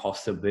to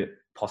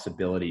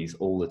possibilities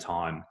all the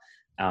time.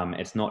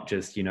 It's not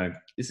just,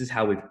 this is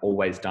how we've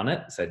always done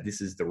it, so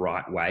this is the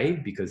right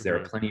way, because there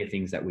are plenty of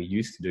things that we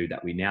used to do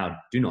that we now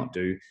do not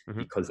do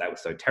because they were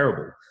so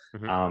terrible.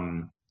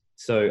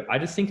 So I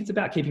just think it's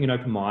about keeping an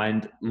open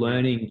mind,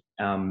 learning,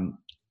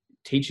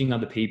 teaching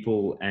other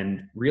people,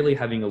 and really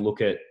having a look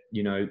at,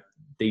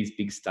 these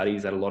big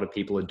studies that a lot of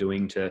people are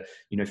doing to,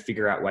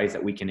 figure out ways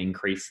that we can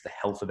increase the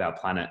health of our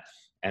planet.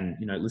 And,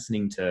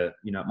 listening to,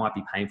 it might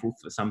be painful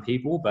for some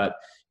people, but,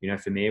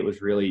 for me, it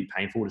was really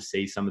painful to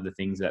see some of the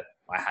things that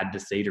I had to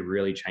see to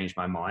really change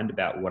my mind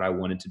about what I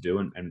wanted to do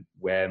and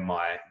where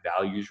my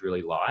values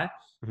really lie.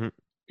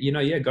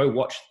 Go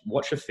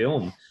watch a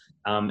film.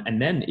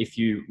 And then if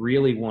you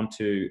really want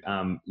to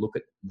look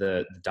at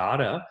the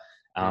data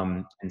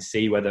and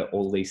see whether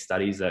all these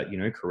studies are,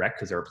 correct,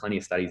 because there are plenty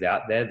of studies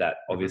out there that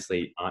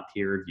obviously aren't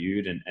peer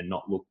reviewed and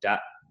not looked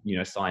at,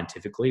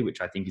 scientifically,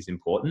 which I think is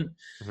important.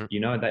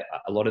 That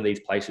a lot of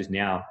these places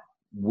now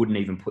wouldn't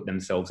even put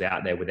themselves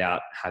out there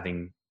without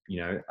having,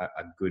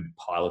 a good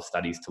pile of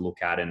studies to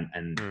look at,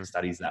 and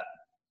studies that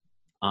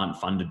aren't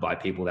funded by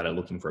people that are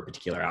looking for a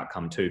particular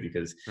outcome too,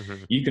 because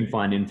you can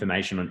find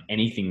information on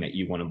anything that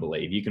you want to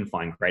believe. You can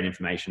find great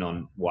information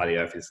on why the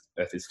earth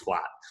is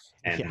flat,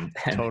 and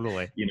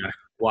totally,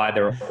 why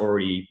there are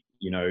already,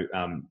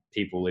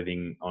 people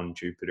living on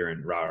Jupiter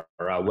and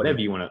whatever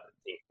you want to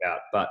think about.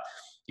 But,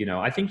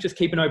 I think just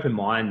keep an open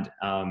mind,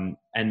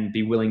 and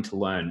be willing to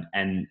learn,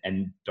 and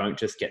don't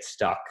just get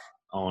stuck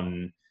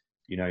on,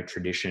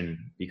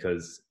 tradition,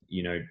 because,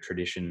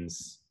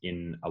 traditions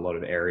in a lot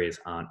of areas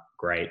aren't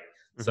great.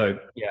 So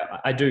yeah,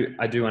 I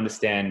do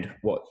understand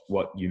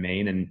what you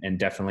mean, and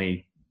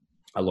definitely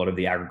a lot of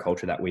the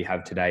agriculture that we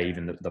have today,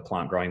 even the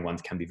plant growing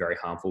ones, can be very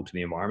harmful to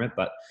the environment,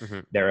 but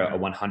there are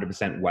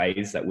 100%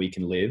 ways that we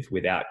can live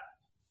without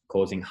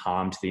causing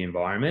harm to the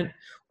environment,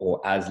 or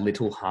as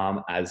little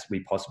harm as we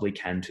possibly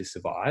can to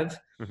survive,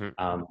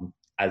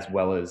 as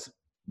well as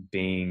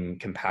being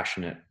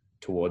compassionate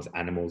towards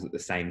animals at the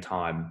same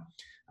time,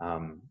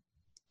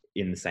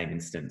 in the same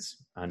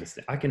instance.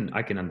 I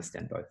can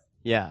understand both.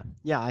 Yeah.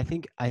 I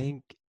think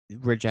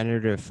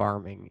regenerative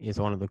farming is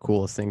one of the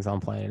coolest things on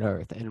planet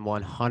Earth, and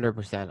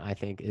 100% I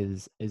think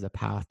is a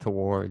path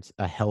towards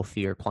a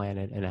healthier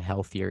planet and a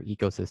healthier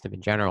ecosystem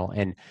in general.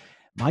 And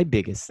My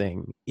biggest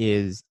thing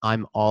is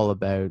I'm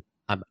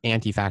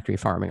anti-factory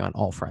farming on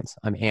all fronts.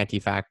 I'm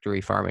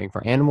anti-factory farming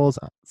for animals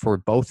for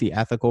both the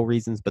ethical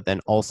reasons, but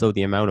then also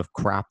the amount of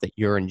crap that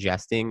you're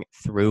ingesting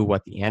through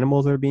what the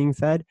animals are being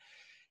fed.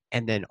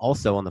 And then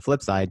also on the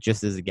flip side,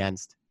 just as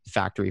against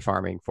factory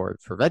farming for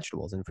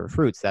vegetables and for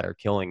fruits that are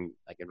killing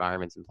like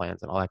environments and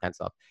plants and all that kind of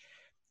stuff.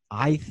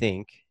 I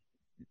think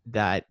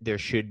that there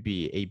should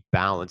be a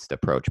balanced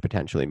approach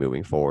potentially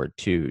moving forward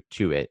to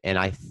it. And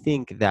I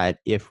think that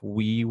if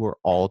we were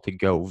all to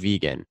go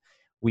vegan,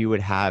 we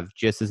would have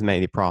just as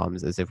many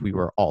problems as if we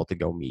were all to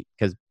go meat.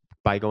 Because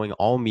by going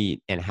all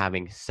meat and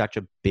having such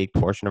a big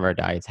portion of our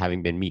diets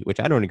having been meat, which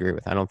I don't agree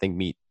with, I don't think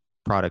meat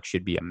products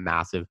should be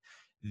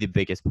the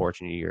biggest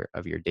portion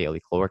of your daily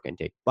caloric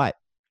intake, but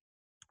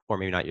or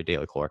maybe not your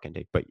daily caloric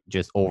intake, but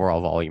just overall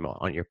volume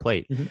on your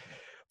plate. Mm-hmm.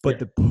 But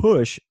the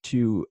push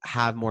to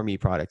have more meat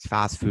products,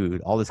 fast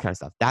food, all this kind of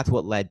stuff, that's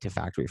what led to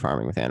factory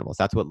farming with animals.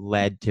 That's what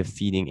led to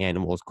feeding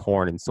animals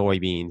corn and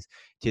soybeans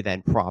to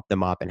then prop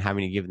them up and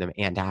having to give them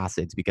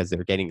antacids because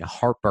they're getting a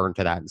heartburn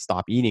to that and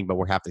stop eating. But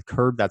we have to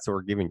curb that. So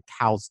we're giving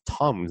cows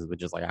Tums,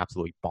 which is like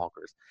absolutely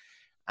bonkers.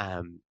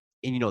 And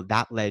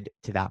that led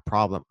to that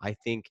problem. I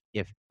think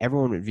if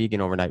everyone went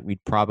vegan overnight,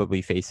 we'd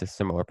probably face a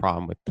similar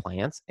problem with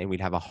plants, and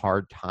we'd have a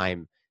hard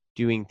time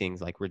doing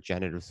things like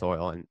regenerative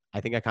soil. And I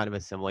think I kind of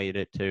assimilated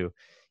it to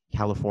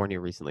California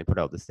recently put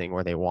out this thing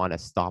where they want to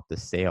stop the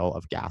sale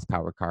of gas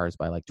powered cars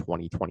by like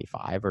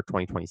 2025 or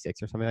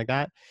 2026 or something like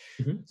that.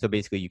 Mm-hmm. So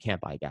basically you can't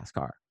buy a gas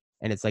car.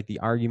 And it's like the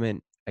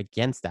argument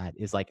against that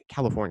is like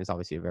California is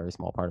obviously a very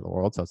small part of the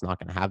world, so it's not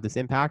going to have this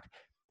impact.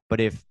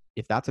 But if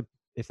that's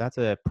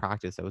a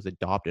practice that was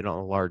adopted on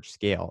a large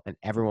scale and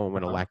everyone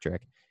went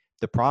electric,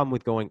 the problem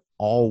with going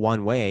all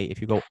one way,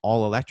 if you go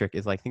all electric,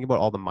 is like, think about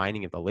all the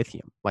mining of the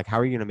lithium. Like, how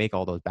are you going to make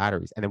all those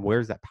batteries? And then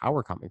where's that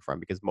power coming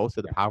from? Because most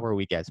of the power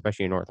we get,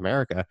 especially in North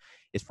America,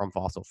 is from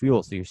fossil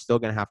fuels. So you're still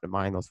going to have to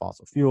mine those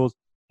fossil fuels.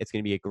 It's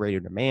going to be a greater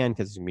demand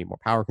because there's going to be more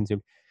power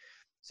consumed.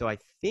 So I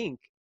think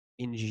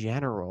in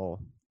general,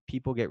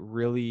 people get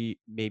really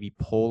maybe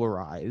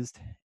polarized,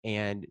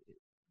 and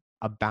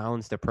a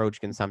balanced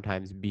approach can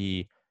sometimes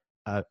be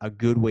a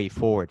good way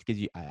forward,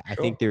 because I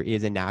think there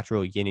is a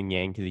natural yin and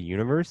yang to the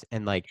universe,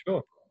 and like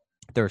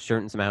there are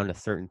certain amount of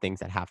certain things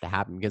that have to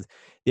happen. Because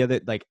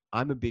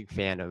I'm a big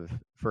fan of,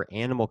 for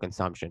animal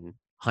consumption,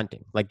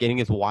 hunting, like getting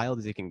as wild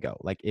as it can go.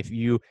 Like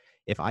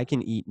if I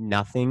can eat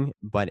nothing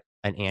but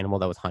an animal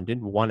that was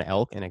hunted, one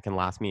elk, and it can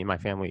last me and my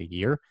family a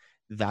year,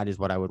 that is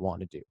what I would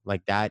want to do.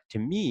 Like that to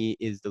me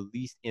is the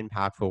least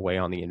impactful way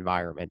on the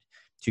environment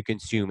to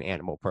consume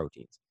animal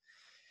proteins.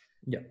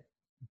 Yeah.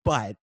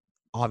 But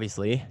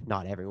obviously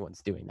not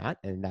everyone's doing that,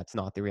 and that's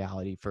not the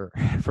reality for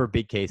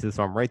big cases.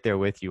 So I'm right there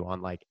with you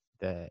on like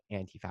the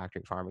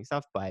anti-factory farming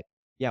stuff. But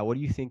yeah, what do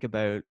you think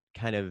about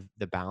kind of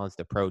the balanced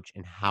approach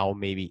and how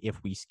maybe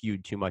if we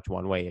skewed too much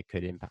one way, it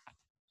could impact?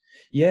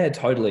 Yeah,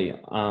 totally.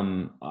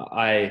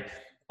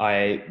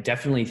 I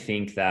definitely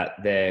think that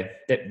there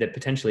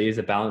potentially is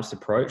a balanced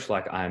approach.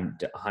 Like, I'm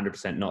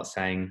 100% not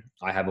saying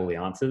I have all the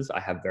answers. I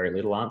have very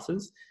little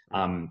answers.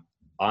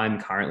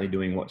 I'm currently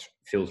doing what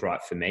feels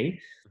right for me,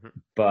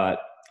 but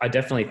I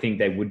definitely think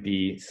there would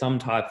be some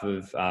type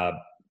of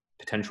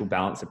potential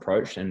balanced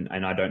approach, and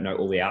I don't know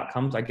all the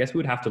outcomes. I guess we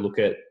would have to look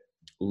at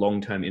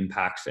long-term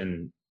impacts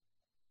and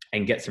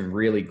get some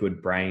really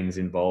good brains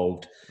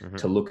involved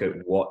to look at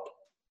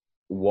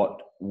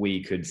what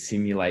we could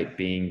simulate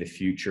being the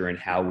future and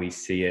how we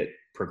see it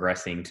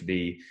progressing to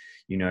be,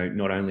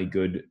 not only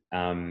good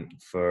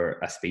for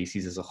a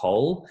species as a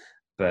whole,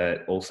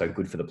 but also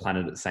good for the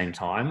planet at the same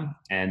time.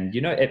 And,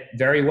 it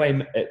very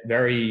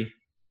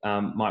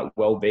might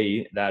well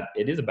be that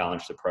it is a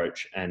balanced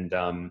approach. And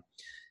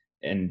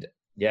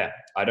yeah,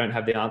 I don't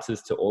have the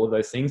answers to all of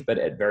those things, but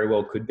it very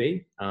well could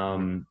be.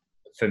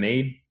 For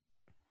me,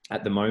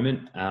 at the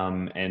moment,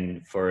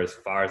 and for as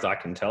far as I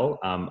can tell,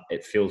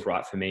 it feels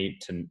right for me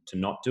to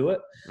not do it.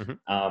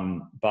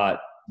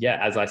 But yeah,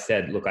 as I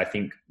said, look, I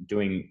think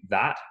doing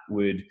that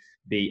would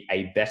be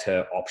a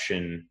better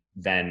option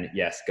than,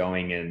 yes,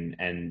 going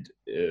and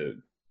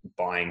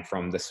buying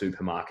from the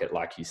supermarket,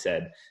 like you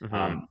said.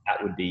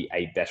 That would be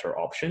a better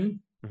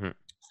option.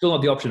 Still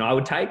not the option I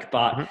would take,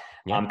 but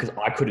because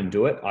I couldn't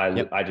do it.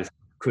 I just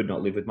could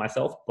not live with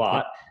myself.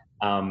 But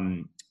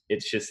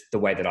it's just the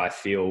way that I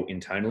feel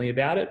internally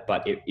about it.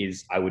 But it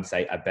is, I would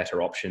say, a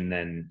better option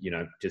than,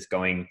 just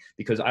going,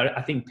 because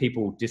I think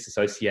people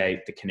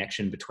disassociate the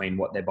connection between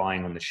what they're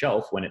buying on the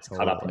shelf when it's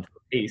cut up into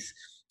a piece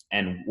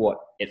and what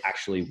it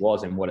actually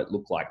was and what it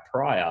looked like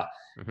prior.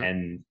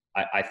 And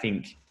I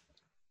think,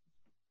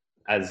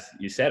 as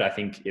you said, I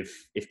think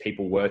if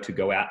people were to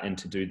go out and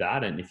to do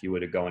that, and if you were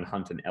to go and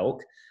hunt an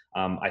elk,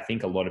 I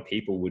think a lot of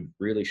people would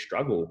really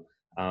struggle.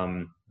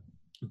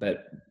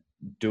 But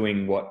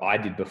doing what I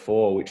did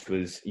before, which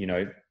was,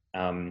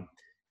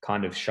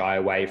 kind of shy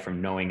away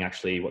from knowing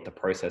actually what the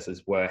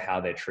processes were,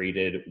 how they're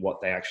treated, what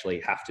they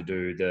actually have to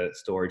do, the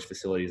storage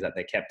facilities that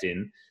they're kept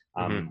in.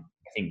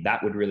 I think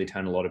that would really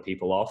turn a lot of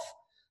people off.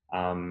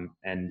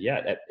 And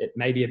yeah, it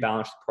may be a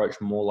balanced approach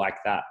more like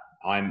that.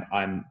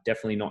 I'm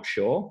definitely not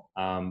sure.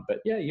 But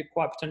yeah, you're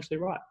quite potentially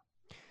right.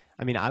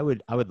 I mean, I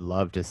would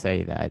love to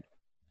say that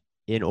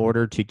in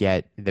order to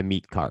get the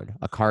meat card,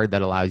 a card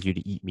that allows you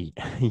to eat meat,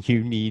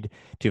 you need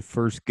to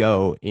first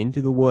go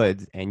into the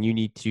woods and you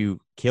need to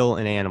kill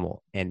an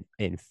animal and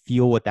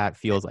feel what that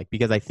feels like.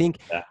 Because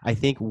Yeah. I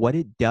think what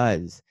it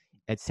does,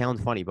 it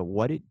sounds funny, but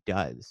what it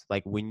does,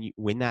 like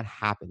when that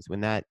happens,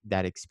 when that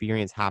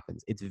experience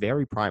happens, it's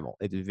very primal.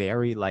 It's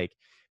very like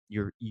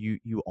you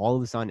all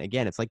of a sudden,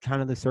 again, it's like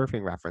kind of the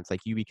surfing reference,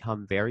 like you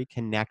become very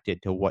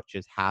connected to what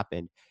just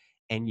happened,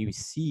 and you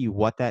see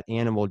what that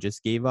animal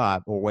just gave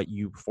up or what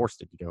you forced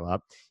it to go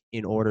up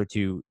in order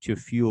to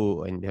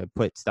fuel and to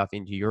put stuff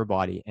into your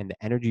body, and the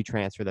energy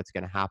transfer that's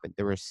going to happen,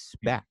 the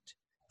respect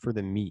for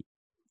the meat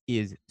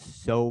is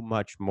so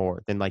much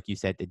more than, like you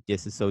said, the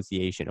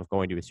disassociation of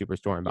going to a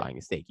superstore and Yeah. buying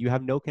a steak. You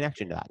have no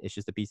connection to that. It's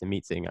just a piece of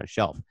meat sitting on a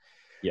shelf.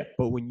 Yeah.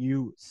 But when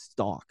you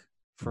stalk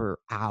for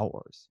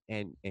hours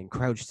and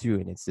crouch through,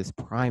 and it's this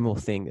primal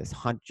thing, this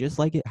hunt, just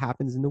like it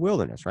happens in the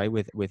wilderness, right?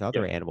 With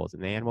other animals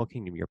in the animal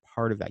kingdom, you're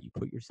part of that. You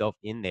put yourself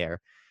in there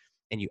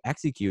and you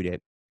execute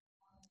it.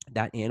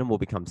 That animal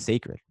becomes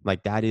sacred.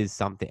 Like that is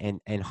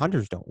something, and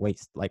hunters don't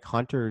waste. Like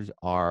hunters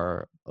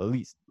are, at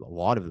least a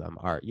lot of them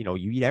are, you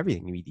eat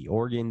everything. You eat the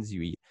organs,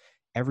 you eat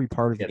every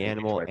part of Yeah, the they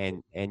animal, enjoy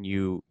it. and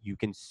you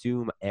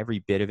consume every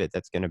bit of it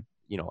that's going to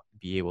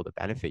be able to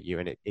benefit you,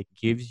 and it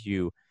gives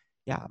you,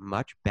 yeah,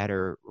 much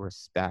better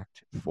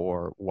respect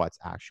for what's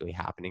actually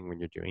happening when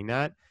you're doing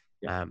that.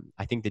 Yeah.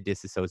 I think the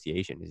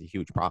disassociation is a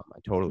huge problem. I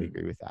totally Mm.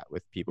 agree with that,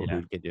 with people Yeah.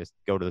 who could just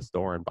go to the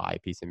store and buy a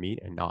piece of meat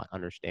and not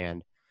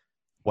understand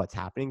what's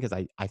happening, because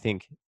I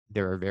think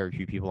there are very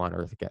few people on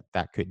earth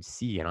that could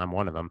see, and I'm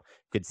one of them,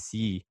 could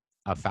see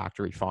a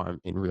factory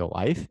farm in real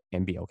life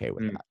and be okay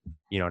with Mm. that.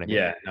 You know what I mean?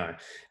 Yeah,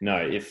 no.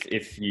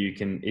 If you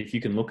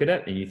can look at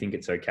it and you think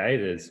it's okay,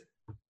 there's,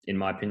 in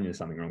my opinion, there's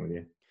something wrong with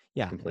you.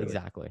 Yeah, Completely.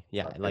 exactly.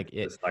 Yeah, Like, like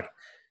it. it's like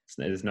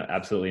there's no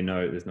absolutely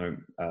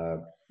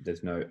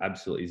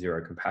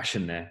zero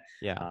compassion there.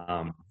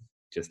 Yeah,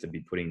 Just to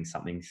be putting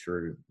something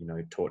through,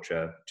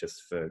 torture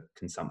just for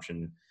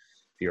consumption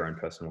for your own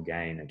personal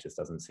gain, it just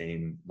doesn't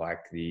seem like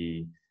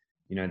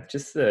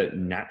just the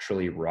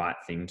naturally right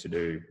thing to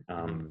do.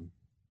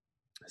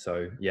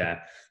 So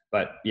yeah,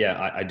 but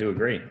yeah, I do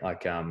agree.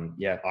 Like,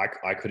 yeah,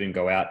 I couldn't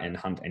go out and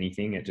hunt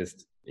anything. It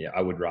just, yeah,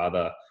 I would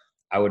rather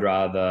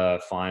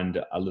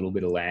find a little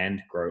bit of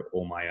land, grow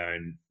all my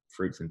own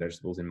fruits and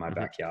vegetables in my Mhm.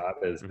 backyard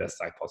as Mhm.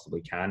 best I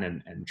possibly can,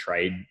 and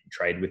trade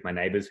with my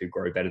neighbors who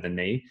grow better than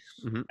me,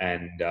 Mhm.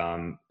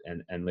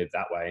 and live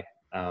that way.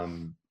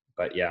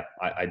 But yeah,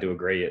 I do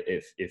agree.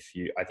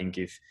 I think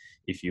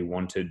if you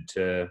wanted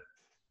to,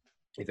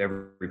 if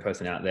every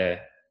person out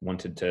there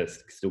wanted to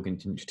still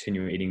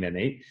continue eating their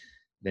meat,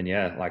 then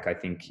yeah, like I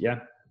think,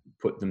 yeah,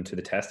 put them to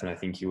the test, and I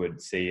think you would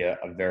see a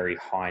very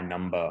high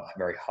number, a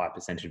very high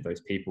percentage of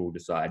those people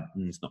decide,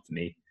 it's not for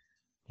me.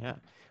 Yeah.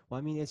 Well,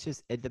 I mean, it's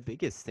just the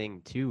biggest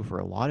thing too for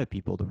a lot of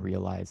people to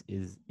realize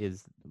is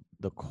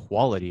the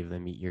quality of the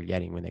meat you're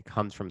getting when it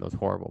comes from those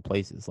horrible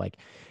places. Like,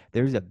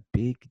 there's a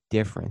big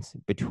difference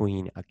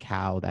between a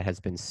cow that has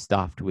been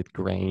stuffed with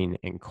grain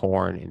and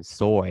corn and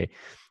soy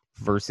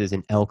versus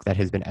an elk that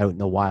has been out in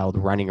the wild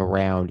running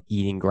around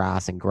eating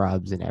grass and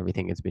grubs and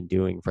everything it's been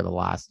doing for the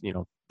last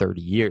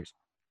 30 years.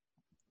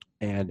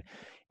 And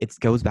it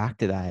goes back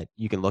to that.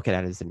 You can look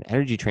at it as an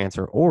energy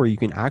transfer, or you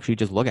can actually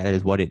just look at it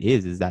as what it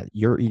is that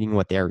you're eating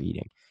what they're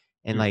eating.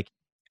 And Mm. like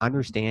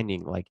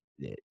understanding, like,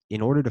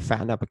 in order to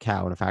fatten up a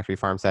cow in a factory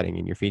farm setting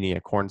and you're feeding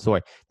it corn, soy,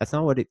 that's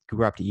not what it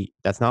grew up to eat.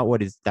 That's not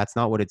what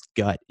its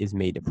gut is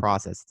made to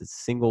process. It's a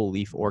single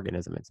leaf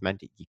organism. It's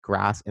meant to eat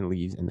grass and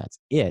leaves, and that's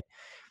it.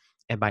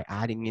 And by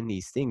adding in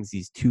these things,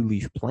 these two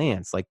leaf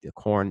plants like the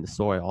corn, the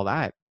soy, all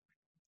that,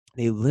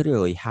 they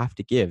literally have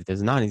to give,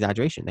 there's not an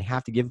exaggeration, they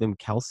have to give them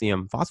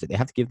calcium phosphate. They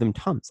have to give them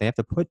Tums. They have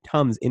to put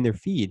Tums in their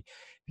feed,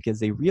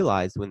 because they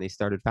realized when they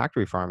started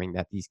factory farming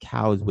that these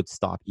cows would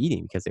stop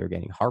eating because they were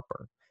getting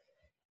heartburn.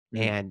 Mm.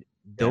 And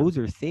Yeah. those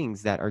are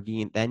things that are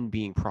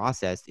being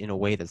processed in a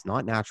way that's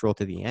not natural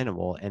to the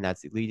animal, and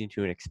that's leading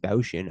to an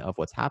expulsion of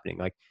what's happening.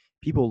 Like,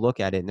 people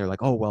look at it and they're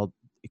like, oh, well,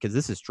 because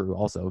this is true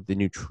also, the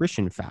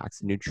nutrition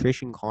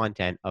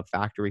content of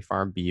factory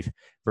farm beef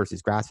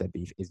versus grass-fed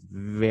beef is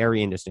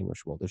very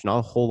indistinguishable. There's not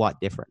a whole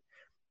lot different.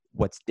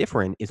 What's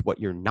different is what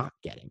you're not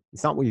getting.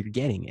 It's not what you're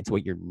getting, it's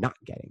what you're not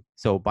getting.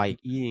 So by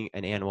eating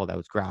an animal that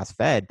was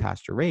grass-fed,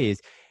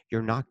 pasture-raised,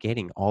 you're not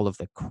getting all of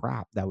the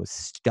crap that was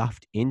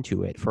stuffed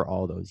into it for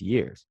all those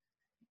years.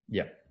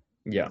 Yeah.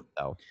 Yeah.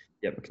 So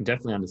Yeah. We can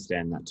definitely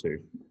understand that too,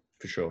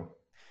 for sure.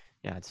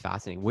 yeah, it's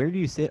fascinating. Where do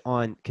you sit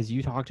on, because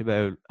you talked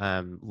about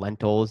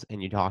lentils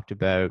and you talked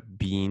about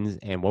beans,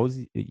 and what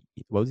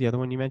was the other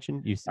one you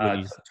mentioned?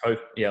 Like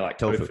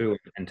Tofu. tofu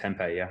and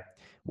tempeh. Yeah.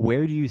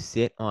 Where do you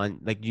sit on,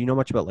 like, do you know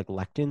much about like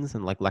lectins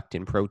and like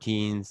lectin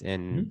proteins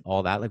and Mhm.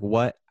 all that?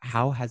 Like,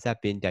 how has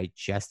that been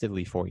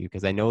digestively for you?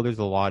 Because I know there's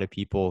a lot of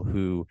people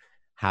who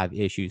have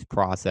issues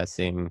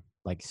processing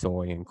like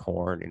soy and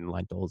corn and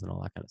lentils and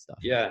all that kind of stuff.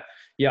 Yeah.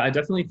 Yeah. I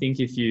definitely think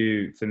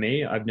for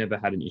me, I've never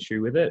had an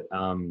issue with it.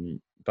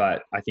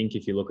 But I think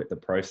if you look at the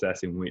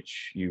process in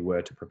which you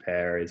were to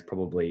prepare is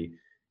probably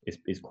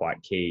is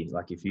quite key.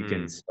 Like if you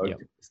can Yep.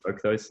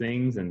 soak those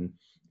things and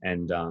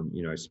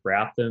you know,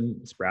 sprout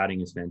them.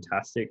 Sprouting is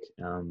fantastic.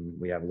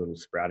 We have a little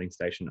sprouting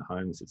station at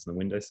home that sits on the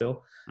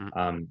windowsill.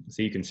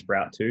 So you can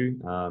sprout too.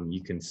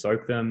 You can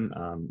soak them,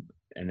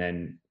 and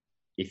then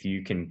if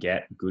you can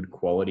get good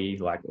quality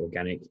like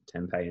organic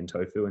tempeh and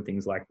tofu and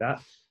things like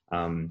that,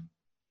 and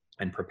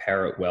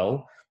prepare it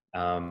well,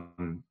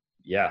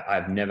 yeah,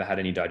 I've never had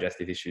any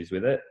digestive issues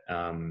with it.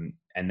 And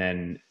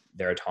then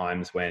there are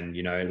times when,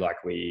 you know,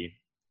 like we,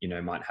 you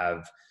know, might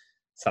have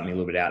something a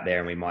little bit out there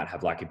and we might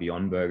have like a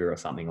Beyond Burger or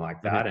something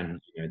like that. And,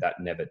 you know, that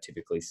never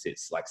typically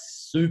sits like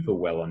super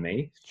well on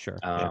me. Sure.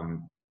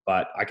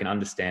 But I can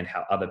understand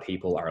how other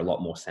people are a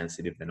lot more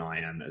sensitive than I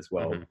am as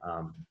well.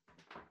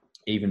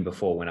 Even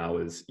before, when I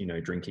was, you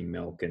know, drinking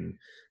milk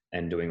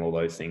and doing all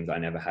those things, I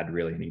never had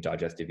really any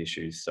digestive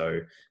issues. So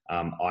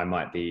I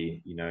might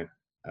be, you know,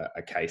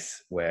 a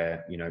case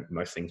where, you know,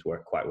 most things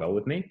work quite well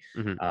with me,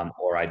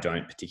 or I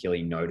don't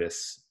particularly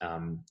notice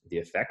the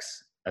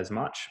effects as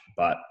much.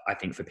 But I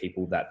think for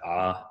people that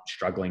are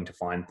struggling to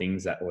find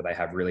things that, or they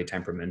have really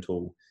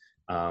temperamental,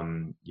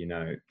 you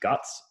know,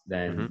 guts,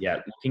 then yeah,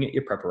 looking at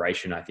your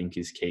preparation, I think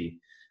is key.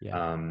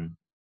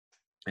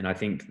 And I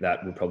think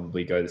that will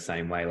probably go the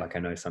same way. Like I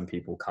know some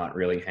people can't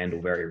really handle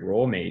very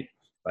raw meat,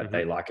 but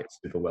they like it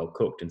super well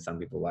cooked, and some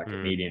people like it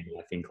medium. And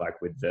I think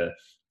like with the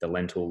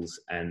lentils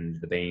and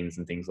the beans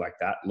and things like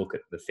that, look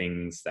at the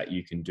things that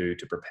you can do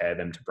to prepare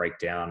them to break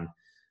down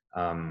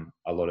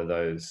a lot of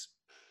those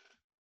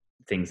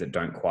things that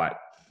don't quite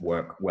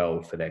work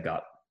well for their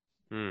gut.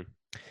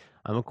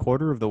 I'm a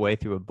quarter of the way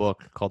through a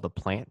book called The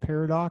Plant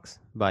Paradox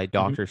by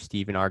Dr.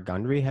 Stephen R.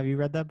 Gundry. Have you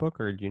read that book,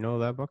 or do you know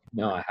that book?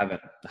 No, I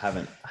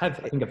haven't. I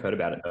think I've heard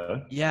about it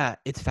though. Yeah,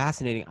 it's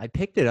fascinating. I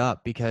picked it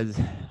up because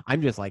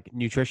I'm just like,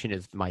 nutrition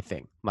is my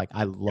thing. Like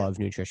I love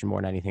nutrition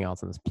more than anything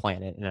else on this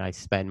planet. And I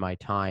spend my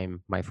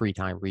free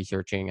time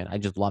researching, and I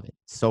just love it.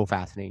 It's so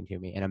fascinating to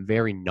me. And I'm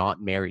very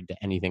not married to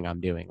anything I'm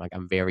doing. Like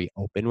I'm very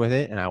open with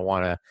it, and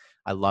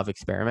I love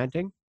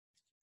experimenting.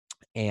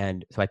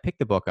 And so I picked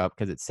the book up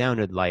because it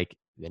sounded like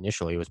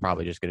initially it was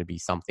probably just going to be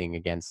something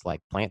against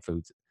like plant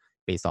foods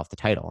based off the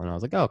title. And I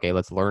was like, oh, okay,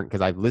 let's learn. Because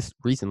I've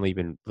recently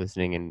been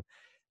listening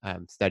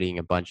and studying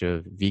a bunch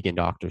of vegan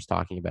doctors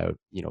talking about,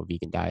 you know,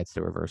 vegan diets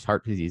to reverse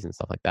heart disease and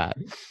stuff like that.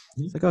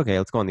 It's like, okay,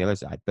 let's go on the other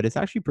side. But it's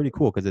actually pretty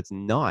cool because it's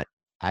not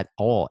at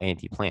all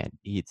anti-plant.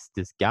 It's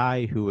this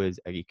guy who was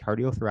a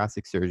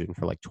cardiothoracic surgeon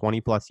for like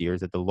 20 plus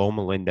years at the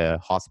Loma Linda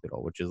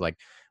Hospital, which is like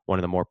one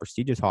of the more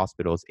prestigious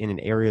hospitals in an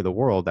area of the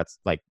world that's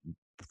like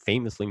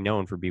famously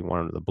known for being one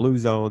of the blue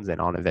zones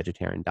and on a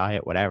vegetarian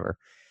diet, whatever.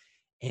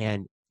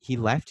 And he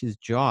left his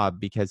job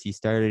because he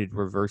started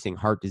reversing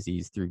heart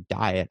disease through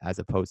diet as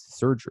opposed to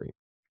surgery.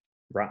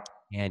 Right.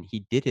 And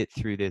he did it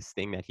through this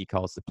thing that he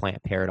calls the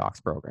Plant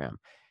Paradox program.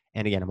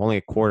 And again, I'm only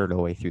a quarter of the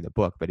way through the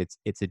book, but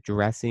it's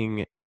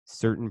addressing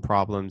certain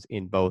problems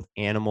in both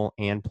animal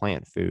and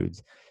plant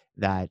foods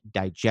that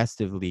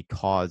digestively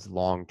cause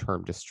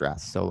long-term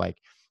distress. So like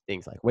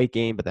things like weight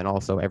gain, but then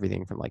also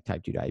everything from like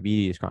type 2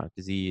 diabetes, chronic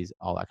disease,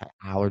 all that kind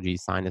of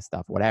allergies, sinus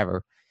stuff,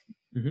 whatever.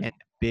 And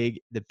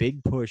the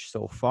big push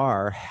so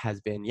far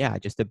has been,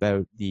 just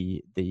about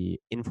the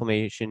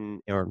inflammation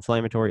or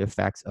inflammatory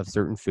effects of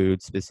certain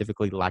foods,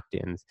 specifically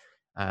lectins,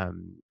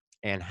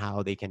 and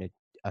how they can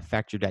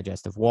affect your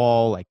digestive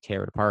wall, like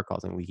tear it apart,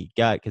 causing leaky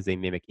gut because they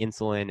mimic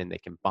insulin and they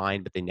can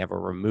bind, but they never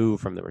remove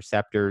from the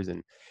receptors,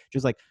 and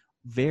just like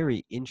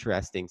very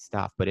interesting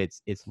stuff. But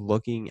it's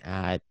looking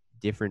at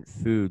different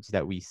foods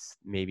that we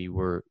maybe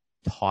were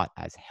taught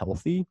as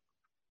healthy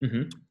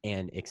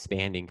and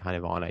expanding kind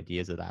of on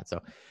ideas of that.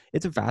 So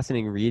it's a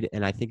fascinating read.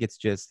 And I think it's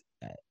just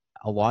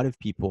a lot of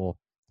people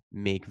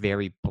make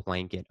very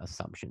blanket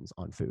assumptions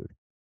on food.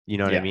 You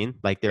know what I mean?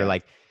 Like they're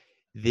like,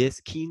 this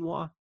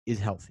quinoa is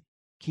healthy.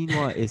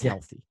 Quinoa is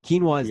healthy.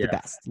 Quinoa is the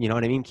best. You know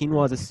what I mean?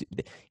 Quinoa is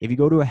if you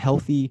go to a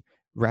healthy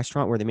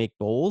restaurant where they make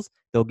bowls,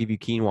 they'll give you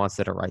quinoa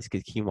instead of rice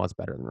because quinoa is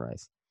better than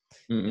rice.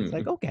 It's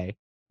like, okay,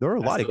 there are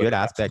a lot of good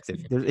aspects of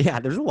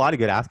there's a lot of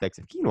good aspects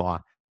of quinoa,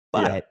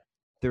 but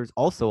there's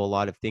also a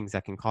lot of things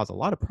that can cause a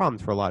lot of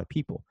problems for a lot of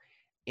people.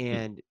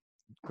 And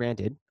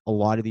granted, a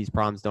lot of these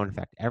problems don't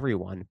affect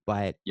everyone,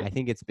 but I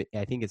think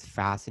it's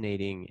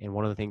fascinating. And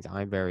one of the things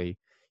I'm very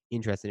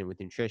interested in with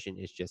nutrition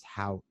is just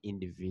how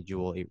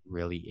individual it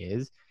really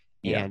is.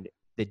 And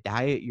the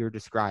diet you're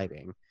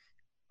describing,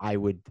 I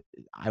would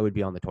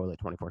be on the toilet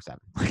 24/7.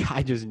 Like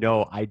I just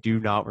know I do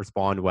not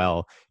respond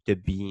well to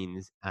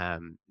beans.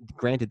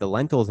 Granted, the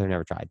lentils I've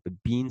never tried, but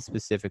beans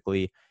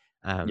specifically,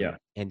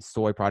 and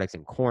soy products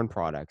and corn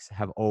products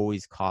have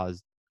always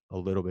caused a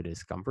little bit of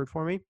discomfort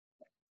for me.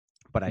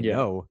 But I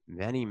know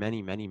many,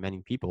 many, many,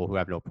 many people who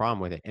have no problem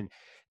with it. And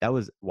that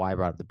was why I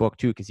brought up the book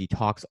too, because he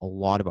talks a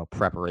lot about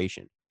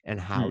preparation and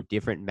how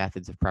different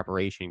methods of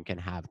preparation can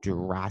have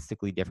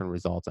drastically different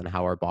results on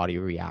how our body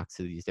reacts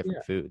to these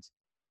different foods.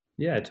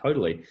 Yeah,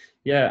 totally.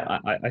 Yeah,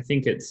 I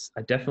think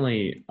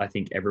I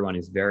think everyone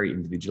is very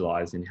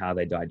individualized in how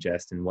they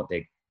digest and what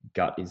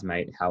gut is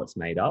made, how it's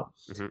made up.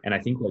 Mm-hmm. And I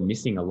think we're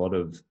missing a lot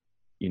of,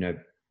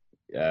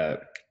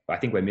 I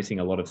think we're missing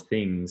a lot of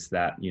things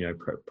that,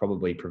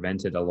 probably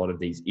prevented a lot of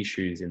these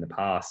issues in the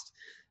past,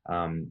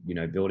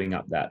 building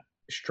up that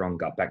strong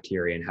gut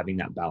bacteria and having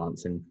that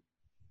balance and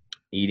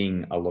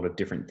eating a lot of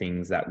different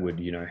things that would,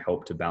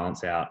 help to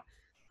balance out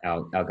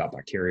our gut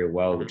bacteria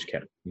well, which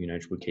kept,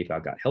 would keep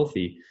our gut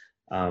healthy.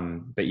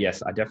 But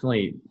yes, I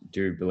definitely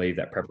do believe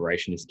that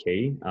preparation is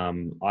key.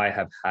 I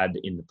have had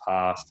in the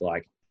past,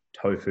 like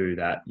tofu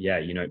that,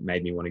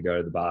 made me want to go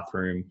to the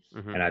bathroom,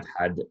 and I've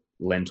had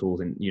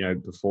lentils and,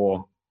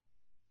 before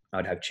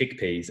I'd have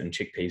chickpeas, and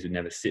chickpeas would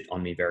never sit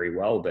on me very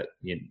well, but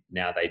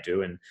now they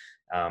do. And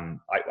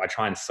I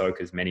try and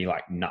soak as many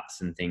like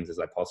nuts and things as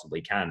I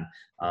possibly can.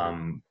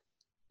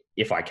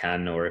 If I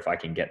can, or if I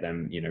can get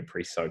them,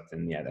 pre-soaked,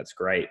 then that's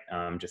great.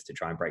 Just to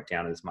try and break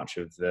down as much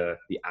of the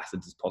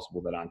acids as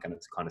possible that aren't going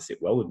to kind of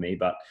sit well with me.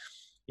 But,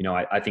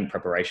 I think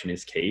preparation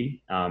is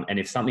key. And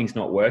if something's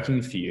not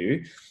working for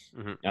you,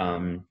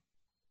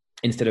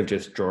 instead of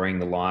just drawing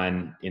the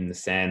line in the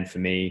sand for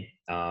me,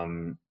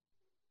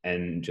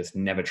 and just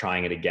never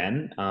trying it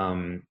again,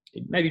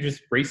 maybe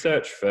just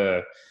research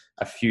for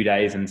a few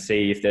days and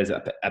see if there's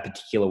a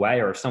particular way,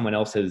 or if someone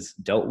else has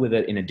dealt with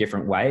it in a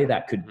different way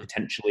that could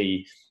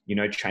potentially,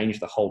 change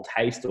the whole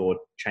taste, or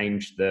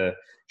change the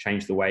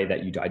way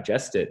that you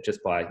digest it, just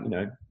by,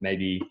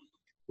 maybe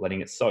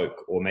letting it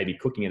soak, or maybe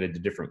cooking it in a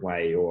different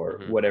way,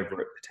 or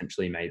whatever it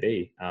potentially may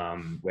be,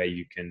 where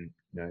you can,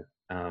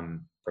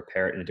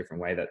 prepare it in a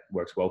different way that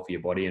works well for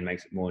your body and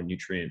makes it more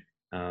nutrient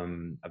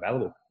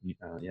available.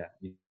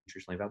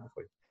 Nutritionally available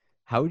for you.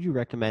 How would you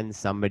recommend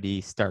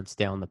somebody starts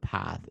down the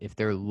path if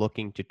they're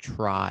looking to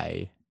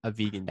try a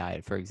vegan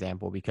diet, for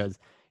example? Because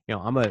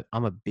I'm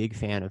a big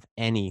fan of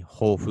any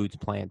whole foods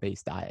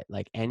plant-based diet,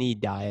 like any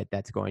diet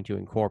that's going to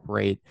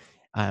incorporate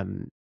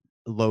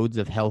loads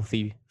of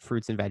healthy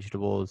fruits and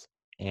vegetables,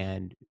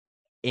 and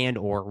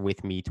or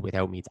with meats,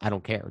 without meats. I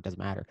don't care. It doesn't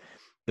matter.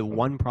 The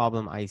one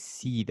problem I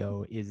see,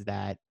 though, is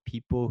that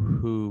people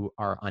who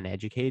are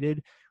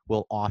uneducated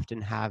will often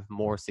have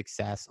more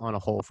success on a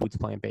whole foods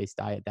plant-based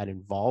diet that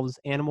involves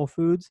animal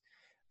foods,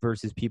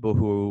 versus people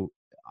who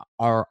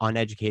are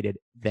uneducated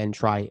then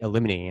try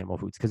eliminating animal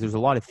foods, because there's a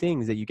lot of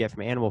things that you get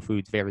from animal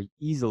foods very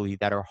easily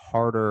that are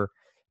harder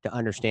to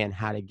understand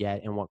how to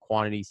get and what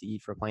quantities to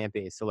eat for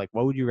plant-based. So, like,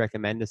 what would you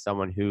recommend to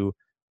someone who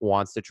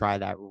wants to try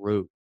that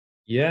route?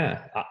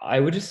 Yeah, I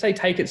would just say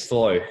take it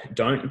slow.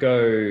 Don't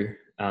go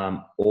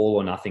all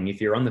or nothing. If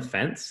you're on the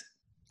fence,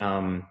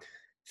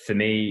 for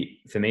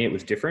me, it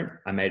was different.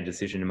 I made a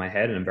decision in my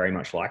head, and I'm very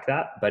much like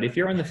that. But if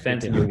you're on the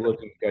fence and you're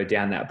looking to go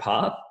down that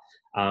path,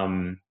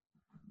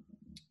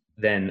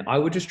 then I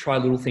would just try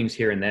little things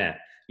here and there.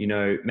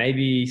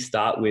 Maybe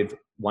start with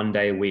one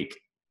day a week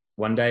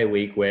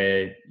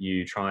where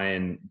you try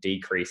and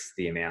decrease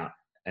the amount.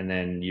 And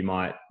then you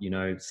might,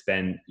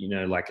 spend,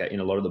 like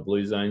in a lot of the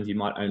blue zones, you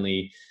might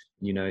only,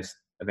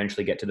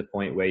 eventually get to the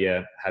point where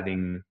you're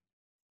having,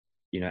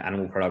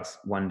 animal products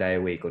 1 day a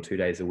week or 2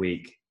 days a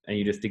week, and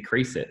you just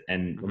decrease it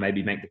and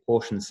maybe make the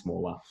portions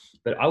smaller.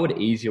 But I would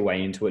ease your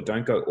way into it.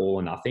 Don't go all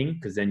or nothing,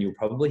 because then you'll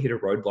probably hit a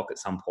roadblock at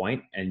some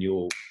point and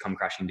you'll come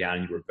crashing down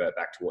and you revert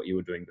back to what you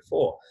were doing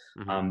before.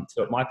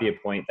 So it might be a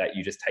point that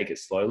you just take it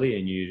slowly,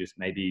 and you just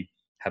maybe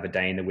have a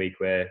day in the week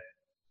where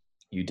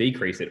you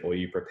decrease it, or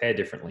you prepare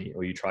differently,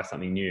 or you try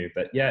something new.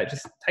 But yeah,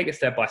 just take it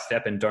step by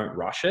step and don't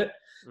rush it,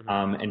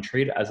 and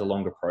treat it as a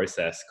longer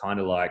process. Kind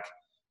of like,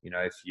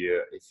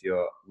 if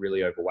you're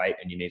really overweight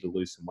and you need to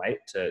lose some weight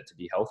to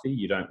be healthy,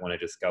 you don't want to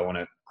just go on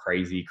a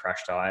crazy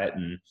crash diet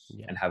and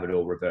have it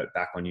all revert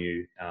back on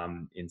you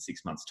in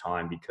 6 months'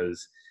 time,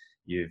 because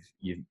you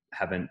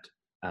haven't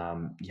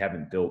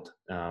built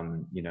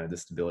the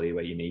stability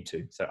where you need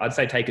to. So I'd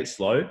say take it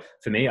slow.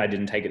 For me, I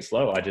didn't take it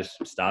slow. I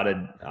just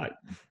I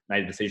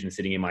made a decision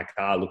sitting in my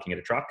car looking at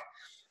a truck.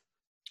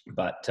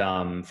 But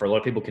for a lot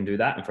of people can do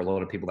that, and for a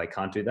lot of people they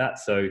can't do that.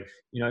 So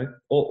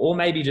or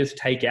maybe just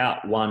take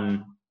out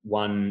one.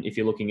 If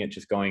you're looking at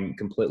just going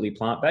completely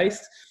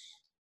plant-based,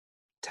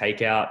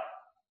 take out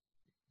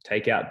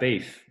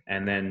beef,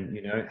 and then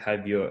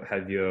have your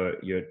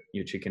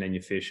chicken and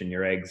your fish and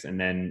your eggs, and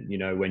then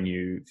when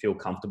you feel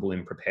comfortable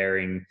in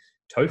preparing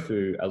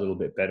tofu a little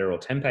bit better, or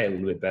tempeh a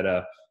little bit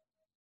better,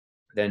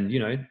 then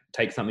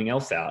take something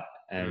else out,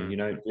 and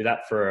do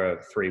that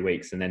for 3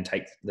 weeks, and then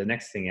take the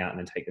next thing out, and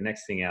then take the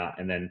next thing out,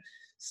 and then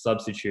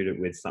substitute it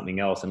with something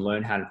else, and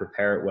learn how to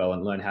prepare it well,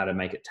 and learn how to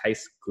make it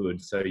taste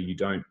good, so you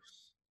don't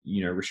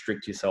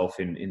restrict yourself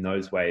in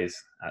those ways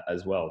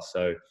as well.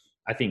 So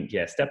I think,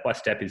 step by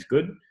step is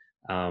good.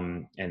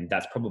 And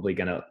that's probably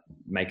going to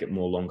make it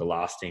more longer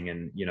lasting,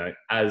 and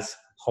as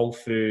whole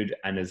food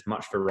and as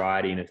much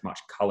variety and as much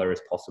color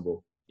as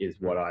possible is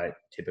what I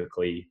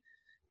typically.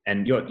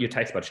 And your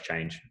taste buds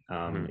change.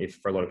 If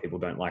for a lot of people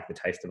don't like the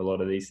taste of a lot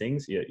of these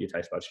things, your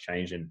taste buds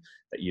change, and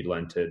that you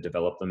learn to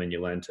develop them, and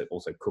you learn to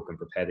also cook and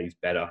prepare these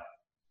better.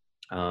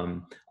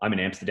 I'm in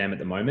Amsterdam at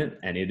the moment,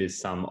 and it is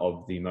some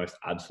of the most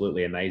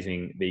absolutely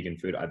amazing vegan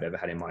food I've ever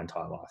had in my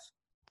entire life.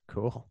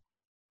 Cool.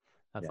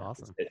 That's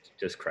awesome. It's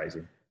just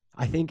crazy.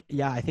 I think,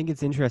 yeah, I think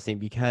it's interesting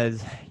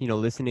because,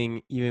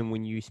 listening, even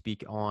when you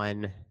speak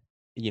on,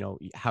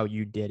 how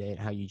you did it,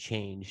 how you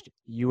changed,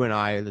 you and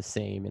I are the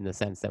same in the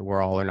sense that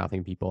we're all or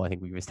nothing people. I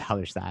think we've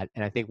established that.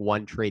 And I think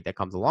one trait that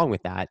comes along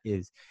with that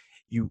is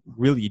you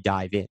really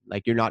dive in.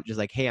 Like, you're not just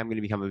like, hey, I'm going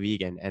to become a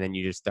vegan. And then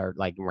you just start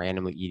like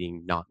randomly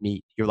eating not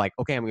meat. You're like,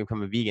 okay, I'm going to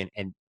become a vegan.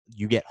 And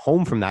you get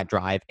home from that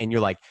drive and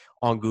you're like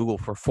on Google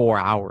for 4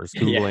 hours,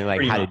 Yeah, Googling like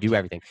pretty how to much. do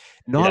everything.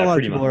 Not a Yeah, lot of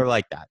pretty people much. are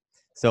like that.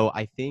 So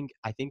I think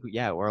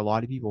yeah, where a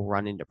lot of people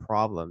run into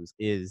problems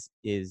is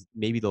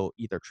maybe they'll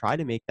either try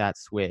to make that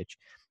switch,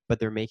 but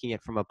they're making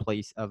it from a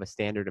place of a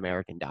standard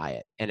American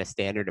diet and a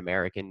standard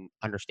American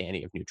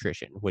understanding of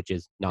nutrition, which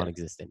is Yeah.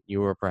 non-existent. You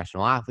were a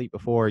professional athlete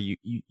before. You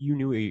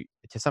knew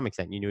to some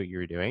extent you knew what you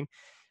were doing.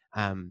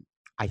 um,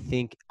 I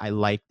think I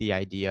like the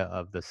idea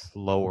of the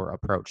slower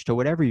approach to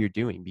whatever you're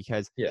doing,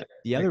 because Yeah,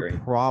 the I other agree.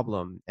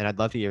 problem, and I'd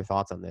love to get your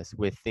thoughts on this,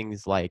 with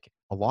things like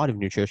a lot of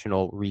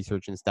nutritional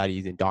research and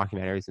studies and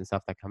documentaries and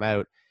stuff that come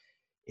out,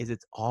 is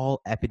it's all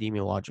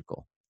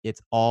epidemiological.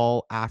 It's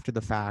all after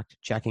the fact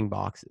checking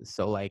boxes.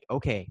 So, like,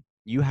 okay,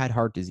 you had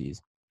heart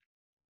disease.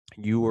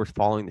 You were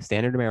following the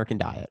standard American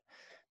diet.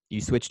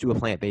 You switch to a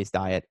plant-based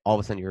diet, all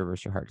of a sudden you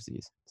reverse your heart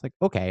disease. It's like,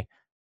 okay,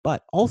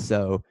 but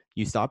also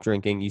you stopped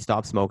drinking, you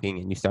stopped smoking,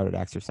 and you started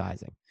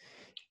exercising.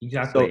 So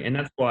Exactly. And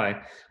that's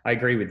why I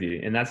agree with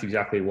you. And that's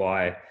exactly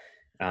why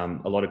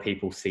a lot of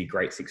people see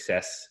great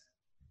success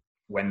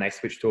when they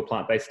switch to a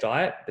plant-based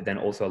diet, but then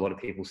also a lot of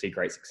people see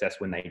great success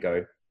when they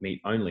go meat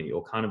only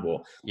or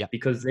carnivore, yeah.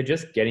 because they're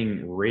just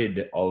getting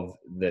rid of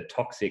the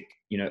toxic,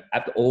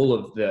 after all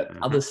of the Mhm.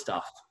 other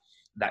stuff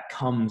that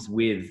comes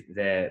with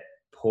their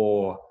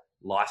poor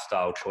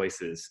lifestyle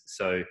choices.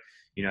 So,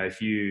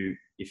 if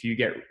you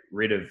get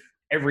rid of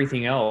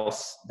everything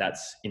else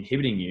that's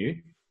inhibiting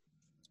you,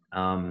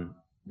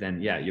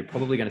 then yeah, you're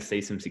probably going to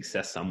see some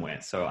success somewhere.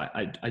 So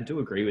I do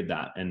agree with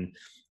that. And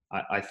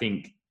I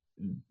think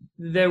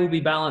there will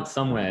be balance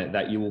somewhere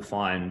that you will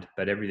find,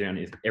 but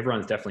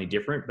everyone's definitely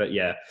different. But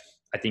yeah,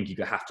 I think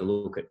you have to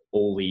look at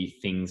all the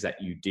things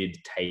that you did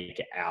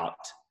take out,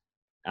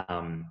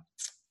 um,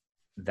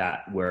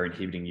 that were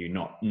inhibiting you,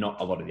 not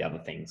a lot of the other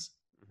things.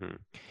 Mhm.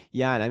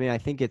 Yeah, and I mean, I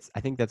think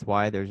that's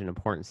why there's an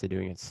importance to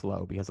doing it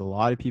slow, because a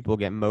lot of people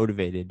get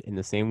motivated in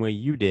the same way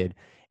you did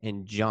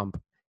and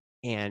jump,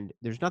 and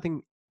there's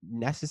nothing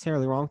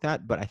necessarily wrong with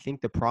that. But I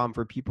think the problem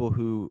for people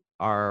who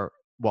are,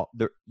 well,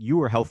 you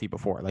were healthy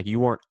before, like you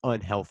weren't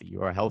unhealthy. You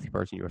were a healthy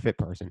person. You were a fit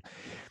person.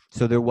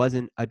 So there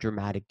wasn't a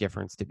dramatic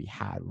difference to be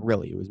had.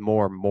 Really, it was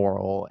more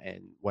moral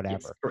and Yes,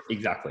 whatever.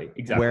 exactly.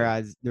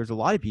 Whereas there's a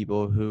lot of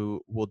people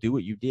who will do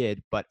what you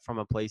did, but from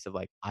a place of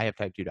like, I have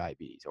type 2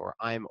 diabetes, or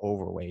I'm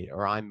overweight,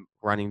 or I'm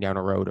running down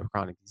a road of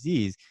chronic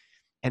disease,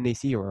 and they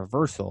see a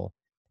reversal,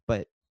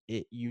 but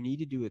you need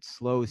to do it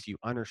slow so you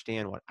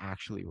understand what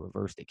actually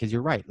reversed it. Because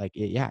you're right, like,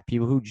 yeah,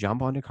 people who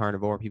jump onto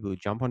carnivore, people who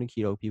jump onto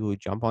keto, people who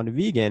jump onto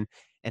vegan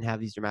and have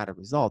these dramatic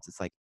results, it's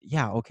like,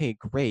 yeah, okay,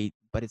 great,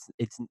 but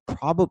it's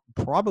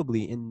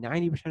probably in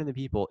 90% of the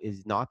people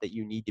is not that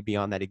you need to be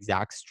on that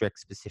exact strict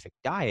specific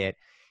diet.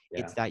 Yeah.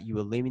 It's that you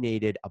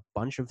eliminated a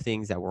bunch of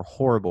things that were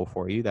horrible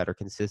for you, that are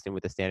consistent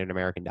with the standard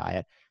American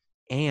diet,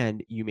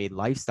 and you made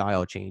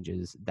lifestyle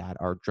changes that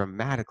are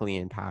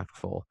dramatically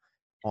impactful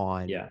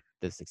on Yeah.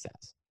 the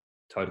success.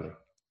 Totally.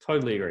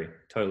 Totally agree.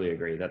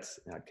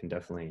 I can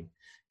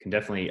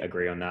definitely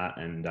agree on that.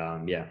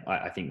 And yeah,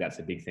 I think that's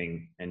a big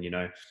thing. And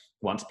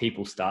once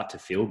people start to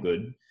feel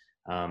good,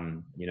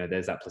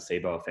 there's that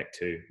placebo effect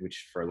too,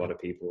 which for a lot of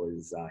people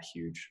is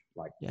huge.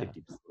 Like Yeah.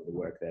 50% of the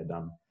work they're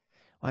done.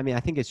 I mean,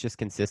 I think it's just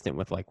consistent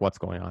with like what's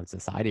going on in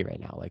society right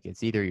now. Like,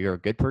 it's either you're a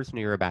good person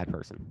or you're a bad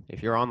person.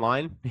 If you're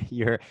online,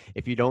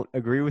 if you don't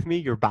agree with me,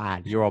 you're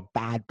bad. You're a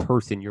bad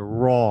person. You're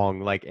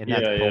wrong. Like, and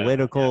that's Yeah.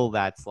 political.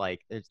 That's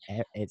like,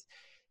 it's,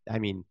 I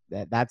mean,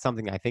 that's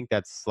something I think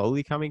that's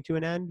slowly coming to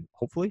an end,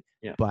 hopefully.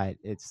 Yeah. But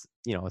it's,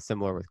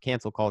 similar with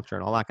cancel culture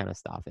and all that kind of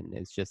stuff. And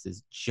it's just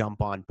this jump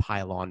on,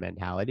 pile on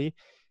mentality.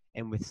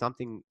 And with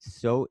something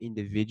so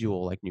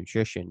individual like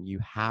nutrition, you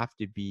have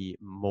to be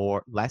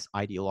less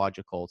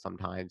ideological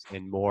sometimes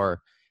and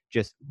more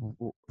just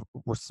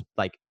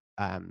like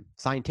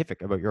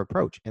scientific about your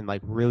approach, and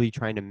like really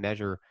trying to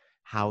measure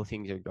how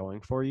things are going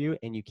for you.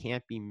 And you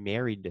can't be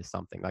married to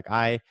something.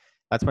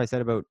 That's what I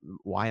said about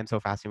why I'm so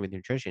fascinated with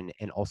nutrition,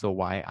 and also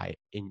why I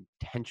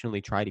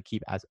intentionally try to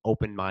keep as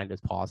open mind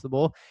as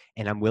possible.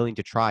 And I'm willing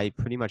to try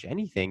pretty much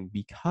anything,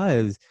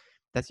 because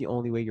that's the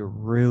only way you're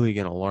really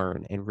going to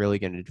learn and really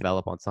going to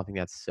develop on something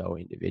that's so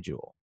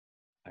individual.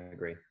 I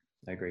agree.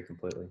 I agree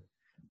completely.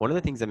 One of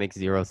the things that makes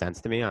zero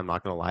sense to me, I'm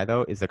not going to lie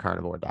though, is the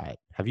carnivore diet.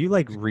 Have you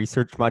like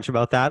researched much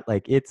about that?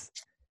 Like,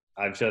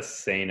 I've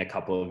just seen a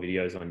couple of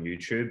videos on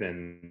YouTube,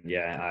 and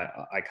yeah,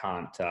 I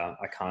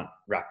can't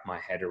wrap my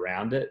head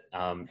around it.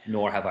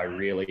 Nor have I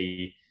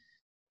really.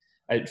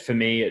 For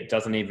me, it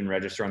doesn't even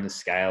register on the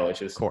scale. It's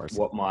of just course.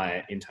 what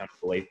my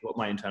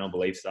internal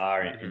beliefs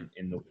are, Mhm.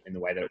 in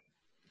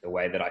the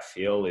way that I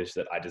feel is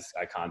that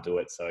I can't do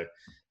it. So,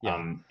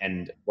 Yeah.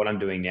 and what I'm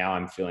doing now,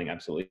 I'm feeling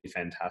absolutely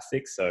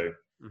fantastic. So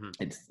Mhm.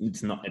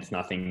 It's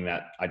nothing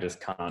that I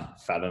just can't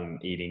fathom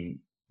eating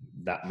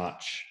that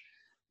much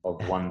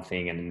of one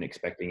thing and then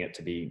expecting it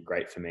to be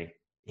great for me.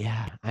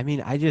 Yeah, I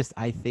mean,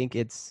 I think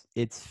it's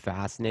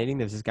fascinating.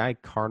 There's this guy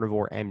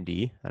Carnivore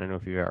MD. I don't know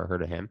if you've ever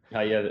heard of him.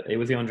 Yeah,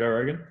 was he on Joe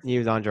Rogan? He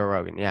was on Joe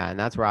Rogan, yeah, and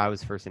that's where I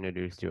was first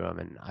introduced to him.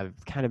 And I've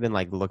kind of been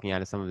like looking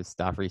at some of his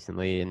stuff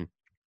recently, and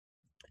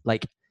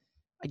like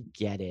I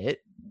get it,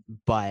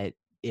 but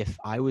if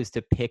I was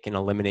to pick an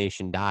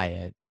elimination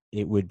diet,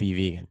 it would be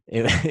vegan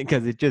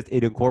because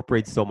it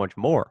incorporates so much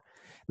more.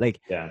 Like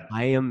Yeah.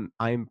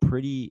 I'm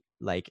pretty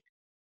like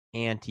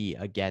anti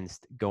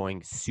against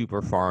going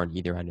super far on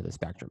either end of the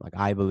spectrum. Like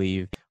I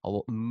believe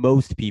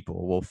most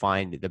people will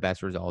find the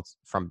best results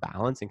from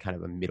balance and kind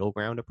of a middle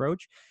ground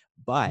approach.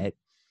 But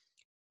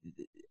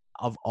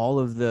of all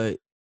of the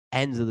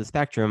ends of the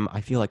spectrum,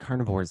 I feel like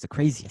carnivore is the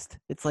craziest.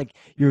 It's like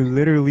you're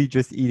literally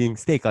just eating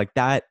steak like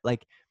that.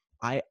 Like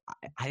I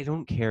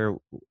don't care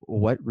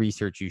what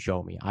research you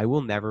show me. I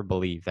will never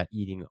believe that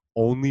eating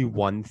only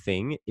one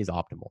thing is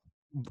optimal.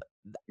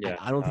 Yeah.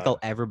 I don't think I'll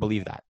ever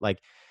believe that.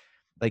 Like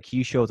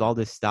he shows all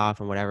this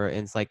stuff and whatever, and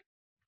it's like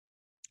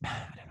I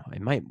don't know,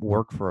 it might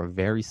work for a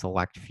very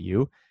select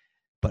few,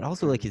 but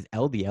also like his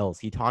LDLs.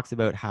 He talks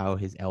about how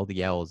his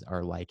LDLs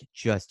are like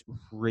just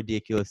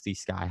ridiculously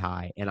sky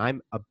high, and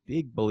I'm a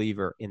big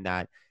believer in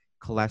that.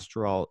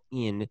 Cholesterol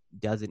in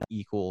doesn't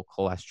equal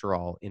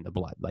cholesterol in the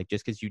blood. Like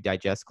just because you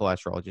digest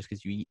cholesterol, just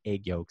because you eat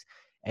egg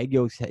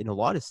yolks in a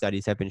lot of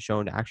studies have been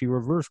shown to actually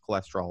reverse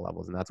cholesterol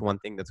levels, and that's one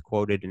thing that's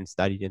quoted and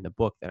studied in the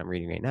book that I'm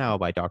reading right now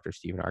by Dr.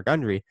 Stephen R.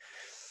 Gundry.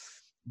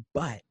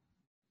 But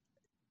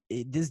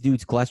this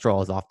dude's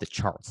cholesterol is off the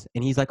charts,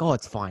 and he's like, "Oh,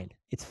 it's fine,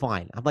 it's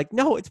fine." I'm like,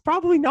 "No, it's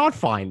probably not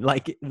fine."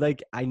 Like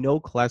I know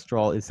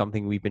cholesterol is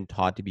something we've been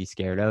taught to be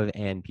scared of,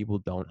 and people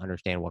don't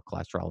understand what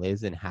cholesterol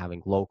is. And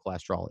having low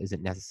cholesterol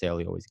isn't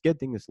necessarily always a good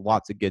thing. There's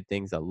lots of good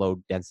things that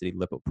low density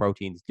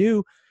lipoproteins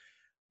do,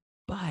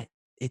 but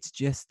it's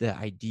just the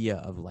idea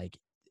of like,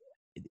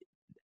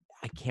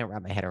 I can't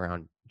wrap my head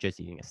around just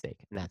eating a steak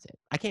and that's it.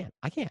 I can't.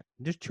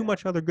 There's too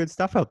much other good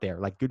stuff out there,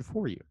 like good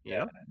for you. You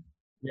know?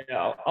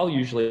 Yeah, I'll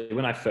usually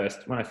when I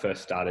first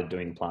started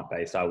doing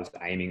plant-based, I was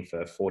aiming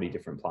for 40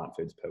 different plant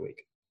foods per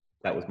week.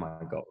 That was my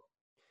goal.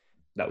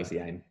 That was the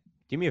aim.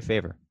 Do me a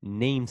favor,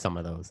 name some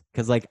of those.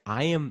 Because like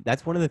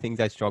that's one of the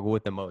things I struggle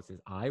with the most is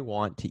I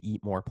want to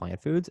eat more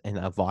plant foods and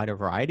a wider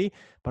variety,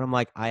 but I'm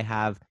like, I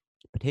have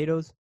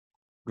potatoes,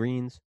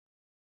 greens,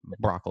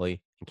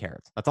 broccoli, and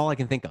carrots. That's all I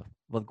can think of.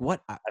 Like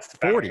what?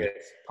 40.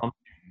 Pumpkin,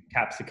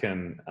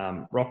 capsicum,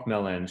 rock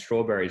melon,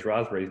 strawberries,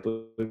 raspberries,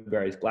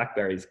 blueberries,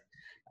 blackberries.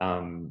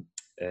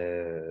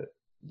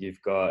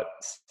 You've got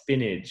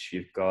spinach.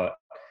 You've got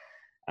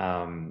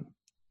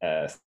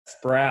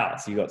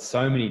sprouts. You've got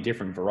so many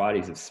different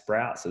varieties of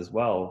sprouts as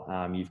well.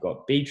 You've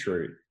got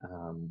beetroot.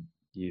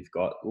 You've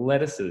got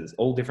lettuces,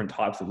 all different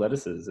types of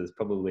lettuces. There's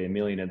probably a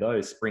million of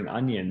those. Spring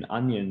onion,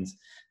 onions,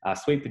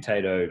 sweet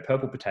potato,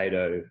 purple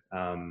potato,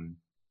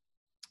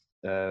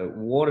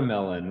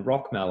 watermelon,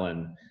 rock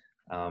melon.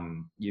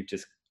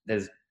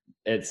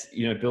 It's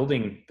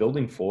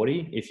building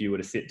 40. If you were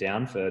to sit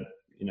down for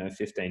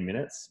 15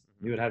 minutes,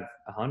 you would have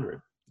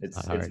 100.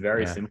 It's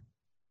very simple.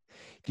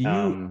 Do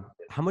you?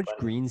 How much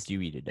greens do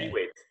you eat a day?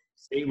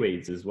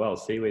 Seaweeds as well.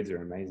 Seaweeds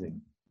are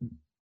amazing.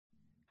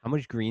 How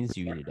much greens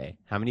do you eat a day?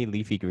 How many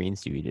leafy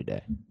greens do you eat a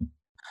day?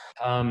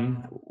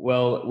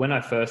 Well, when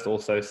I first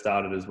also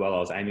started as well, I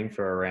was aiming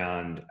for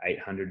around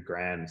 800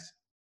 grams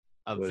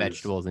of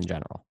vegetables in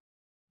general.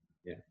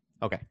 Yeah.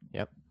 Okay.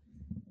 Yep.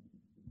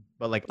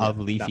 But like of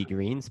leafy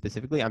greens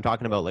specifically, I'm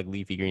talking about like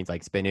leafy greens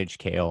like spinach,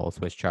 kale,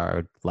 Swiss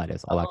chard,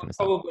 lettuce, all that kind of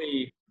stuff.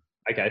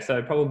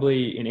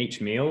 Probably in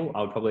each meal,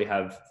 I would probably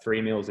have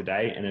 3 meals a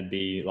day, and it'd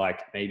be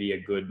like maybe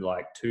a good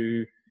like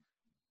two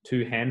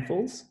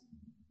handfuls.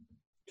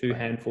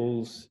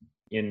 Handfuls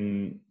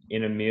in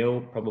a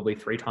meal, probably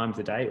 3 times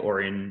a day,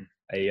 or in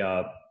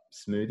a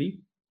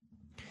smoothie.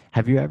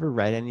 Have you ever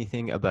read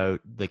anything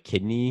about the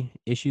kidney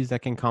issues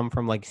that can come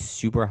from like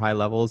super high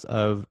levels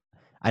of,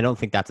 I don't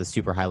think that's a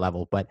super high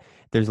level, but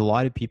there's a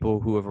lot of people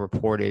who have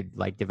reported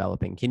like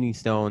developing kidney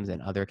stones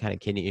and other kind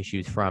of kidney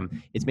issues from,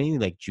 it's mainly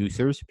like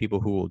juicers, people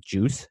who will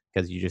juice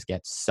because you just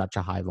get such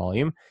a high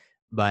volume,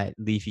 but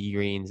leafy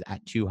greens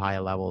at too high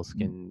levels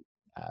can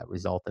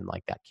result in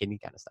like that kidney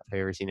kind of stuff. Have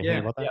you ever seen anything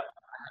about that?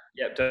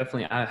 Yeah,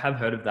 definitely. I have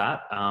heard of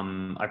that.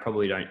 I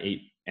probably don't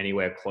eat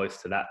anywhere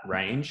close to that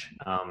range.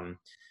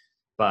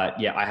 But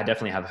yeah, I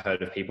definitely have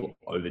heard of people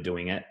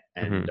overdoing it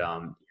and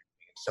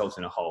themselves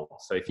in a hole.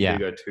 So if you do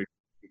go too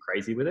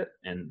crazy with it,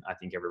 and I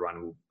think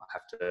everyone will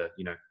have to,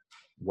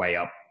 weigh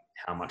up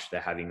how much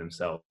they're having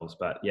themselves.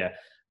 But yeah,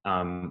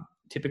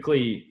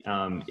 typically,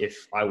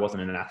 if I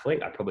wasn't an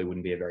athlete, I probably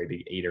wouldn't be a very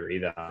big eater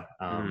either.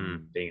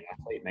 Being an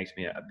athlete makes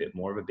me a bit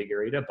more of a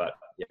bigger eater, but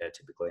yeah,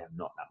 typically I'm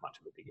not that much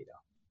of a big eater.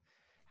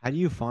 How do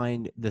you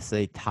find the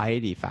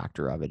satiety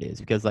factor of it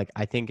is? Because like,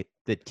 I think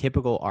the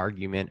typical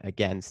argument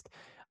against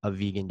a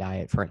vegan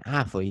diet for an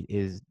athlete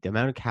is the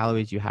amount of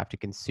calories you have to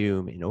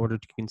consume in order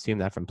to consume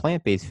that from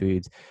plant-based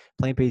foods.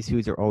 Plant-based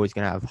foods are always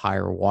going to have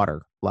higher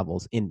water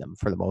levels in them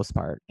for the most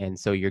part. And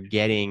so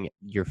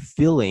you're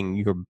filling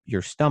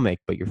your stomach,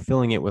 but you're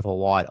filling it with a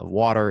lot of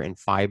water and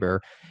fiber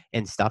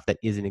and stuff that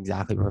isn't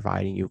exactly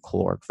providing you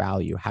caloric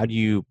value. How do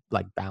you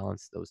like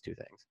balance those two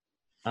things?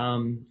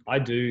 I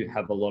do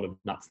have a lot of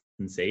nuts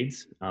and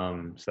seeds.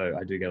 So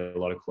I do get a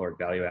lot of caloric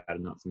value out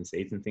of nuts and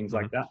seeds and things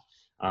like that.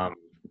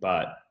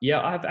 But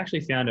yeah, I've actually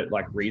found it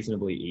like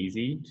reasonably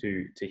easy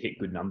to hit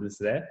good numbers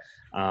there.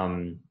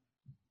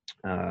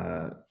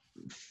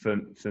 For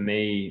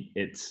me,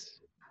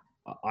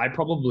 I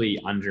probably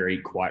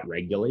undereat quite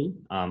regularly.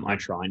 I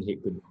try and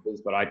hit good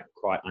numbers, but I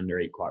quite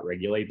undereat quite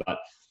regularly. But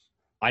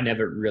I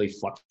never really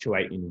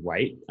fluctuate in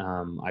weight.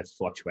 I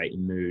fluctuate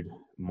in mood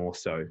more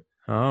so.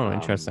 Oh,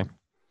 interesting.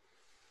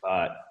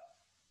 But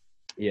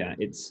yeah,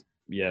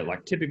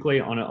 like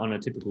typically on a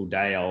typical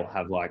day, I'll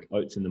have like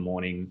oats in the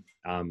morning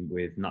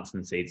with nuts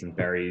and seeds and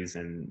berries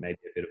and maybe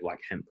a bit of like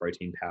hemp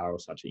protein powder or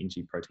such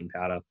inchi protein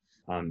powder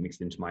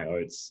mixed into my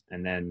oats.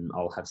 And then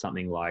I'll have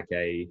something like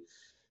a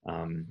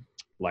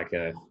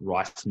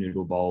rice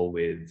noodle bowl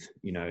with,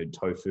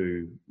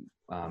 tofu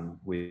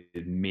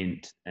with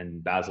mint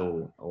and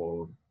basil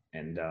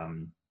and a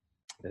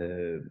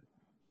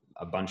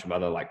bunch of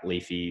other like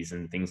leafies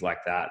and things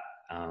like that.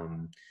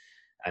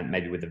 And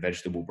maybe with a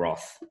vegetable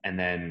broth. And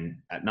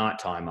then at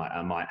nighttime,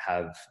 I might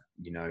have,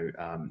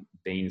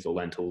 beans or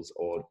lentils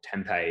or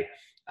tempeh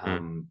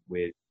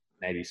with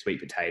maybe sweet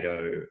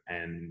potato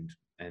and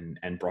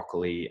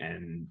broccoli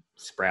and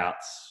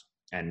sprouts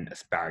and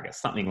asparagus,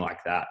 something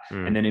like that.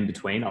 And then in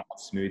between, I'll have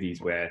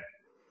smoothies where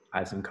I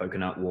have some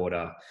coconut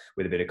water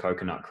with a bit of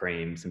coconut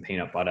cream, some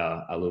peanut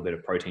butter, a little bit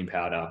of protein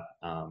powder,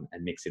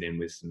 and mix it in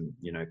with some,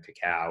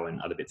 cacao and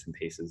other bits and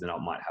pieces. And I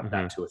might have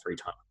that 2 or 3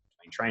 times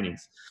between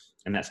trainings.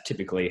 And that's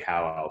typically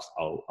how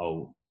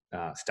I'll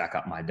stack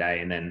up my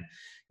day. And then,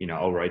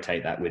 I'll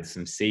rotate that with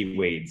some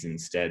seaweeds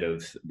instead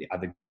of the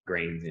other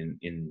greens in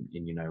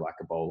like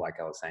a bowl, like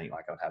I was saying,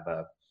 like I'll have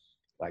a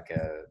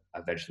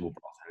vegetable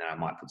broth, and then I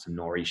might put some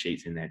nori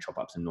sheets in there, chop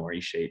up some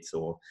nori sheets,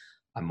 or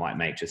I might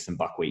make just some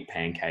buckwheat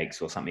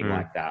pancakes or something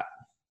like that.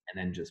 And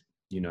then just,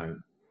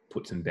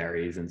 put some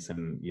berries and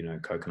some,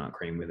 coconut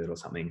cream with it or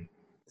something.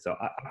 So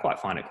I quite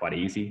find it quite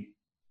easy.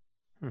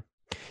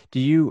 Do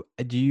you,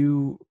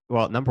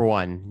 well, number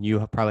one,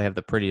 you probably have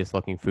the prettiest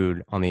looking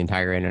food on the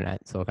entire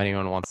internet. So if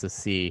anyone wants to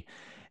see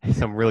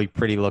some really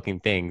pretty looking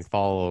things,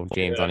 follow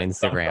James on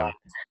Instagram,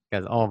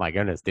 because, oh my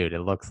goodness, dude,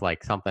 it looks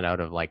like something out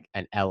of like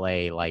an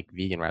LA, like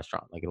vegan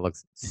restaurant. Like it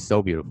looks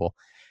so beautiful.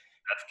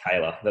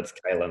 That's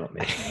Kayla, not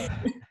me.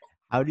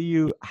 How do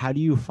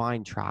you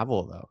find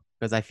travel though?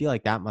 Because I feel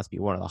like that must be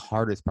one of the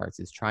hardest parts,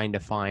 is trying to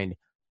find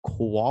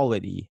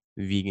quality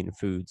vegan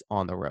foods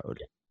on the road.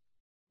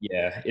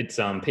 Yeah,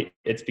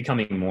 it's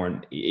becoming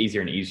more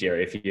easier and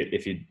easier. If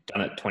you'd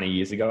done it 20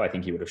 years ago, I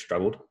think you would have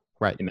struggled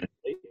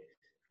immensely.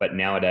 But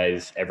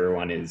nowadays,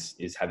 everyone is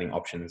having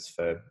options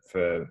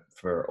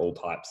for all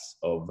types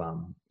of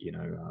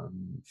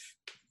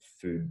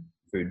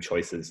food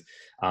choices.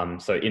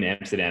 So in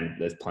Amsterdam,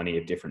 there's plenty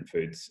of different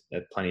foods.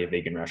 There's plenty of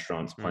vegan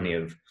restaurants, plenty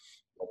of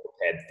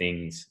prepared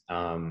things.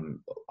 I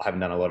haven't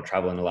done a lot of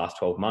travel in the last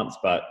 12 months,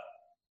 but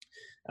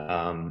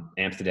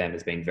Amsterdam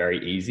has been very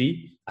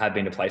easy. I have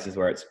been to places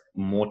where it's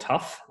more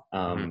tough,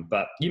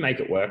 but you make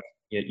it work.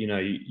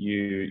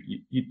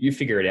 You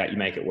figure it out. You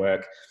make it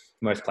work.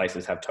 Most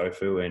places have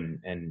tofu,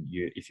 and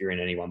if you're in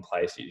any one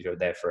place, you're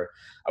there for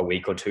a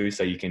week or two,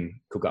 so you can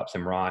cook up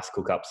some rice,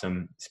 cook up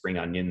some spring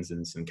onions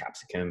and some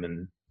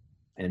capsicum,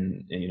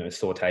 and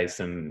saute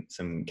some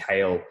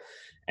kale,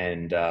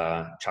 and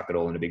chuck it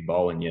all in a big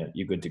bowl, and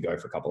you're good to go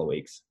for a couple of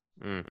weeks.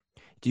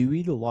 Do you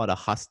eat a lot of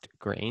husked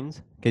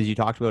grains? Because you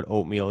talked about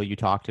oatmeal, you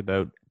talked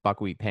about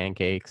buckwheat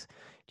pancakes.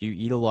 Do you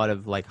eat a lot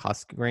of like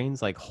husked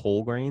grains, like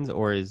whole grains,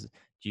 or do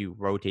you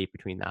rotate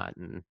between that?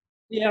 And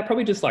yeah,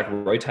 probably just like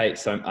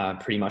rotate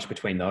pretty much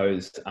between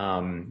those.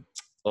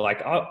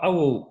 Like I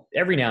will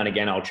every now and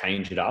again I'll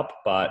change it up,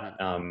 but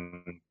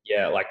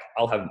yeah, like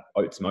I'll have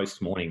oats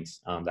most mornings.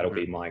 That'll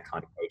be my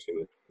kind of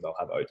go-to. I'll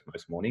have oats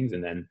most mornings,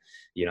 and then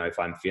if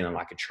I'm feeling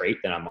like a treat,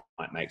 then I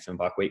might make some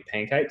buckwheat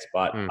pancakes.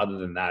 But other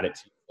than that,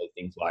 it's usually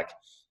things like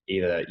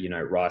either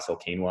rice or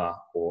quinoa,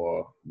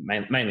 or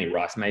mainly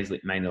rice,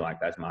 mainly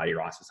like basmati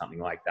rice or something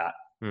like that,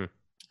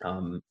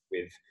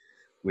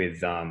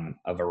 with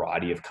a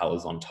variety of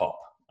colors on top,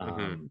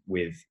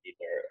 with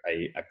either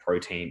a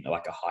protein,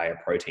 like a higher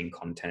protein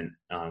content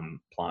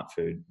plant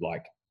food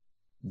like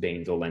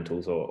beans or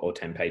lentils or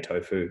tempeh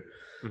tofu,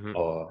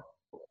 or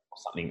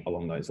something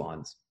along those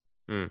lines.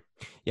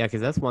 Yeah, because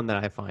that's one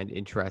that I find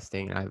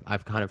interesting, and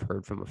I've kind of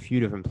heard from a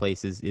few different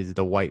places, is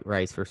the white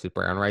rice versus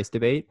brown rice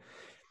debate,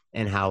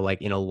 and how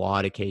like in a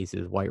lot of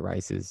cases white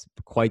rice is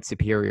quite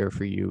superior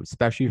for you,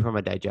 especially from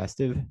a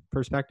digestive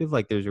perspective.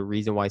 Like there's a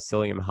reason why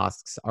psyllium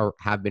husks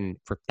have been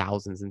for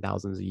thousands and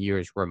thousands of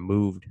years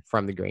removed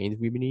from the grains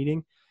we've been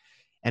eating.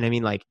 And I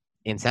mean, like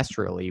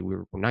ancestrally,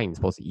 we're not even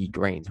supposed to eat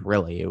grains,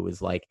 really. It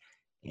was like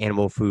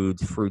animal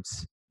foods,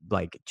 fruits,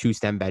 like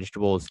 2-stem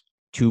vegetables,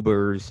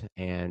 tubers,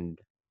 and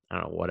I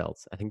don't know what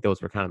else. I think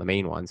those were kind of the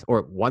main ones,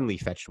 or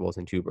 1-leaf vegetables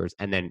and tubers.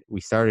 And then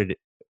we started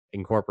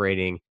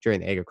incorporating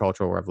during the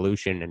agricultural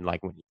revolution and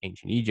like when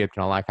ancient Egypt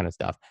and all that kind of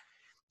stuff,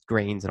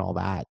 grains and all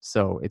that.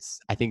 So it's,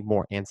 I think,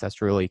 more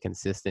ancestrally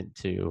consistent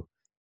to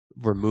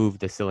remove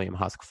the psyllium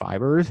husk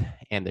fibers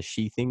and the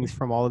sheathings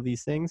from all of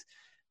these things.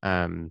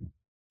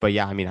 But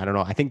yeah, I mean, I don't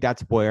know. I think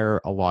that's where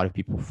a lot of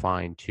people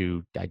find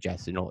to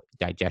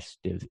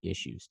digestive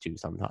issues too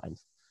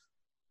sometimes.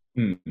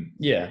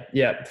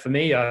 Yeah. For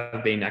me,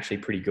 I've been actually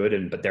pretty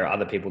good, but there are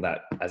other people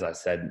that, as I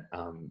said,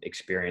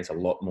 experience a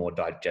lot more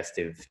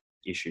digestive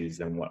issues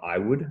than what I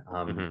would.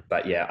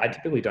 But yeah, I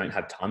typically don't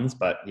have tons,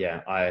 but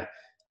yeah, I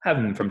have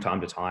them from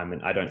time to time,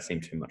 and I don't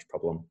seem too much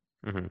problem.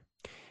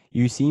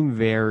 You seem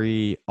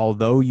very,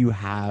 although you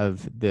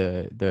have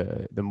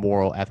the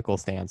moral, ethical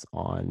stance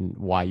on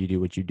why you do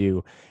what you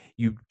do,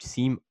 you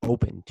seem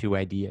open to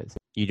ideas.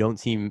 You don't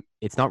seem,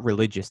 it's not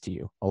religious to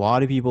you. A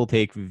lot of people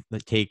take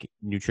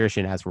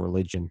nutrition as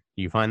religion.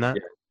 Do you find that?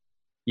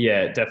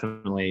 Yeah,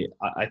 definitely.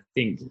 I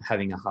think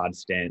having a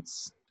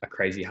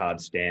crazy hard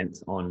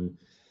stance on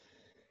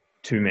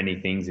too many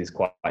things is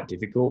quite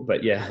difficult.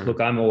 But yeah, look,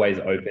 I'm always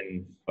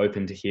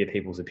open to hear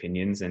people's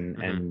opinions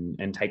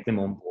and take them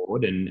on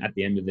board. And at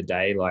the end of the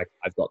day, like,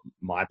 I've got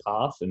my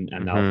path and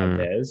they'll have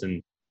theirs.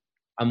 And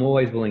I'm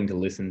always willing to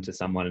listen to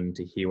someone and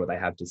to hear what they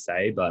have to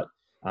say. But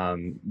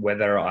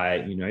whether I,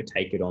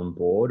 take it on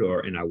board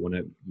and I want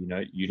to,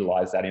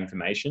 utilize that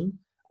information,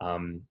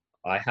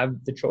 I have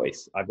the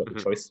choice. I've got the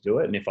choice to do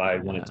it. And if I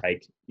want to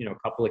take, a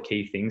couple of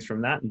key things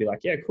from that and be like,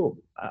 yeah, cool,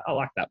 I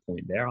like that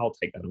point there, I'll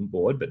take that on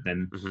board. But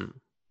then,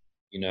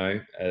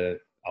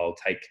 I'll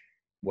take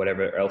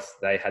whatever else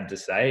they had to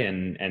say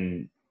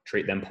and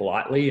treat them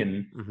politely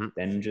and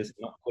then just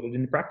not put it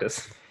into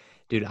practice.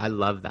 Dude, I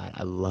love that.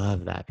 I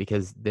love that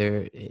because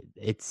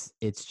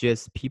it's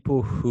just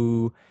people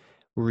who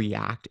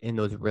react in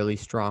those really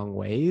strong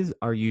ways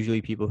are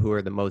usually people who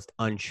are the most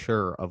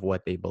unsure of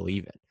what they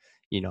believe in.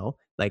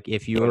 Like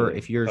if you're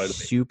totally.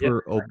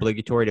 Super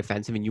obligatory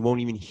defensive and you won't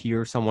even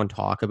hear someone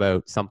talk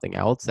about something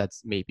else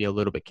that's maybe a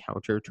little bit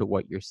counter to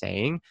what you're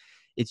saying,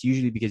 it's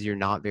usually because you're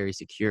not very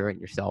secure in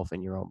yourself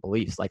and your own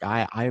beliefs. Like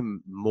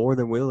I'm more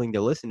than willing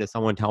to listen to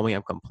someone tell me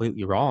I'm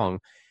completely wrong,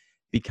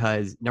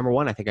 because number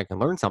one, I think I can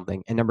learn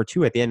something. And number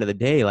two, at the end of the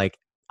day, like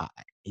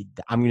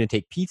I'm going to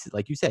take pieces,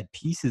 like you said,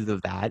 pieces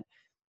of that,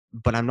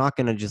 but I'm not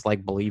going to just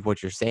like believe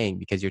what you're saying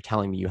because you're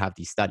telling me you have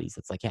these studies.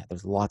 It's like, yeah,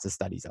 there's lots of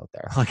studies out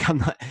there. Like I'm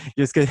not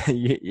just because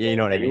you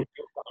know what I mean?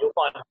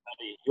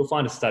 You'll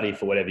find a study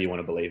for whatever you want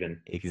to believe in.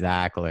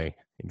 Exactly.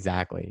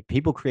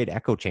 People create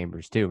echo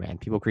chambers too, man.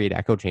 People create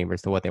echo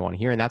chambers to what they want to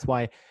hear. And that's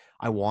why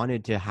I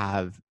wanted to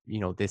have,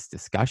 this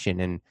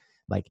discussion. And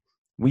like,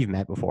 we've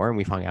met before and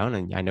we've hung out,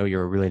 and I know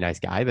you're a really nice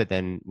guy. But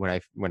then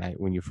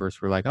when you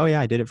first were like, oh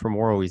yeah, I did it for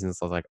moral reasons,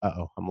 I was like,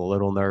 I'm a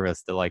little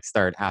nervous to like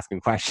start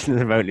asking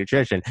questions about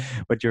nutrition.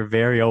 But you're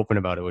very open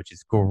about it, which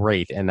is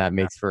great, and that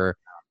makes for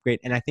great.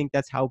 And I think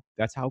that's how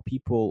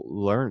people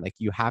learn. Like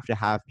you have to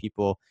have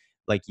people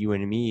like you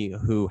and me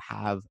who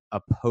have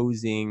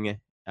opposing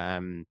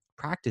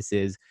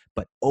practices,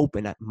 but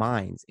open at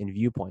minds and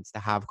viewpoints to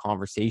have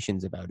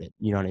conversations about it.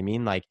 You know what I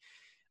mean? Like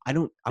I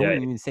wouldn't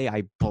even say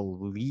I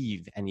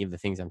believe any of the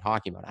things I'm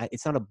talking about.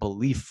 It's not a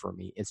belief for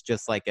me. It's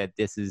just like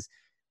this is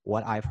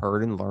what I've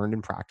heard and learned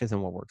in practice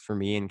and what works for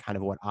me and kind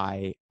of what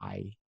I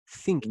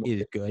think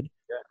is good.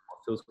 Yeah, what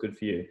feels good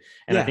for you.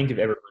 And I think if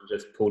everyone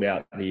just pulled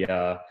out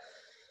the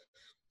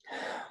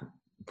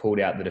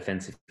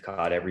defensive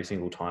card every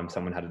single time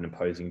someone had an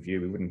opposing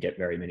view, we wouldn't get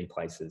very many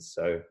places.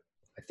 So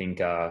I think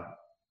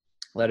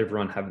let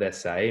everyone have their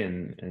say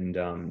and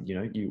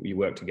you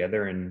work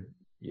together and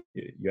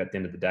you at the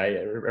end of the day,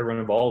 everyone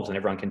evolves and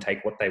everyone can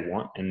take what they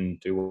want and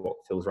do what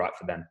feels right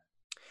for them.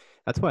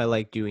 That's why I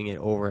like doing it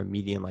over a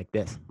medium like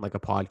this, like a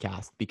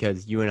podcast,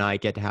 because you and I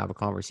get to have a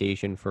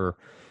conversation for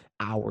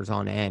hours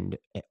on end,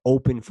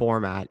 open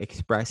format,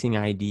 expressing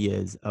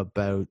ideas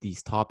about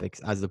these topics,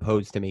 as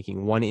opposed to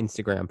making one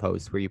Instagram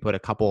post where you put a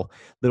couple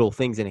little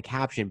things in a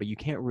caption, but you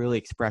can't really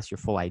express your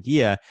full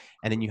idea.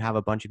 And then you have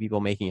a bunch of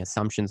people making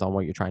assumptions on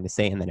what you're trying to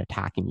say and then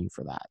attacking you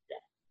for that.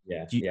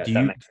 Yeah.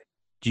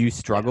 Do you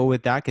struggle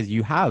with that? Because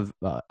you have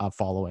a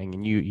following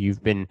and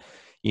you've been,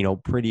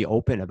 pretty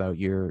open about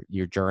your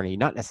journey,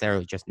 not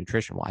necessarily just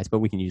nutrition wise, but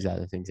we can use that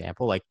as an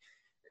example. Like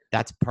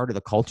that's part of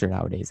the culture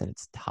nowadays and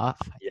it's tough.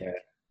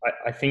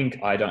 I think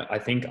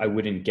I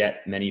wouldn't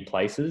get many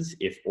places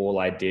if all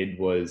I did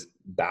was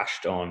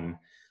bashed on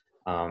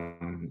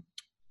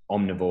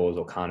omnivores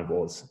or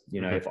carnivores.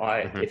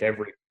 If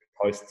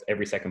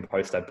every second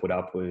post I put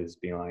up was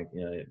being like,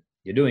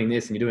 you're doing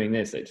this and you're doing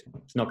this, it's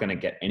not going to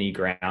get any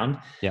ground.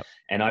 Yep.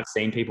 And I've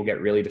seen people get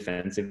really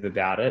defensive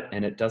about it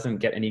and it doesn't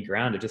get any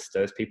ground. It just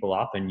stirs people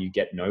up and you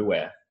get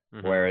nowhere.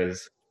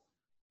 Whereas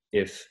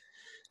if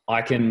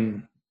I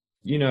can,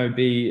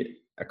 be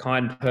a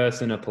kind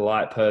person, a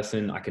polite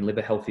person, I can live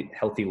a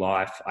healthy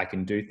life. I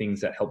can do things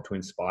that help to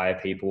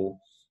inspire people.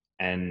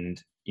 And,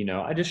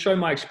 I just show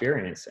my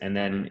experience. And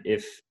then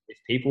if if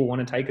people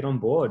want to take it on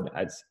board,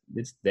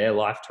 it's their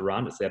life to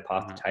run. It's their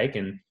path to take.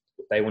 And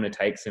if they want to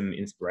take some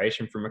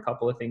inspiration from a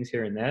couple of things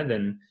here and there,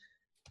 then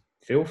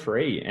feel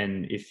free.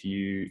 And if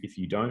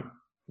you don't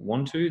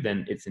want to,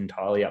 then it's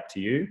entirely up to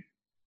you.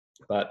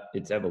 But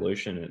it's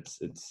evolution.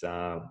 It's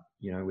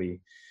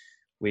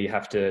we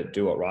have to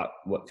do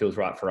what feels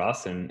right for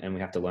us, and we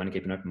have to learn to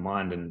keep an open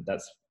mind. And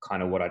that's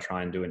kind of what I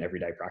try and do in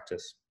everyday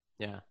practice.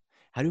 Yeah.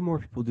 How do more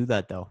people do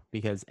that though?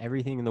 Because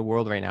everything in the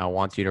world right now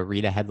wants you to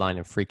read a headline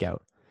and freak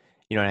out.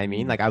 You know what I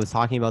mean? Like I was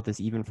talking about this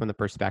even from the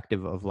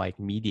perspective of like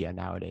media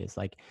nowadays.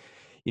 Like,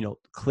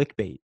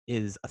 clickbait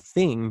is a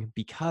thing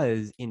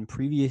because in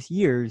previous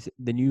years,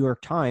 the New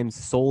York Times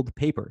sold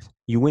papers.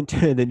 You went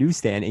to the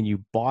newsstand and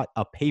you bought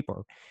a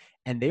paper,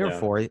 and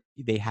therefore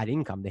they had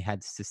income. They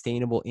had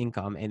sustainable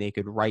income, and they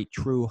could write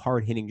true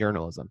hard-hitting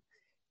journalism.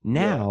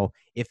 Now,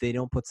 if they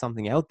don't put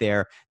something out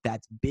there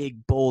that's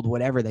big, bold,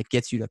 whatever, that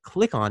gets you to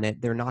click on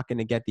it, they're not going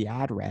to get the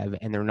ad rev,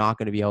 and they're not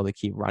going to be able to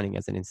keep running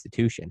as an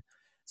institution.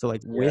 So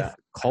like with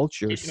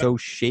culture so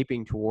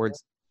shaping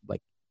towards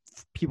like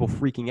people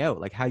freaking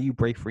out, like how do you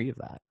break free of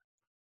that?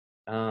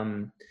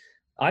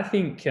 I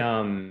think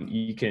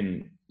you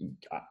can,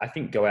 I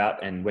think go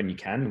out, and when you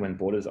can, when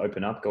borders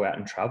open up, go out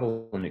and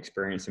travel and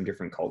experience some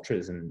different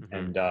cultures and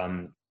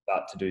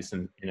start to do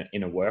some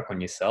inner work on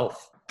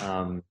yourself.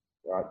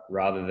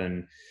 Rather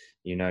than,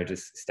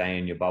 just stay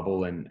in your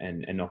bubble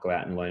and not go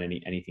out and learn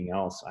anything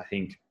else. I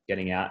think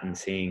getting out and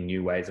seeing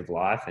new ways of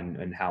life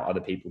and how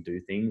other people do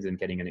things and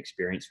getting an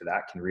experience for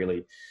that can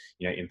really,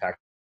 impact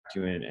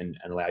you and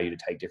allow you to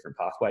take different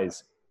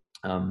pathways.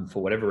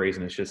 For whatever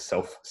reason, it's just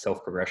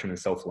self progression and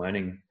self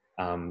learning.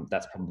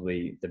 That's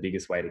probably the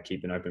biggest way to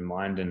keep an open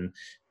mind, and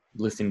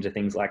listening to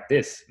things like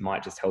this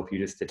might just help you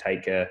just to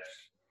take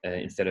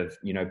instead of,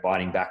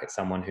 biting back at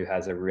someone who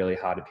has a really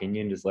hard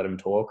opinion, just let them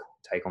talk,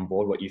 take on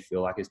board what you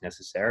feel like is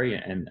necessary,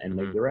 and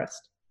leave the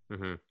rest.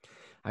 Mm-hmm.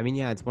 I mean,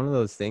 yeah, it's one of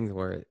those things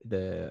where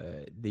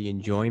the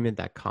enjoyment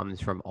that comes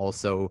from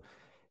also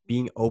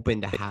being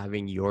open to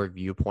having your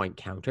viewpoint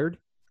countered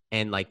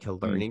and like to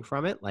learning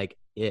from it, like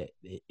it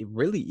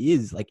really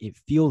is like, it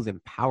feels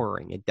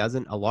empowering. It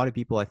doesn't, a lot of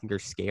people I think are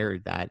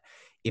scared that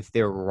if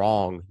they're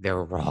wrong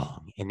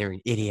and they're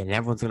an idiot and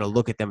everyone's going to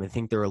look at them and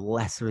think they're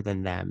lesser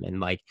than them. And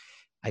like,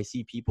 I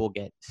see people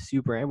get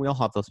super, and we all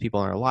have those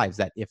people in our lives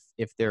that if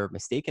they're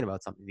mistaken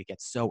about something, they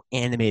get so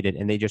animated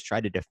and they just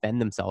try to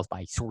defend themselves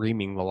by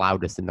screaming the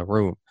loudest in the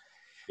room.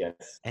 Yes.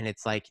 And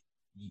it's like,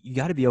 you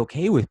got to be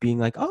okay with being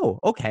like, oh,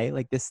 okay,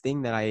 like this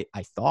thing that I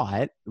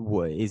thought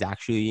is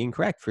actually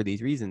incorrect for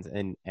these reasons,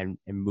 and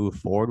move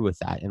forward with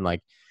that. And like,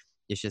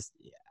 it's just,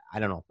 I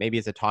don't know, maybe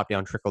it's a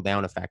top-down,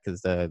 trickle-down effect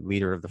because the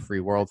leader of the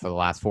free world for the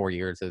last 4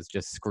 years has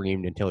just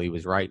screamed until he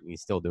was right, and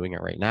he's still doing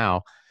it right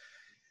now.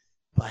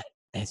 But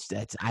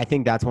I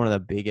think that's one of the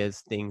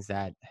biggest things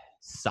that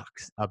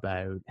sucks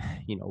about,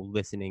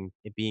 listening,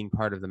 being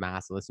part of the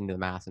mass, listening to the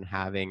mass, and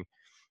having,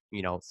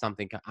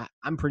 something.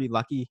 I'm pretty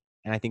lucky,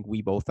 and I think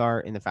we both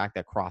are, in the fact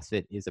that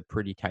CrossFit is a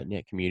pretty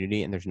tight-knit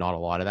community, and there's not a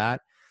lot of that.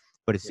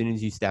 But as soon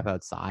as you step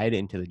outside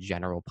into the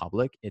general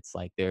public, it's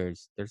like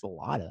there's a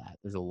lot of that.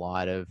 There's a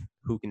lot of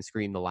who can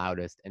scream the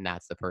loudest, and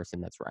that's the person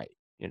that's right.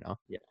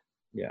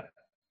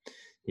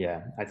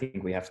 Yeah, I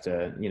think we have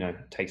to,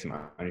 take some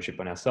ownership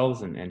on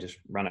ourselves and just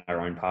run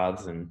our own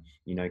paths, and,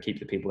 keep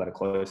the people that are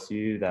close to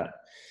you that,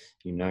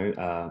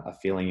 are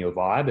feeling your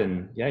vibe,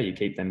 and you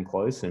keep them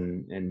close,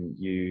 and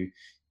you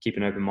keep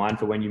an open mind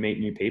for when you meet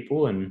new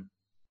people, and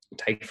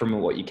take from it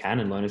what you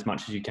can and learn as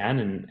much as you can,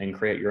 and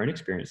create your own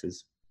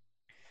experiences.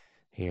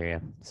 Hear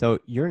you. So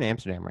you're in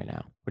Amsterdam right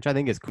now, which I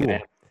think is cool. Yeah.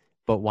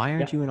 But why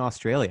aren't you in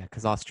Australia?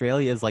 Because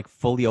Australia is like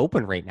fully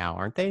open right now,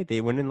 aren't they?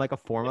 They went in like a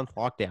 4-month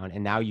lockdown,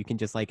 and now you can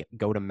just like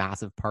go to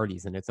massive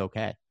parties and it's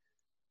okay.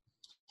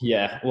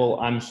 Yeah, well,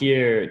 I'm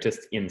here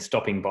just in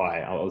stopping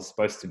by. I was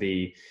supposed to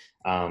be,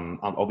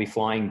 I'll be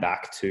flying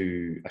back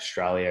to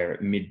Australia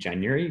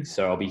mid-January.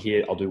 So I'll be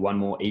here. I'll do one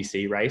more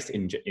EC race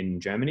in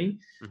Germany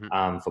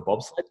for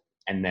bobsled.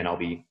 And then I'll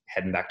be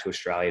heading back to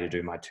Australia to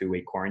do my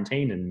 2-week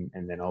quarantine.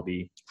 And then I'll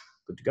be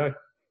good to go.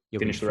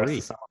 Finish the rest of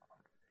the summer.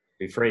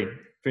 Be free.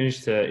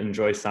 Finish to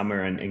enjoy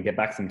summer and get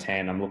back some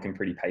tan. I'm looking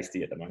pretty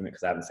pasty at the moment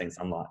because I haven't seen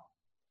sunlight.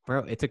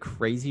 Bro, it's a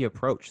crazy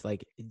approach.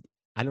 Like,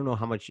 I don't know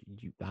how much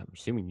I'm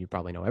assuming you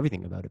probably know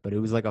everything about it, but it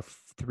was like a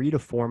 3 to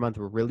 4 month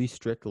really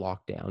strict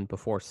lockdown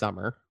before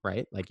summer,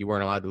 right? Like you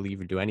weren't allowed to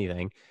leave or do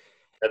anything.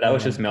 But that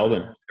was just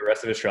Melbourne. The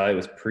rest of Australia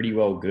was pretty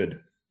well good.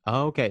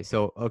 Oh, okay.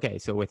 So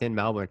within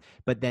Melbourne,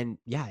 but then,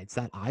 it's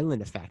that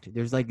island effect.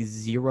 There's like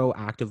 0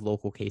 active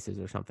local cases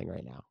or something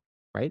right now,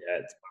 right? Yeah,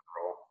 it's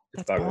bugger all.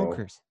 That's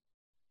bonkers.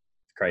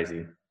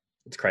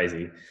 It's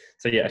crazy.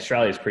 So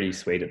Australia is pretty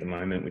sweet at the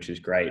moment, which is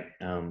great.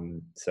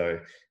 I'm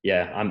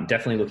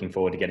definitely looking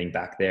forward to getting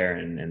back there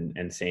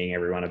and seeing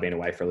everyone. I've been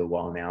away for a little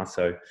while now,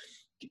 so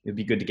it'd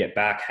be good to get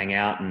back, hang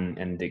out,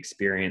 and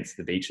experience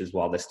the beaches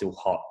while they're still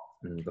hot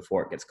and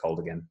before it gets cold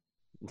again.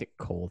 Is it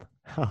cold?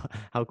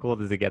 How cold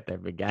does it get there,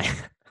 big guy?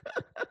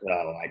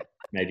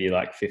 Maybe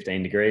like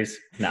 15 degrees.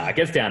 No, it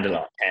gets down to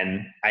like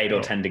 8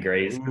 or 10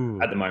 degrees. Ooh.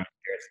 At the moment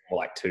here it's more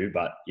like 2,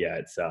 but yeah,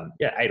 it's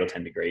 8 or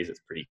 10 degrees. It's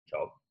pretty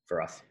cold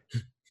for us.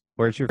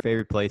 Where's your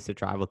favorite place to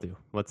travel to?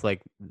 What's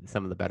like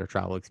some of the better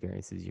travel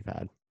experiences you've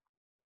had?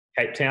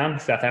 Cape Town,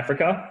 South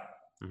Africa,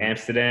 Mhm.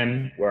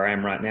 Amsterdam, where I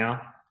am right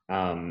now,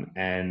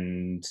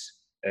 and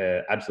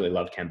absolutely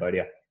love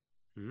Cambodia.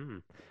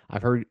 Mm.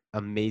 I've heard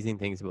amazing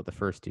things about the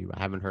first two. I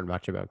haven't heard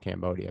much about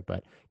Cambodia,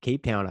 but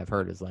Cape Town I've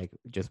heard is like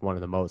just one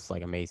of the most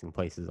like amazing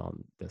places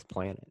on this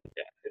planet.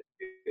 Yeah, it's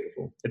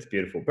beautiful. It's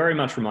beautiful. Very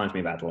much reminds me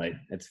of Adelaide.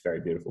 It's a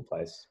very beautiful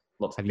place.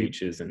 Lots of Have you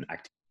beaches and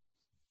activities.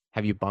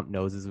 have you bumped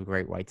noses with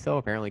great whites though?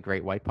 Apparently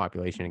great white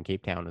population in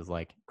Cape Town is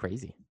like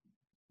crazy.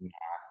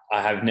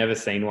 I have never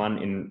seen one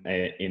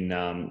in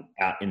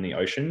out in the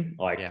ocean,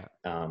 like Yeah.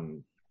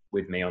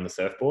 with me on the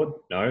surfboard.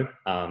 No,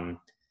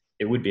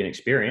 it would be an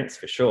experience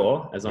for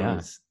sure, as long Yeah.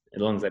 as they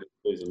don't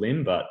lose a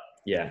limb. But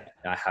yeah,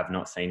 I have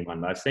not seen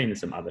one. I've seen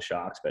some other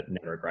sharks, but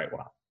never a great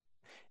white.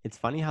 It's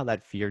funny how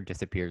that fear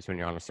disappears when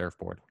you're on a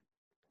surfboard.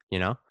 You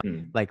know?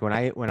 Mm. Like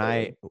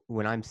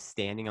when I'm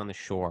standing on the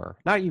shore,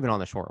 not even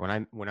on the shore,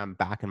 when I'm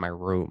back in my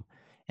room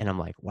and I'm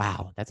like,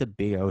 wow, that's a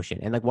big ocean.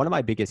 And like one of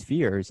my biggest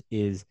fears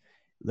is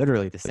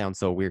literally, this sounds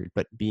so weird,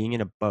 but being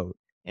in a boat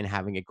and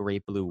having a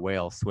great blue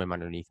whale swim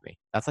underneath me.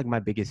 That's like my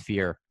biggest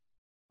fear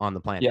on the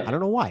planet. Yeah. I don't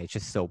know why. It's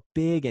just so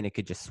big and it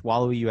could just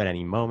swallow you at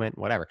any moment,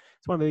 whatever.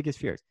 It's one of my biggest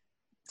fears.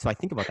 So I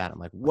think about that. I'm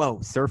like, whoa,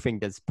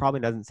 surfing probably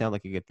doesn't sound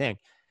like a good thing.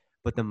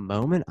 But the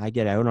moment I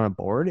get out on a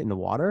board in the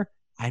water,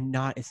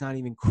 it's not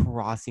even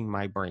crossing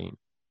my brain.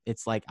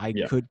 It's like I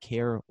could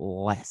care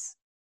less.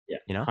 Yeah.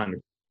 You know?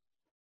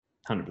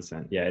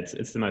 100%. Yeah.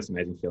 It's the most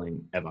amazing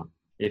feeling ever.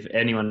 If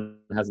anyone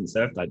hasn't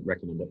surfed, I'd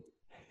recommend it.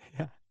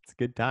 Yeah, it's a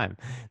good time.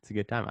 It's a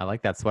good time. I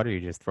like that sweater you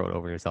just throw it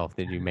over yourself.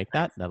 Did you make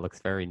that? That looks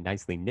very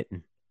nicely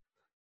knitted.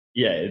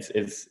 Yeah, it's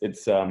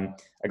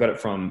I got it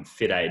from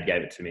Fit Aid,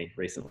 gave it to me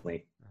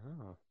recently.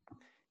 Oh.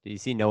 Do you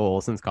see Noah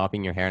Olsen's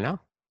copying your hair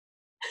now?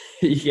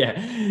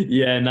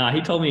 Yeah. Nah,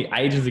 he told me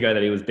ages ago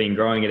that he was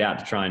growing it out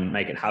to try and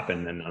make it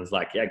happen, and I was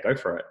like, yeah, go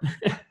for it.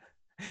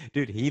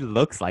 Dude, he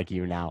looks like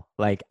you now.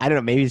 Like, I don't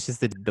know, maybe it's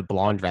just the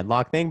blonde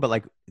dreadlock thing, but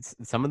like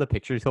some of the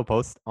pictures he'll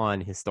post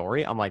on his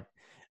story, I'm like,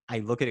 I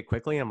look at it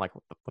quickly and I'm like,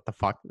 what the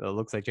fuck? It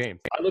looks like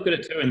James. I look at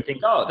it too and think,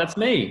 oh, that's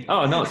me.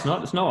 Oh, no, it's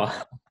not. It's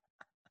Noah.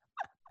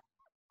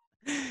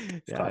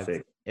 Yeah,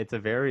 classic. It's a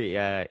very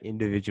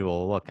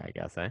individual look, I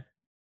guess, eh?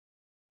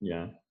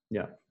 Yeah.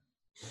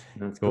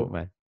 That's Cool, cool.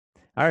 man.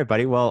 All right,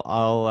 buddy. Well,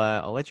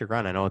 I'll let you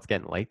run. I know it's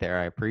getting late there.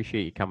 I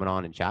appreciate you coming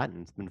on and chatting.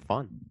 It's been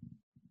fun.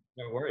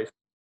 No worries.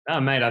 Oh,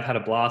 mate, I've had a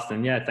blast,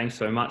 and yeah, thanks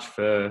so much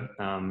for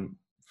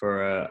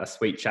a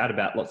sweet chat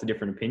about lots of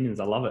different opinions.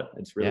 I love it.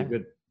 It's really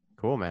good.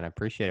 Cool, man. I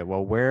appreciate it.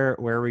 Well, where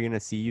are we going to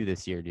see you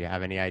this year? Do you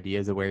have any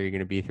ideas of where you're going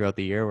to be throughout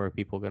the year, where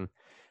people can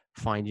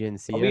find you and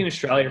see you? I'll be in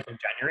Australia from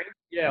January.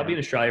 Yeah, I'll be in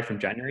Australia from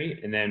January,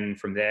 and then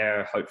from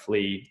there,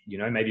 hopefully,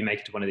 maybe make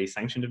it to one of these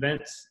sanctioned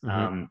events,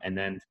 and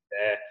then from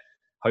there,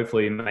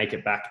 hopefully make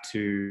it back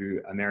to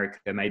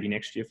America maybe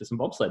next year for some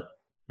bobsled.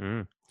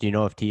 Do you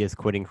know if Tia's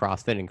quitting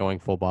CrossFit and going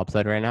full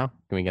bobsled right now?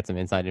 Can we get some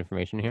inside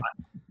information here?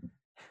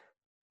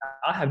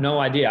 I have no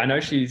idea. I know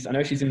she's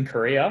in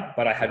Korea,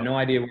 but I have no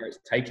idea where it's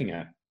taking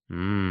her.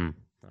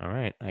 All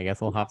right. I guess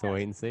we'll have to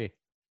wait and see.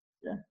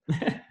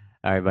 Yeah.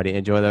 All right, buddy.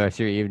 Enjoy the rest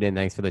of your evening.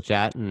 Thanks for the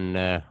chat,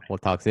 and we'll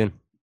talk soon.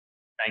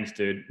 Thanks,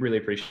 dude. Really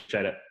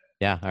appreciate it.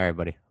 Yeah. All right,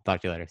 buddy. Talk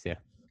to you later. See ya.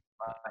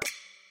 Bye.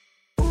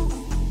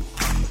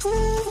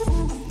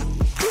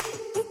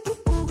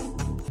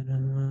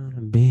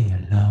 Be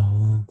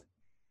alone.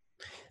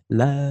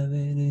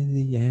 Loving is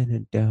the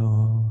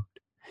antidote.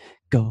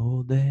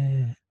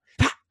 Golden.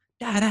 Da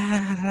da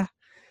da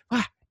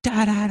da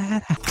da da da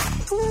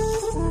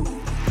da.